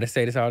 I gotta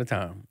say this all the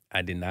time.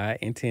 I did not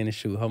intend to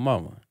shoot her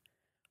mama.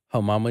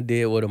 Her mama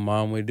did what a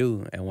mom would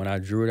do, and when I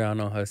drew down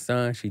on her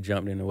son, she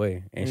jumped in the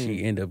way, and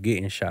she ended up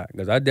getting shot.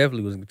 Because I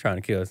definitely was trying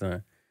to kill her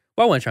son.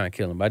 Well, I wasn't trying to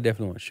kill him, but I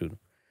definitely want to shoot him.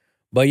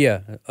 But yeah,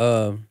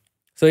 so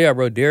yeah,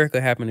 bro, Derrick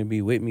happened to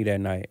be with me that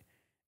night.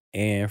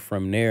 And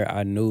from there,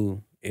 I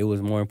knew it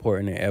was more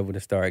important than ever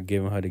to start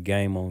giving her the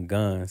game on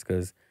guns.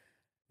 Because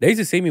they used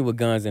to see me with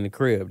guns in the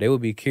crib. They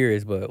would be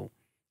curious, but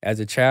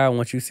as a child,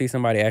 once you see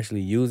somebody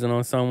actually using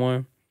on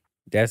someone,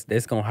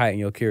 that's gonna heighten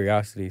your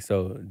curiosity.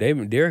 So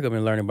Derrick have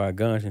been learning about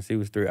guns since he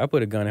was 3. I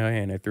put a gun in her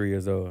hand at 3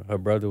 years old. Her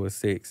brother was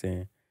 6,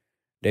 and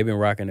they've been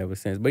rocking ever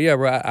since. But yeah,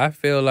 bro, I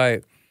feel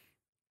like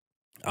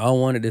I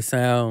don't want it to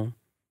sound.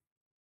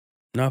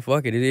 No,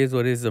 fuck it. It is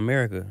what it is,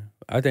 America.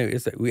 I think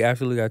we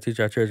absolutely gotta teach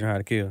our children how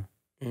to kill.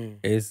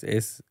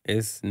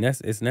 It's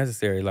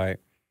necessary. Like,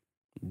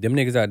 them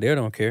niggas out there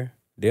don't care.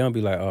 They don't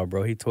be like, oh,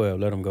 bro, he 12,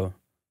 let him go.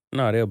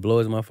 No, they'll blow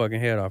his motherfucking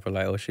head off. Or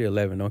like, oh, she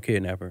 11, don't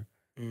kidnap her.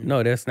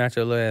 No, they'll snatch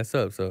your little ass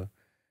up. So,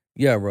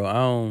 yeah,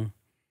 bro,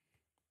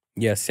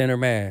 center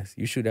mass.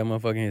 You shoot that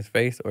motherfucker in his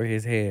face or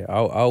his head.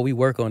 All we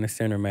work on is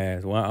center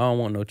mass. Well, I don't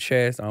want no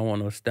chest. I don't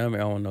want no stomach.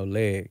 I don't want no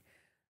leg.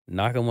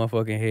 Knock a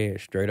motherfucking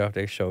head straight off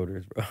their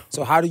shoulders, bro.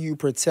 So how do you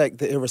protect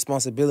the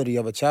irresponsibility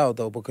of a child,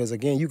 though? Because,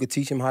 again, you could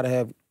teach him how to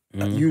have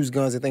use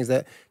guns and things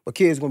but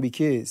kids going to be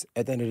kids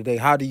at the end of the day.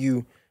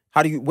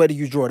 Where do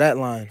you draw that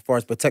line as far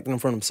as protecting them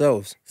from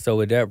themselves? So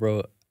with that,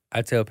 bro,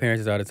 I tell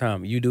parents all the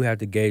time, you do have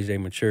to gauge their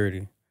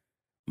maturity.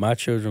 My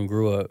children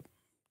grew up,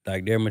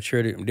 like their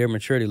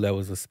maturity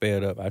levels were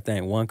sped up. I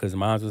think 1, because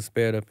mine was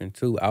sped up, and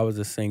 2, I was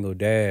a single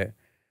dad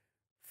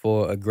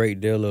for a great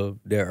deal of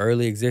their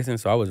early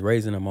existence, so I was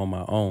raising them on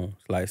my own,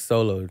 like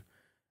solo.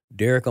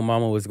 Derrick's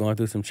mama was going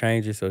through some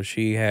changes, so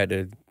she had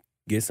to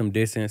get some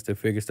distance to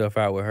figure stuff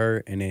out with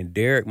her. And then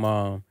Derrick's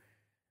mom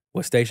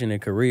was stationed in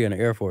Korea in the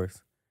Air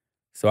Force.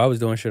 So I was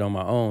doing shit on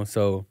my own.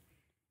 So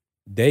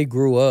they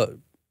grew up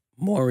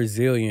more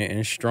resilient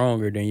and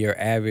stronger than your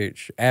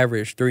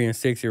average 3 and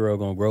 6 year old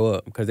gonna grow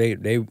up, because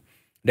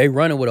they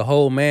running with a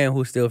whole man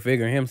who's still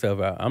figuring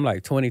himself out. I'm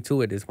like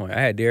 22 at this point.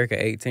 I had Derrick at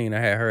 18. I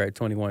had her at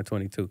 21,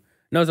 22.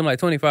 No, I'm like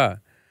 25.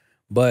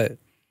 But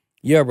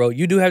yeah, bro,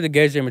 you do have to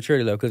gauge their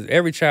maturity level, because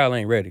every child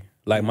ain't ready.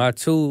 Like my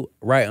 2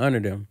 right under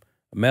them,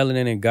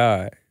 Melanin and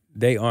God,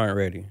 they aren't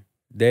ready.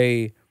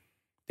 They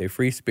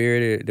free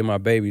spirited. They're my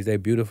babies. They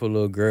beautiful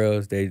little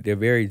girls. They're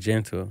very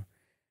gentle.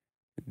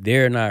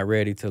 They're not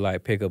ready to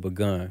like pick up a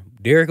gun.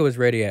 Derrick was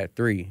ready at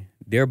 3.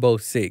 They're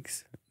both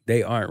 6.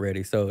 They aren't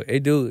ready. So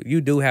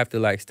you do have to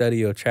like study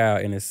your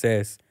child and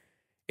assess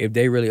if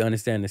they really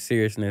understand the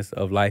seriousness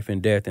of life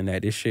and death, and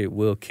that this shit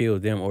will kill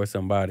them or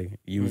somebody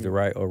used the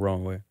right or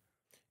wrong way.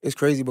 It's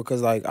crazy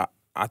because like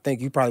I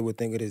think you probably would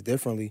think it is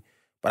differently,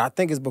 but I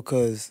think it's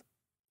because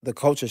the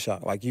culture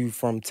shock. Like, you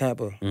from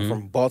Tampa,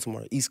 from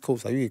Baltimore, East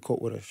Coast, like you get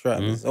caught with a strap,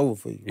 it's over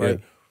for you, right?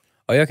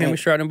 Oh, y'all can't be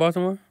strapped in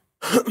Baltimore?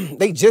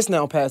 They just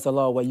now passed a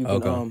law where you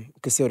can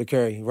conceal to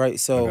carry, right?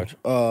 So,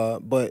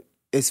 but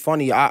it's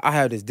funny. I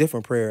have this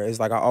different prayer. It's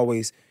like I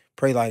always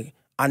pray, like,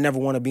 I never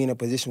want to be in a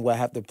position where I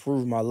have to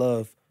prove my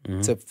love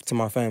to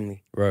my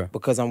family, right?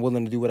 Because I'm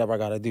willing to do whatever I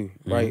gotta do,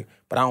 right?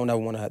 But I don't ever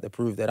want to have to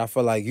prove that. I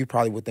feel like you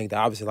probably would think that,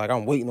 obviously, like,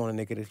 I'm waiting on a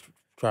nigga to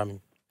try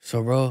me.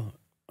 So, bro,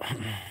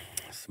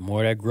 it's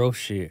more of that growth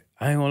shit.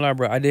 I ain't gonna lie,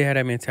 bro. I did have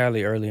that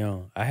mentality early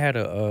on. I had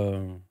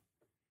bro,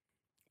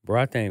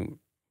 I think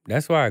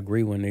that's why I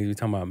agree when they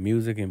talking about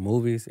music and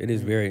movies. It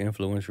is very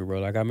influential, bro.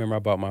 Like, I remember I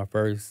bought my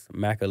first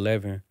Mac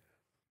 11,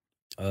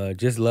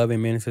 just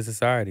loving Menace to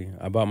Society.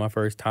 I bought my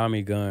first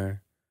Tommy gun.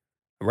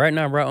 Right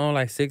now, bro, I own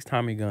like 6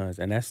 Tommy guns,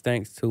 and that's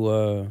thanks to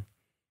Lawrence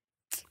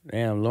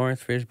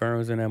Fishburne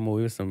was in that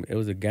movie. It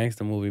was a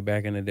gangster movie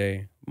back in the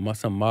day,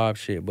 some mob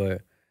shit.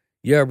 But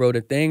yeah, bro,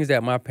 the things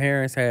that my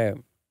parents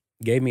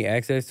gave me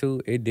access to,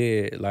 it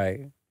did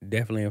like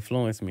definitely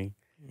influence me.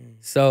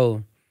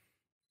 So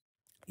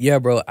yeah,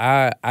 bro,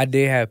 I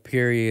did have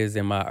periods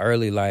in my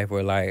early life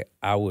where like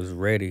I was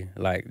ready,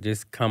 like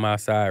just come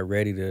outside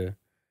ready to.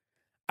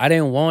 I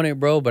didn't want it,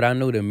 bro, but I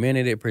knew the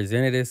minute it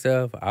presented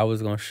itself, I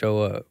was gonna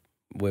show up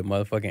with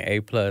motherfucking A+,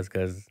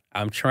 because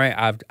I'm trained.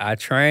 I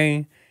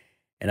train,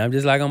 and I'm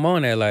just like, I'm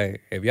on that.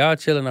 Like, if y'all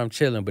chilling, I'm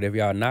chilling. But if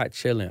y'all not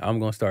chilling, I'm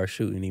gonna start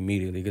shooting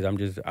immediately,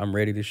 because I'm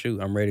ready to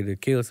shoot. I'm ready to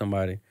kill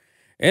somebody.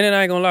 And then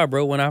I ain't gonna lie,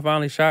 bro, when I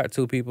finally shot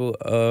 2 people,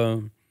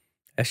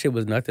 that shit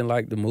was nothing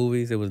like the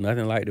movies. It was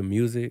nothing like the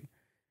music.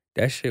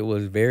 That shit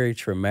was very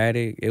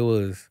traumatic. It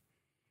was,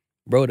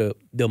 bro, the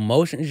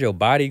emotions your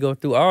body go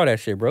through, all that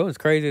shit, bro, it's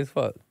crazy as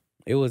fuck.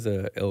 It was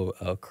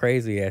a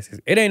crazy ass.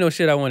 It ain't no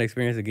shit I want to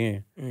experience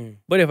again.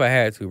 But if I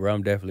had to, bro,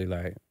 I'm definitely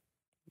like,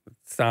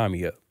 sign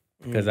me up,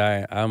 because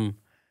I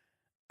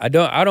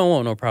don't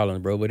want no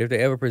problems, bro. But if they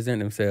ever present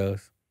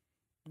themselves,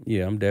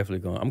 yeah, I'm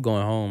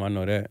going home. I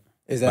know that.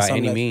 Is that by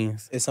any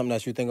means? It's something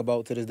that you think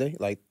about to this day,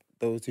 like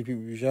those 2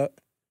 people you shot?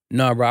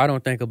 No, bro, I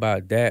don't think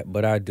about that,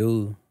 but I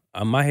do.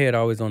 my head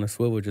always on the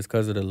swivel just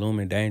because of the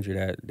looming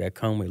danger that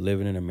come with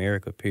living in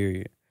America,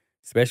 period.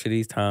 Especially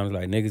these times,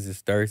 like, niggas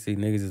is thirsty,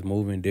 niggas is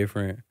moving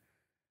different.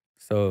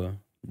 So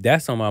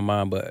that's on my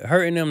mind. But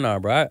hurting them, nah,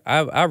 bro.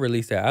 I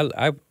released that.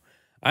 I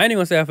ain't even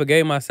gonna say I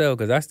forgave myself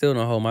because I still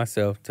don't hold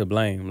myself to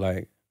blame.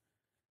 Like,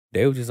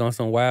 they was just on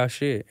some wild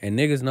shit. And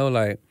niggas know,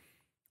 like,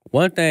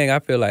 one thing I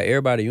feel like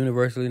everybody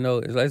universally know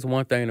is like, it's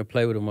one thing to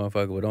play with a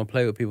motherfucker, but don't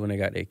play with people when they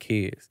got their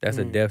kids. That's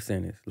a death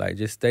sentence. Like,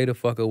 just stay the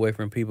fuck away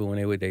from people when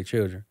they with their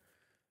children.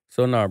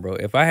 So, nah, bro.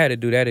 If I had to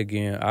do that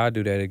again, I'd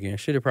do that again.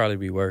 Shit'd probably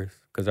be worse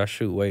because I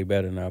shoot way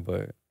better now,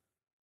 but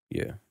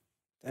yeah.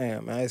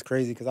 Damn, man, it's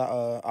crazy because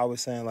I was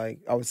saying, like,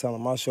 I was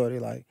telling my shorty,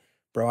 like,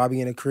 bro, I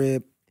be in the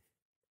crib.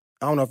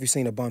 I don't know if you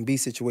seen the Bun B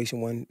situation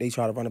when they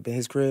tried to run up in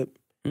his crib.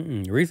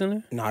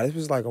 Recently? Nah, this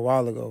was like a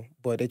while ago,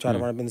 but they tried to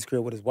run up in his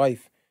crib with his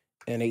wife,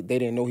 and they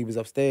didn't know he was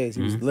upstairs.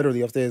 He was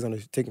literally upstairs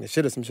taking a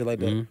shit or some shit like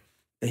that, and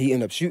he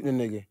ended up shooting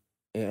the nigga.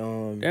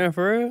 And, Damn,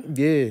 for real?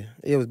 Yeah,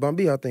 it was Bun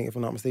B, I think, if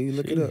I'm not mistaken. You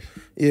look it up.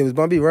 Yeah, it was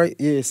Bun B, right?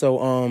 Yeah, so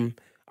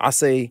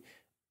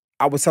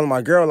I was telling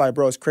my girl, like,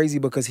 bro, it's crazy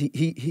because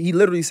he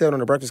literally said on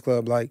the Breakfast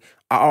Club, like,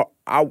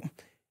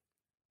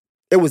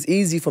 it was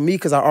easy for me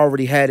because I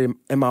already had it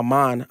in my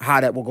mind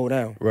how that will go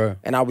down. Right.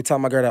 And I would tell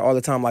my girl that all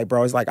the time, like,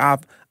 bro, it's like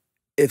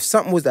if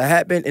something was to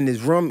happen in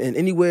this room and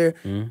anywhere,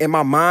 in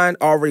my mind,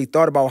 I already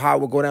thought about how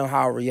it would go down,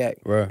 how I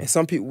react. Right. And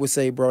some people would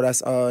say, bro,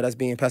 that's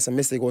being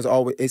pessimistic,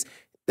 or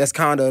that's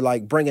kind of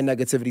like bringing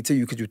negativity to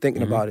you because you're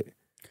thinking about it.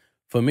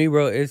 For me,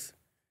 bro,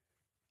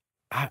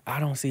 I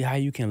don't see how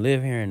you can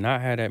live here and not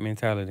have that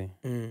mentality.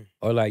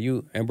 Or like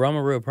and bro, I'm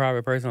a real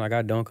private person. Like,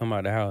 I don't come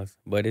out the house.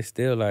 But it's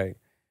still like,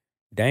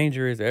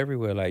 danger is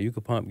everywhere. Like, you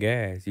could pump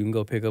gas. You can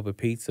go pick up a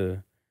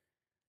pizza.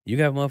 You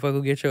got motherfucker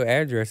who get your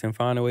address and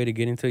find a way to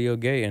get into your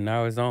gate, and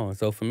now it's on.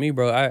 So for me,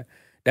 bro,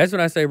 that's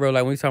what I say, bro.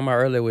 Like, when we talking about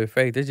earlier with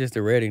faith, it's just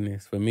the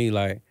readiness. For me,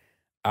 like,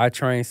 I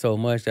train so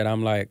much that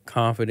I'm, like,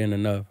 confident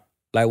enough.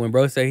 Like, when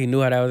bro said he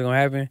knew how that was gonna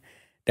happen,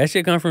 that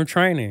shit come from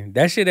training.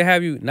 That shit'll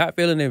have you not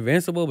feeling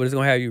invincible, but it's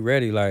gonna have you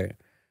ready. Like,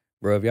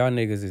 bro, if y'all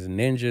niggas is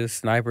ninjas,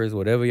 snipers,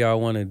 whatever y'all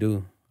want to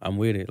do, I'm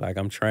with it. Like,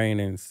 I'm trained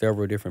in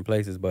several different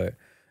places. But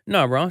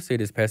no, bro, I don't see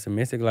this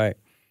pessimistic. Like,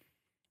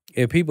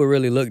 if people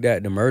really looked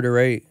at the murder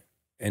rate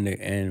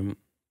and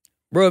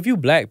bro, if you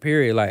black,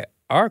 period, like,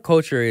 our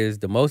culture is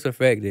the most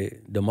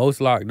affected, the most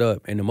locked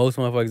up, and the most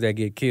motherfuckers that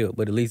get killed,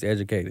 but the least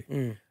educated.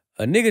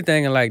 A nigga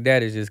thinking like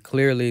that is just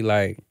clearly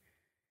like,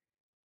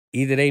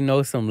 either they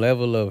know some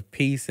level of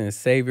peace and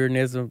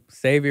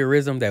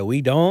saviorism that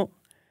we don't,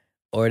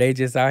 or they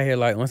just out here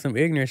like on some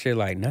ignorant shit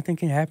like, nothing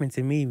can happen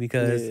to me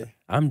because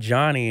I'm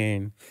Johnny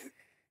and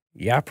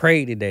I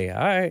prayed today.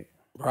 All right.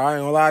 Bro, I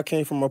ain't gonna lie, I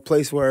came from a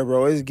place where,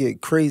 bro, it's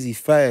get crazy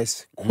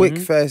fast, quick,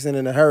 fast, and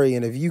in a hurry.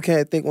 And if you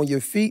can't think on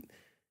your feet,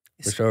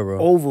 it's for sure, bro.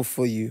 over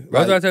for you.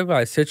 Bro, I tell you,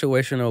 like,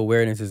 situational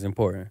awareness is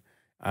important.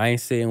 I ain't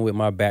sitting with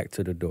my back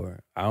to the door.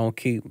 I don't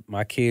keep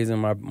my kids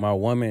and my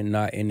woman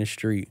not in the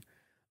street.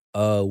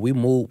 We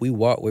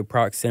walk with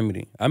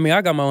proximity. I mean,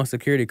 I got my own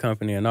security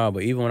company and all,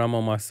 but even when I'm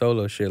on my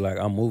solo shit, like,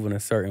 I'm moving a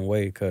certain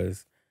way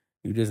because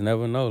you just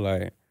never know.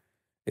 Like,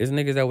 there's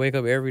niggas that wake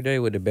up every day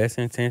with the best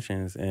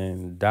intentions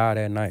and die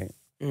that night.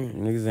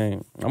 Niggas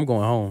ain't, I'm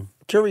going home.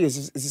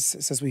 Curious,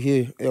 since we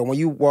here, when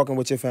you walking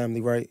with your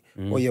family, right,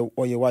 or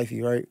your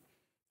wifey, right,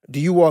 do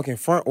you walk in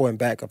front or in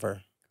back of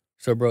her?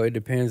 So, bro, it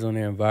depends on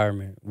the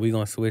environment. We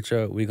gonna switch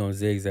up. We gonna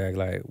zigzag.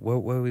 Like, where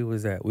we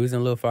was at? We was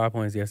in Little 5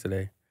 Points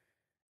yesterday.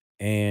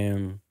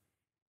 And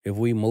if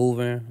we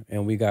moving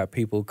and we got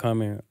people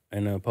coming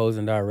in the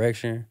opposing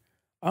direction,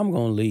 I'm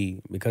going to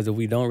lead. Because if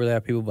we don't really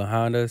have people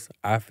behind us,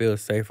 I feel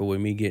safer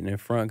with me getting in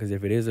front. Because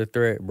if it is a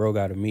threat, bro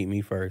got to meet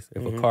me first.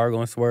 If a car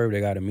going to swerve,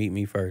 they got to meet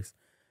me first.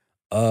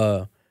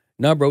 No,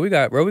 bro, we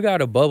got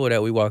a bubble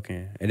that we walk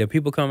in. And if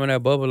people come in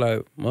that bubble,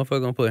 like,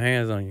 motherfucker going to put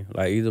hands on you.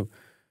 Like, either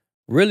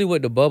really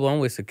with the bubble, I'm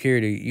with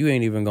security, you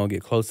ain't even going to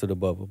get close to the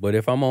bubble. But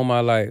if I'm on my,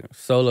 like,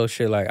 solo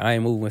shit, like, I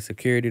ain't moving with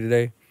security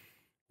today,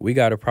 we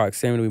got a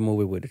proximity, we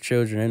move it with the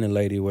children and the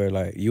lady where,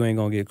 like, you ain't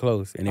gonna get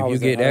close. And if you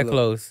get that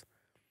close,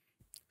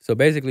 so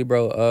basically,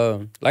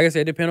 bro, like I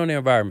said, it depends on the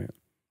environment.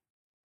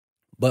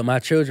 But my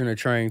children are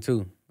trained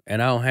too.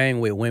 And I don't hang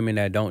with women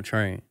that don't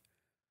train.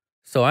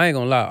 So I ain't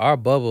gonna lie, our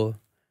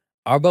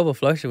bubble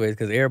fluctuates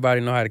because everybody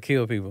know how to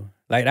kill people.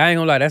 Like, I ain't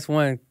gonna lie, that's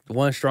one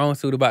strong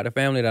suit about the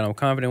family that I'm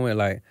confident with.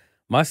 Like,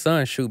 my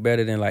son shoot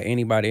better than, like,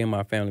 anybody in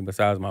my family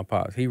besides my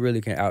pops. He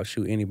really can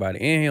outshoot anybody.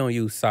 And he don't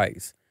use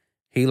sights.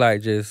 He,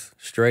 like, just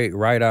straight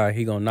right eye.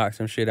 He gonna knock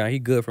some shit out. He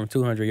good from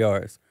 200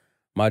 yards.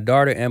 My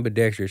daughter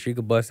ambidextrous. She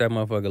could bust that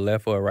motherfucker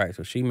left or right.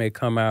 So she may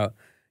come out.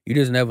 You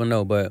just never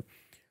know. But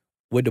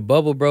with the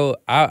bubble, bro,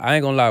 I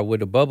ain't gonna lie. With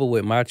the bubble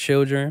with my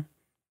children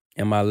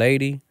and my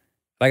lady,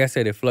 like I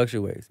said, it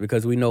fluctuates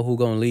because we know who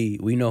gonna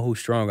lead. We know who's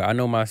stronger. I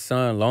know my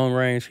son, long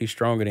range, he's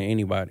stronger than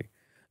anybody.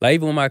 Like,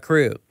 even with my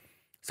crib.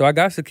 So I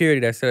got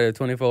security that set at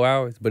 24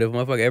 hours. But if a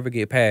motherfucker ever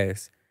get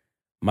past,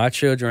 my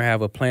children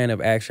have a plan of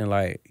action.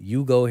 Like,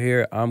 you go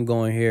here, I'm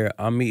going here,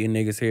 I'm meeting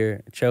niggas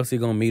here, Chelsea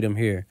gonna meet them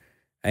here.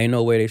 Ain't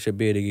no way they should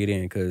be able to get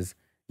in because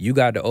you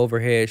got the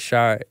overhead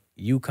shot,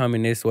 you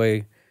coming this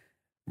way.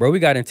 Bro, we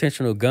got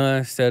intentional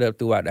guns set up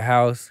throughout the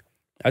house.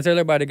 I tell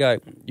everybody,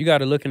 you got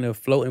to look in the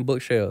floating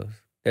bookshelves.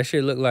 That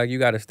shit look like you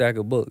got a stack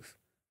of books,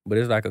 but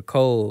it's like a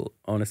code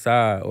on the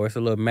side, or it's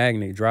a little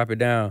magnet. Drop it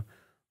down,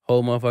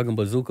 whole motherfucking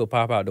bazooka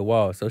pop out the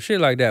wall. So shit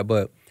like that.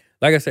 But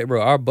like I said,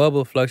 bro, our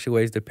bubble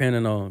fluctuates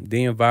depending on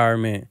the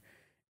environment,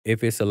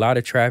 if it's a lot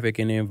of traffic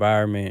in the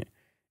environment,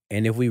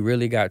 and if we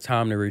really got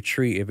time to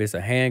retreat, if it's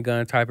a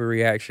handgun type of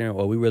reaction,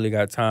 or we really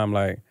got time,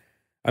 I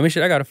got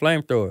a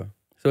flamethrower.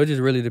 So it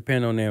just really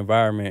depends on the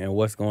environment and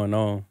what's going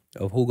on,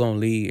 of who gonna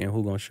lead and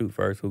who gonna shoot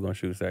first, who gonna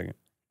shoot second.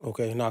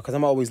 Okay, no, because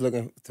I'm always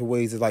looking to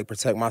ways to like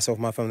protect myself,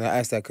 my family. I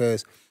ask that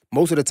because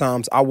most of the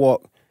times I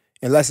walk,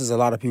 unless there's a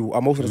lot of people,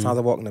 most of the times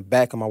I walk in the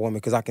back of my woman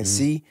because I can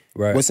see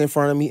what's in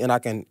front of me and I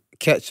can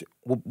catch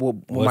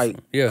what might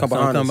come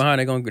behind us.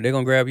 They're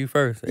gonna grab you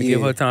first. They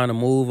give her time to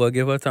move or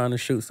give her time to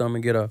shoot something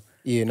and get off.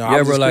 Yeah, no, I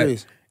was just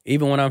curious.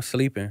 Even when I'm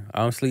sleeping, I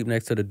don't sleep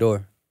next to the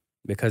door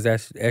because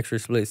that extra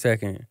split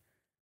second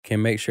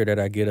can make sure that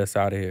I get us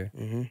out of here.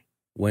 Mm-hmm.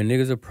 When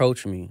niggas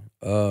approach me,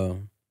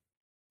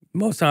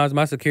 most times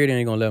my security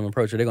ain't gonna let them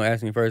approach it. They're gonna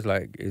ask me first,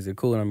 like, is it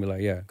cool? And I'm be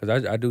like, yeah,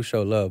 because I do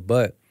show love.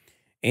 But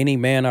any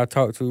man I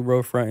talk to,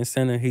 bro, front and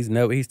center,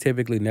 he's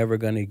typically never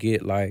gonna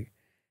get like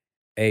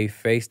a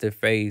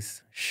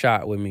face-to-face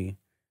shot with me.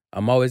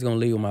 I'm always gonna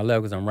lead with my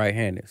left because I'm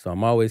right-handed. So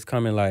I'm always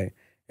coming like,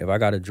 if I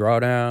gotta draw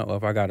down or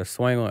if I gotta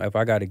swing on, if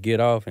I gotta get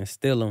off and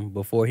steal him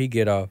before he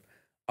get off,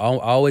 I'm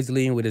always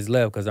leading with his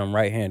left because I'm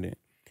right-handed.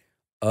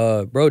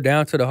 Bro,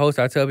 down to the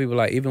holster, I tell people,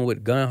 like, even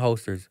with gun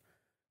holsters,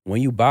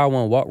 when you buy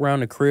one, walk around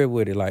the crib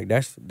with it. Like,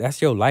 that's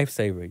your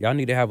lifesaver. Y'all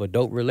need to have a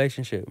dope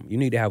relationship. You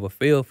need to have a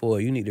feel for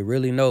it. You need to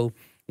really know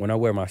when I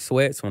wear my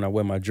sweats, when I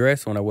wear my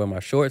dress, when I wear my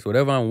shorts,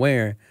 whatever I'm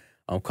wearing,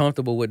 I'm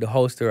comfortable with the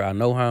holster. I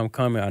know how I'm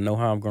coming. I know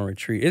how I'm going to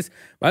retreat. I ain't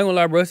gonna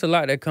lie, bro, it's a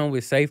lot that come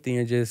with safety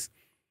and just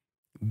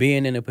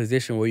being in a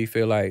position where you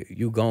feel like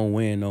you gonna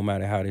win no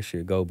matter how this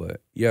shit go.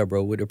 But yeah,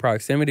 bro, with the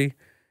proximity,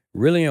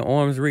 really in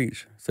arm's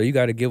reach. So you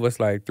got to give us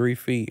like 3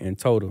 feet in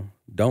total.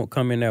 Don't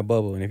come in that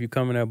bubble. And if you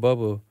come in that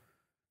bubble,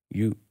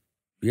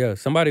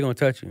 somebody gonna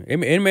touch you. It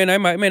may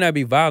not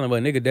be violent,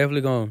 but nigga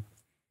definitely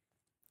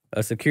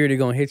a security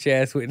gonna hit your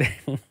ass with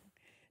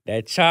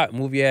that chop,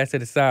 move your ass to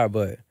the side.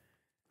 But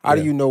how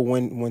do you know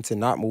when to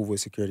not move with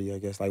security, I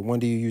guess? Like, when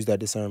do you use that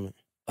discernment?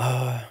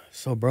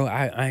 So bro,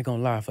 I ain't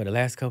gonna lie. For the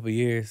last couple of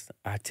years,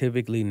 I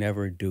typically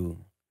never do.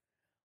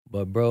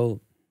 But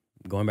bro,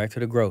 going back to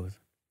the growth,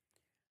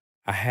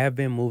 I have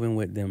been moving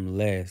with them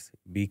less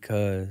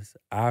because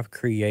I've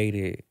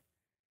created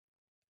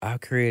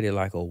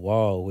like a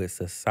wall with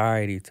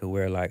society to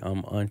where like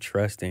I'm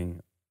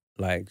untrusting,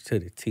 like to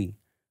the T.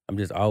 I'm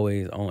just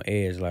always on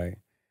edge, like,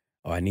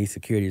 oh, I need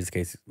security just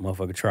in case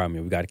motherfucker try me.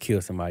 We got to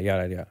kill somebody,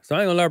 yada, yada. So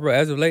I ain't gonna lie, bro.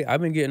 As of late,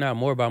 I've been getting out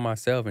more by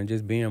myself and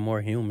just being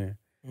more human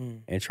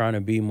and trying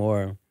to be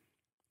more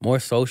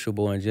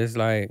sociable and just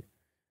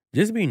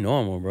be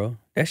normal, bro.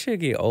 That shit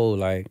get old,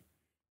 like,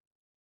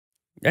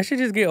 that shit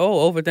just get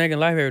old, overthinking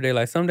life every day.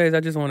 Like, some days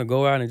I just want to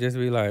go out and just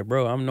be like,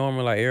 bro, I'm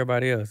normal like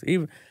everybody else.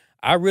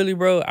 I really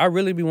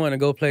be wanting to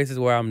go places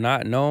where I'm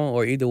not known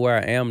or either where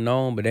I am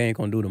known, but they ain't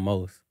gonna do the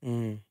most.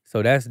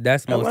 So that's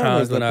most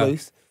times when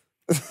place.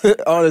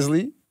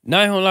 Honestly. Nah,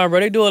 I ain't gonna lie,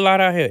 bro. They do a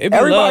lot out here.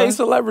 Everybody's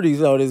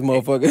celebrities out this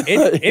motherfucker.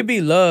 it be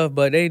love,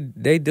 but they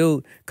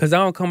do, because I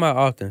don't come out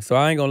often. So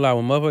I ain't gonna lie,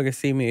 when motherfuckers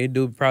see me, it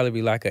do probably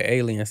be like an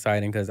alien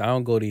sighting because I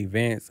don't go to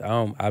events.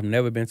 I've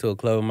never been to a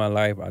club in my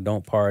life. I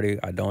don't party.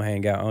 I don't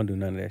hang out. I don't do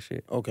none of that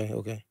shit. Okay,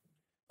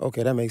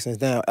 that makes sense.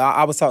 Now,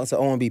 I was talking to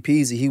OMB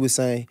Peasy. He was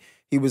saying,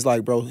 he was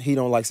like, bro, he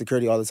don't like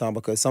security all the time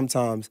because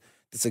sometimes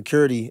the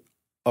security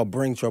will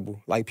bring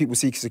trouble. Like, people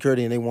seek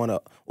security and they want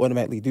to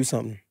automatically do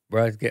something.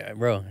 Bro,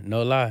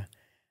 no lie.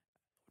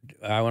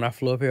 When I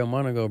flew up here a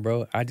month ago,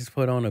 bro, I just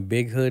put on a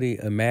big hoodie,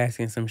 a mask,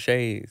 and some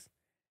shades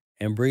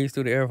and breezed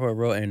through the airport,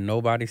 bro, and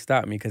nobody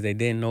stopped me because they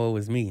didn't know it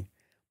was me.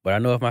 But I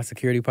know if my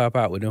security pop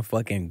out with them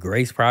fucking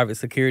Grace Private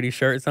Security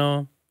shirts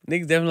on,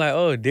 niggas definitely like,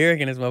 oh,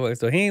 Derrick and this motherfucker.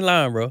 So he ain't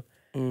lying, bro.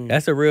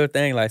 That's a real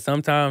thing. Like,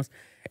 sometimes,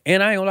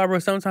 and I ain't gonna lie, bro,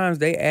 sometimes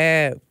they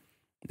add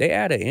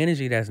an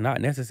energy that's not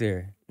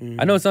necessary.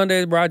 I know some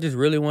days, bro, I just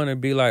really want to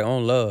be like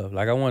on love.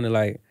 Like, I want to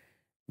like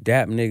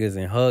dap niggas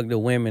and hug the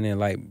women and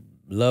like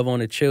love on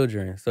the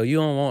children. So you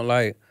don't want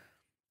like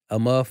a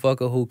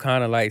motherfucker who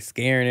kind of like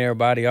scaring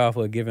everybody off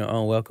or giving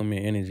unwelcoming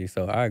energy.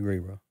 So I agree,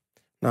 bro.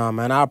 Nah,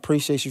 man, I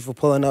appreciate you for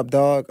pulling up,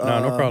 dog.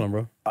 Nah, no problem,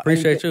 bro.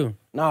 Appreciate you.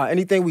 Nah,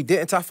 anything we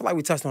didn't touch, I feel like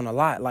we touched on a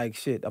lot. Like,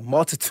 shit, a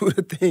multitude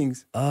of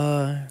things.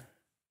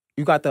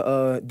 You got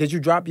the, did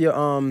you drop your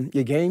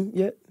game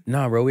yet?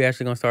 Nah, bro, we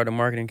actually gonna start the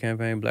marketing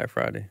campaign Black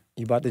Friday.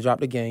 You about to drop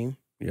the game.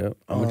 Yep,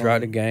 I'm gonna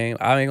drop the game.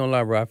 I ain't gonna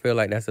lie, bro, I feel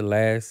like that's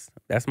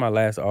my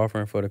last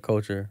offering for the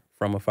culture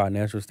from a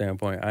financial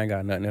standpoint. I ain't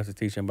got nothing else to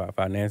teach them about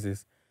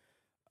finances.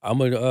 I'm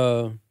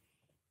gonna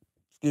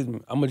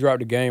drop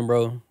the game,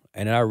 bro,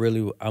 and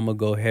I'm gonna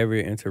go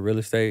heavier into real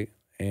estate,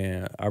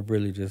 and I'm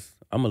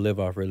gonna live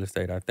off real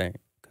estate, I think,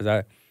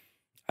 because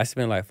I I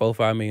spent like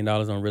 $4-5 million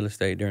on real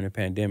estate during the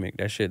pandemic.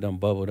 That shit done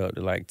bubbled up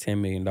to like $10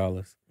 million.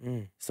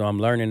 So I'm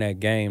learning that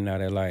game now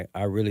that like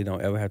I really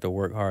don't ever have to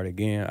work hard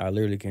again. I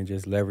literally can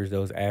just leverage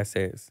those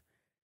assets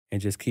and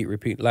just keep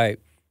repeating.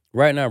 Like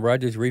right now, bro, I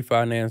just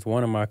refinanced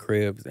one of my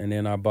cribs and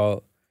then I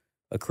bought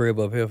a crib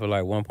up here for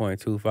like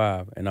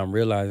 1.25. And I'm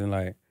realizing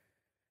like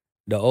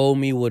the old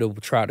me would have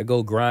tried to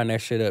go grind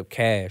that shit up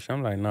cash.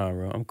 I'm like, nah,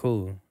 bro, I'm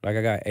cool. Like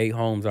I got 8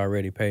 homes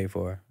already paid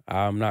for.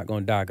 I'm not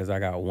gonna die because I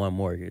got 1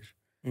 mortgage.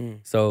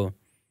 So,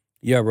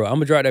 yeah, bro, I'm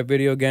gonna drop that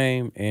video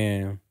game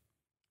and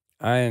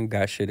I ain't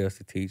got shit else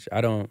to teach.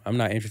 I'm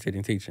not interested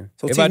in teaching.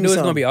 So if I do, it's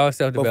gonna be all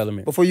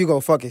self-development. Before you go,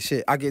 fuck it,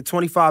 shit. I get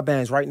 25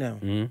 bands right now.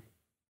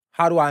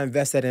 How do I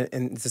invest that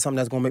into something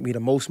that's gonna make me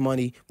the most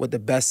money with the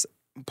best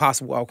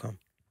possible outcome?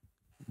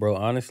 Bro,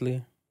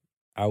 honestly,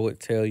 I would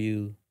tell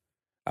you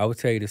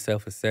to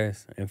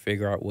self-assess and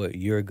figure out what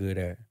you're good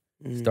at.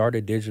 Start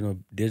a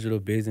digital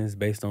business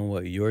based on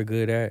what you're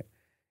good at.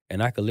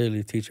 And I could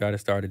literally teach you how to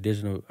start a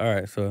digital. All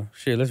right, so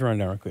shit, let's run it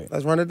down real quick.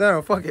 Let's run it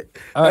down. Fuck it.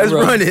 Let's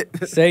run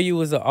it. Say you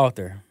was an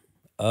author.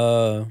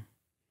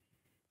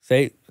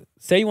 Say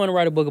you want to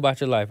write a book about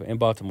your life in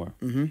Baltimore.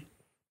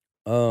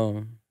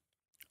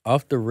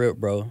 Off the rip,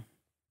 bro.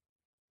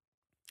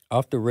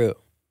 Off the rip,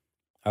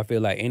 I feel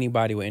like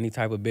anybody with any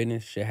type of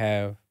business should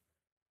have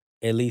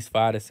at least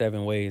 5 to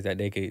 7 ways that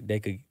they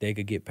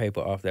could get paper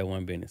off that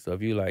one business. So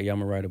if you like, yeah, I'm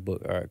gonna write a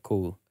book. All right,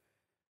 cool.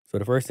 So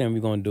the first thing we're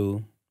gonna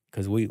do,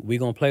 because we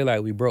gonna play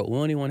like we broke. We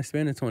don't even want to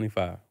spend the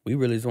 25. We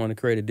really just want to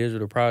create a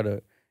digital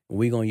product. And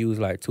we gonna use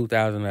like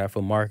 2,000 of that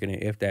for marketing,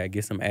 if that,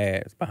 get some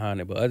ads behind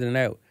it. But other than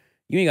that,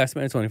 you ain't got to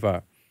spend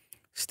 25.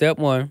 Step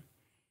 1,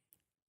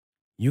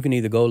 you can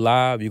either go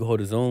live, you can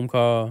hold a Zoom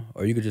call,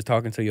 or you can just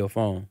talk into your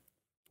phone.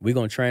 We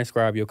gonna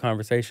transcribe your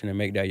conversation and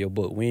make that your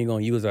book. We ain't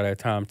gonna use all that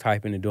time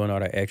typing and doing all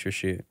that extra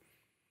shit.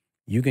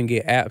 You can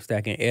get apps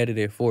that can edit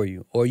it for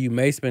you, or you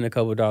may spend a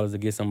couple $2 to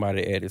get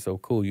somebody to edit. So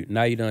cool.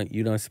 Now you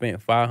done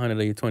spent $500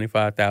 of your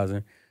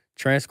 $25,000.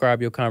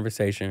 Transcribe your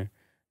conversation.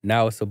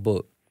 Now it's a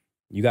book.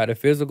 You got the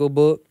physical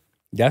book.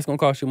 That's gonna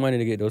cost you money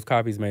to get those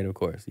copies made, of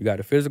course. You got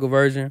the physical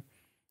version.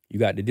 You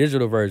got the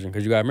digital version,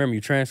 because you gotta remember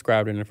you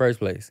transcribed it in the first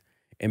place.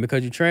 And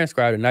because you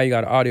transcribed it, now you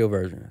got an audio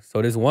version.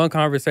 So this one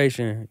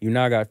conversation, you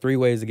now got 3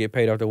 ways to get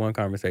paid off the one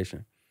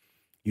conversation.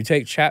 You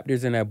take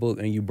chapters in that book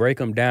and you break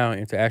them down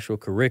into actual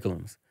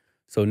curriculums.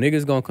 So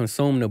niggas gonna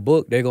consume the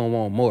book, they gonna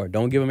want more.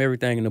 Don't give them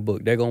everything in the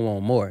book. They gonna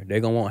want more. They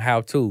gonna want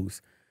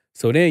how-tos.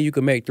 So then you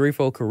can make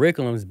 3-4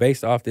 curriculums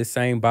based off this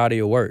same body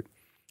of work.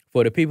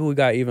 For the people who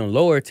got even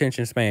lower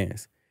attention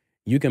spans,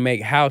 you can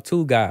make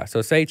how-to guides.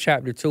 So say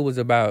chapter 2 was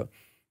about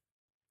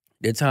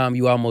the time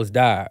you almost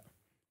died.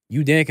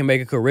 You then can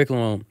make a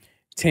curriculum on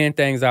 10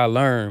 things I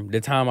learned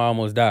the time I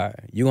almost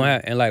died. You gonna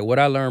have, and like what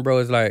I learned, bro,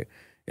 is like,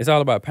 it's all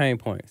about pain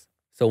points.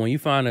 So when you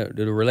find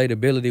the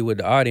relatability with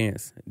the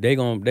audience, they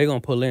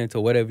gonna pull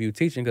into whatever you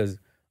teaching, because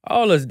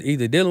all us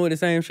either dealing with the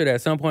same shit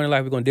at some point in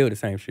life, we're gonna deal with the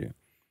same shit.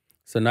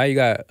 So now you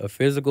got a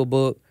physical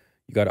book,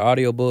 you got an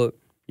audio book,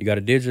 you got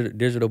a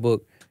digital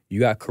book, you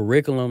got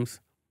curriculums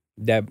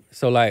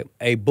so like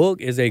a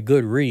book is a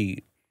good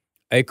read.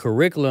 A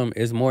curriculum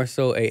is more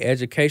so a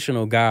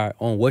educational guide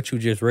on what you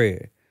just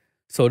read.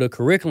 So the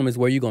curriculum is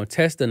where you're gonna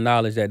test the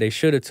knowledge that they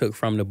should have took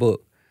from the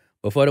book.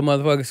 But for the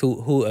motherfuckers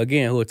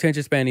who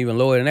attention span even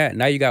lower than that,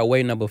 now you got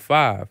way number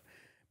 5,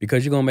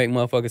 because you're gonna make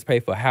motherfuckers pay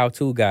for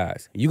how-to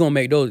guides. You're gonna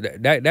make those,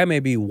 that may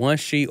be 1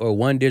 sheet or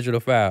 1 digital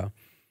file.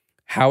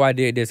 How I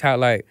did this, how,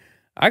 like,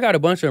 I got a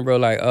bunch of them, bro,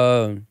 like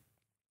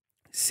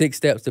 6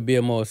 steps to be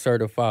a more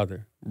assertive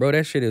father. Bro,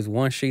 that shit is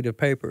 1 sheet of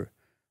paper.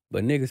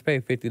 But niggas pay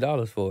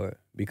 $50 for it,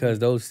 because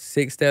those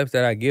 6 steps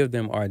that I give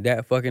them are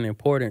that fucking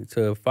important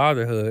to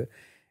fatherhood.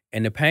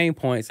 And the pain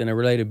points and the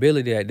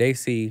relatability that they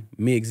see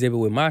me exhibit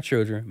with my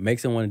children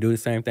makes them want to do the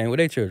same thing with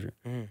their children.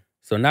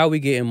 So now we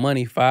getting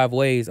money 5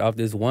 ways off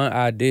this one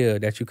idea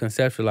that you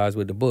conceptualize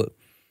with the book.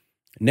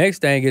 Next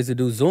thing is to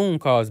do Zoom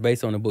calls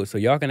based on the book. So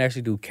y'all can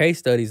actually do case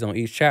studies on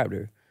each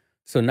chapter.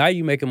 So now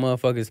you making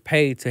motherfuckers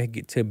pay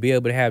to be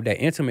able to have that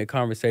intimate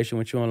conversation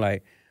with you on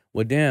like,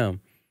 well,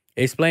 damn,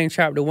 explain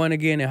chapter 1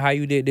 again and how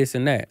you did this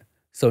and that.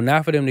 So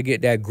now for them to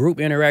get that group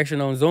interaction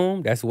on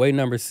Zoom, that's way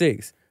number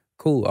 6.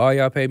 Cool, all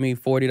y'all pay me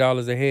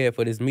 $40 a head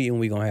for this meeting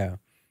we gonna have.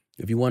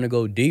 If you wanna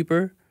go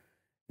deeper,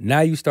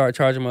 now you start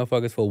charging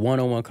motherfuckers for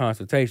one-on-one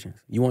consultations.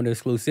 You want the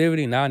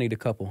exclusivity? Now I need a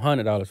couple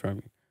 $100 from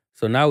you.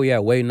 So now we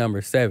at way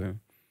number 7.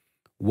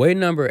 Way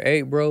number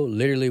 8, bro,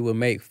 literally will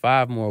make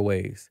 5 more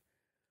ways.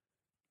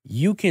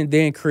 You can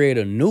then create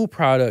a new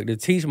product to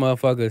teach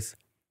motherfuckers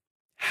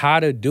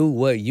how to do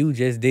what you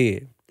just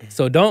did.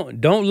 So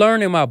don't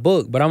learn in my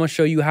book, but I'm gonna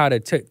show you how to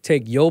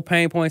take your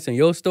pain points and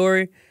your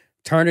story,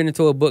 turn it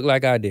into a book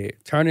like I did,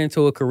 turn it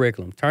into a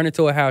curriculum, turn it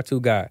into a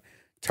how-to guide,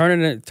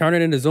 turn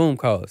it into Zoom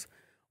calls.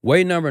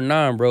 Way number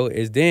 9, bro,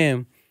 is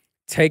then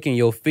taking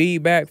your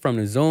feedback from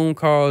the Zoom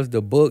calls,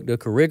 the book, the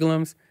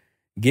curriculums,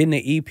 getting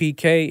the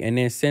EPK, and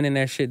then sending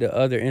that shit to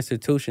other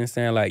institutions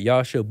saying like,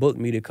 y'all should book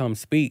me to come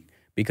speak,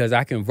 because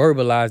I can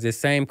verbalize this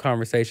same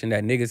conversation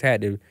that niggas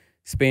had to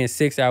spend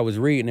 6 hours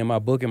reading in my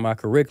book and my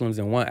curriculums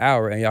in 1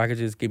 hour, and y'all could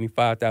just give me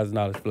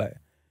 $5,000 flat.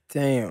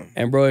 Damn.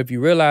 And bro, if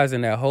you realize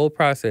in that whole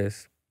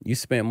process, you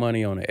spent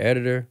money on an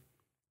editor,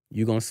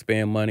 you're gonna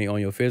spend money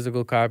on your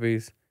physical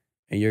copies,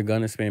 and you're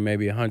gonna spend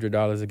maybe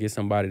 $100 to get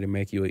somebody to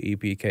make you an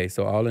EPK.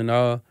 So all in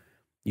all,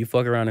 you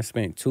fuck around and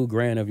spent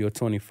 $2,000 of your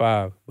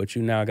 25, but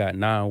you now got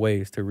 9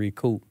 ways to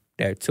recoup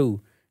that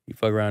 2. You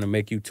fuck around and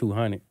make you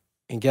 200.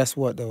 And guess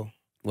what though?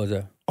 What's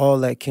that? All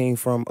that came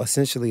from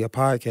essentially a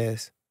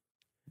podcast.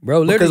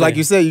 Bro, literally. Because like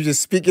you said, you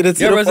just speak it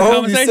into Yeah, the bro, it's a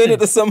phone, you send conversation. it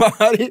to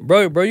somebody.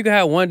 Bro, you can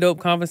have one dope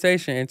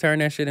conversation and turn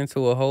that shit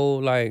into a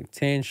whole like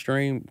 10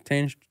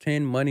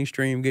 money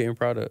stream getting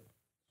product.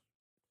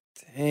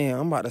 Damn,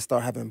 I'm about to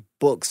start having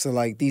books. So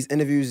like these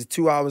interviews are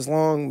 2 hours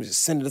long.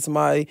 Just send it to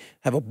somebody,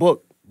 have a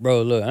book.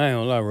 Bro, look, I ain't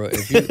gonna lie, bro.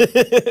 If you,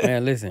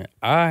 man, listen,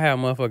 I have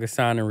motherfuckers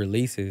signing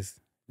releases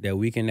that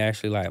we can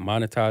actually like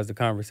monetize the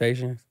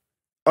conversations.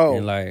 Oh,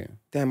 And like,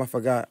 damn, I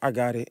forgot. I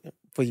got it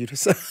for you to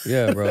say.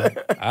 yeah, bro.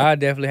 I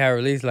definitely have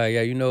released like,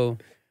 yeah, you know,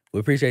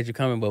 we appreciate you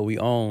coming, but we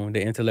own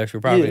the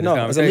intellectual property. Yeah, of this no, it's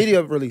a conversation.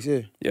 media release,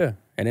 yeah. Yeah.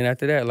 And then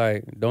after that,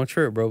 like, don't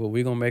trip, bro, but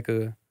we gonna make a, you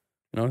know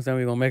what I'm saying?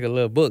 We gonna make a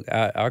little book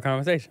out our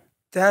conversation.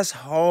 That's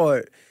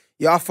hard.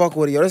 Yo, I fuck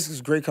with it. Yo, this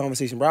is a great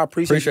conversation, bro. I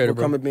appreciate you Appreciate for it,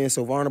 bro. coming, being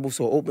so vulnerable,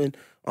 so open.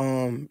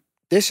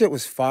 This shit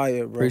was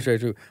fire, bro.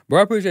 Appreciate you. Bro,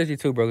 I appreciate you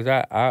too, bro,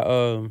 because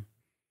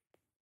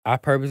I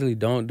purposely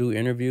don't do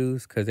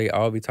interviews because they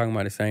all be talking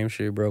about the same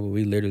shit, bro, but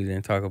we literally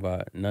didn't talk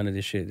about none of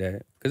the shit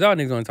that, because all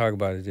niggas gonna talk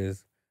about is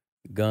just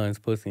guns,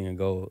 pussy, and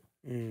gold.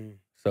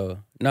 So,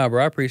 nah,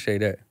 bro, I appreciate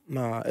that.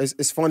 Nah,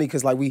 it's funny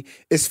because like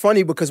it's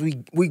funny because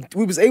we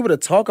was able to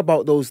talk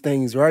about those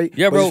things, right?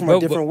 Yeah, But bro, just from a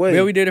different way.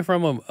 Yeah, we did it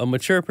from a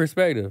mature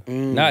perspective.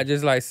 Not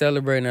just like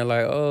celebrating it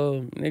like,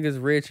 oh,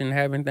 niggas rich and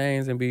having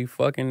things and be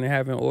fucking and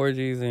having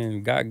orgies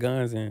and got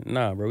guns and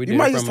nah, bro. We did You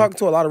might it just from talk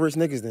to a lot of rich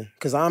niggas then,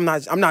 because I'm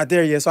not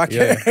there yet, so I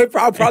can't.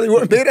 I probably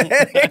wouldn't be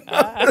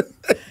there.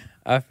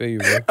 I feel you,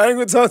 bro. I ain't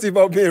gonna talk to you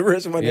about being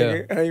rich, my Yeah.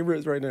 nigga. I ain't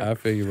rich right now. I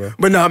feel you, bro.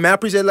 But nah, man, I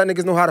appreciate letting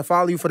niggas know how to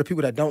follow you for the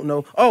people that don't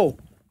know. Oh,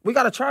 we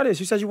gotta try this.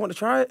 You said you want to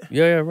try it?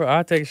 Yeah, bro.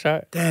 I'll take a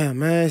shot. Damn,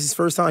 man, it's his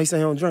first time he said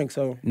he don't drink,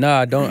 so Nah,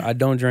 I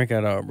don't drink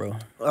at all,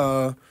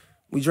 bro.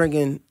 we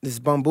drinking this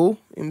bamboo, you know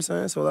what I'm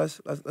saying? So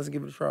let's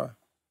give it a try.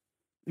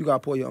 You gotta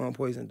pour your own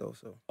poison though,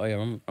 so. Oh yeah,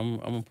 I'm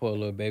gonna pour a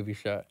little baby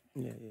shot.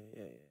 Yeah.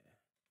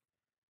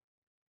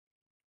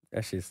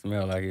 That shit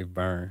smell like it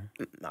burned.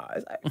 Nah,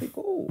 it's actually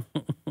cool.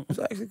 It's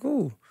actually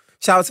cool.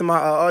 Shout out to my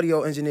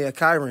audio engineer,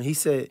 Kyron. He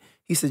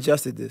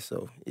suggested this,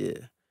 so yeah.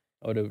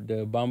 Oh,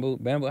 the bamboo.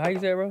 How you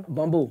say it, bro?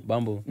 Bamboo.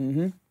 Bamboo.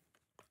 Mm-hmm.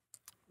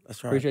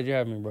 That's right. Appreciate you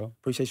having me, bro.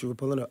 Appreciate you for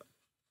pulling up.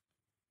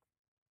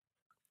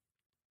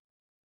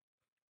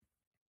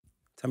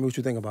 Tell me what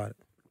you think about it.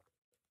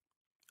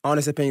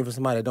 Honest opinion from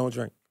somebody that don't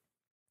drink.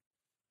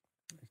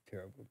 It's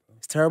terrible, bro.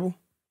 It's terrible?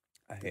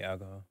 I hate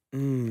alcohol.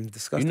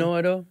 Disgusting. You know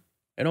what though?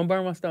 It don't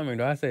burn my stomach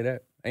though. I say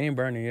that. I ain't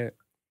burning yet.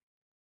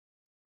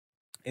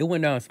 It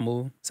went down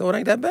smooth. So it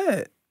ain't that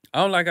bad. I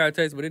don't like how it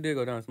tastes, but it did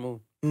go down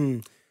smooth.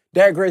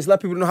 Derrick Grace, let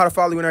people know how to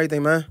follow you and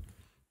everything, man.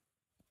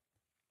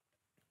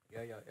 Yeah.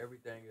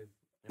 Everything is.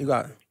 You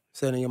got it.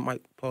 Say it in your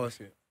mic.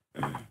 Pause.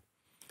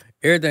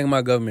 Everything in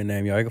my government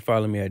name, y'all. You can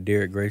follow me at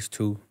Derrick Grace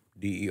 2,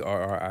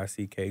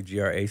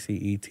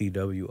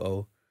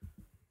 DerrickGraceTwo.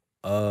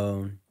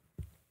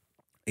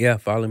 Yeah,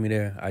 follow me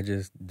there. I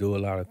just do a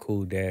lot of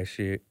cool dad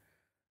shit.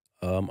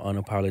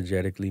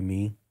 Unapologetically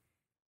me.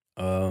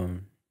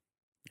 And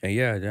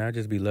yeah, I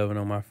just be loving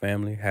on my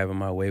family, having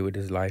my way with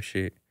this life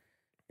shit,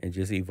 and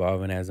just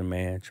evolving as a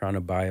man, trying to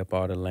buy up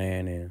all the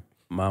land and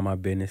mind my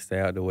business, stay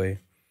out the way,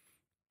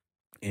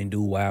 and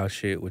do wild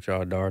shit with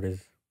y'all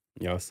daughters,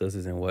 y'all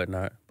sisters and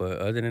whatnot. But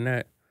other than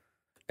that,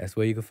 that's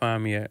where you can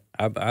find me at.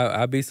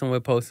 I be somewhere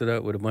posted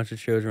up with a bunch of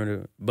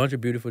children, a bunch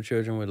of beautiful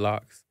children with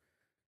locks,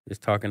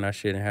 just talking our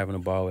shit and having a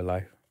ball with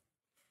life.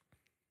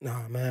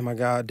 Nah, man, my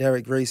God.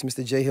 Derrick Grace,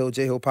 Mr. J Hill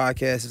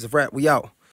Podcast is a wrap. We out.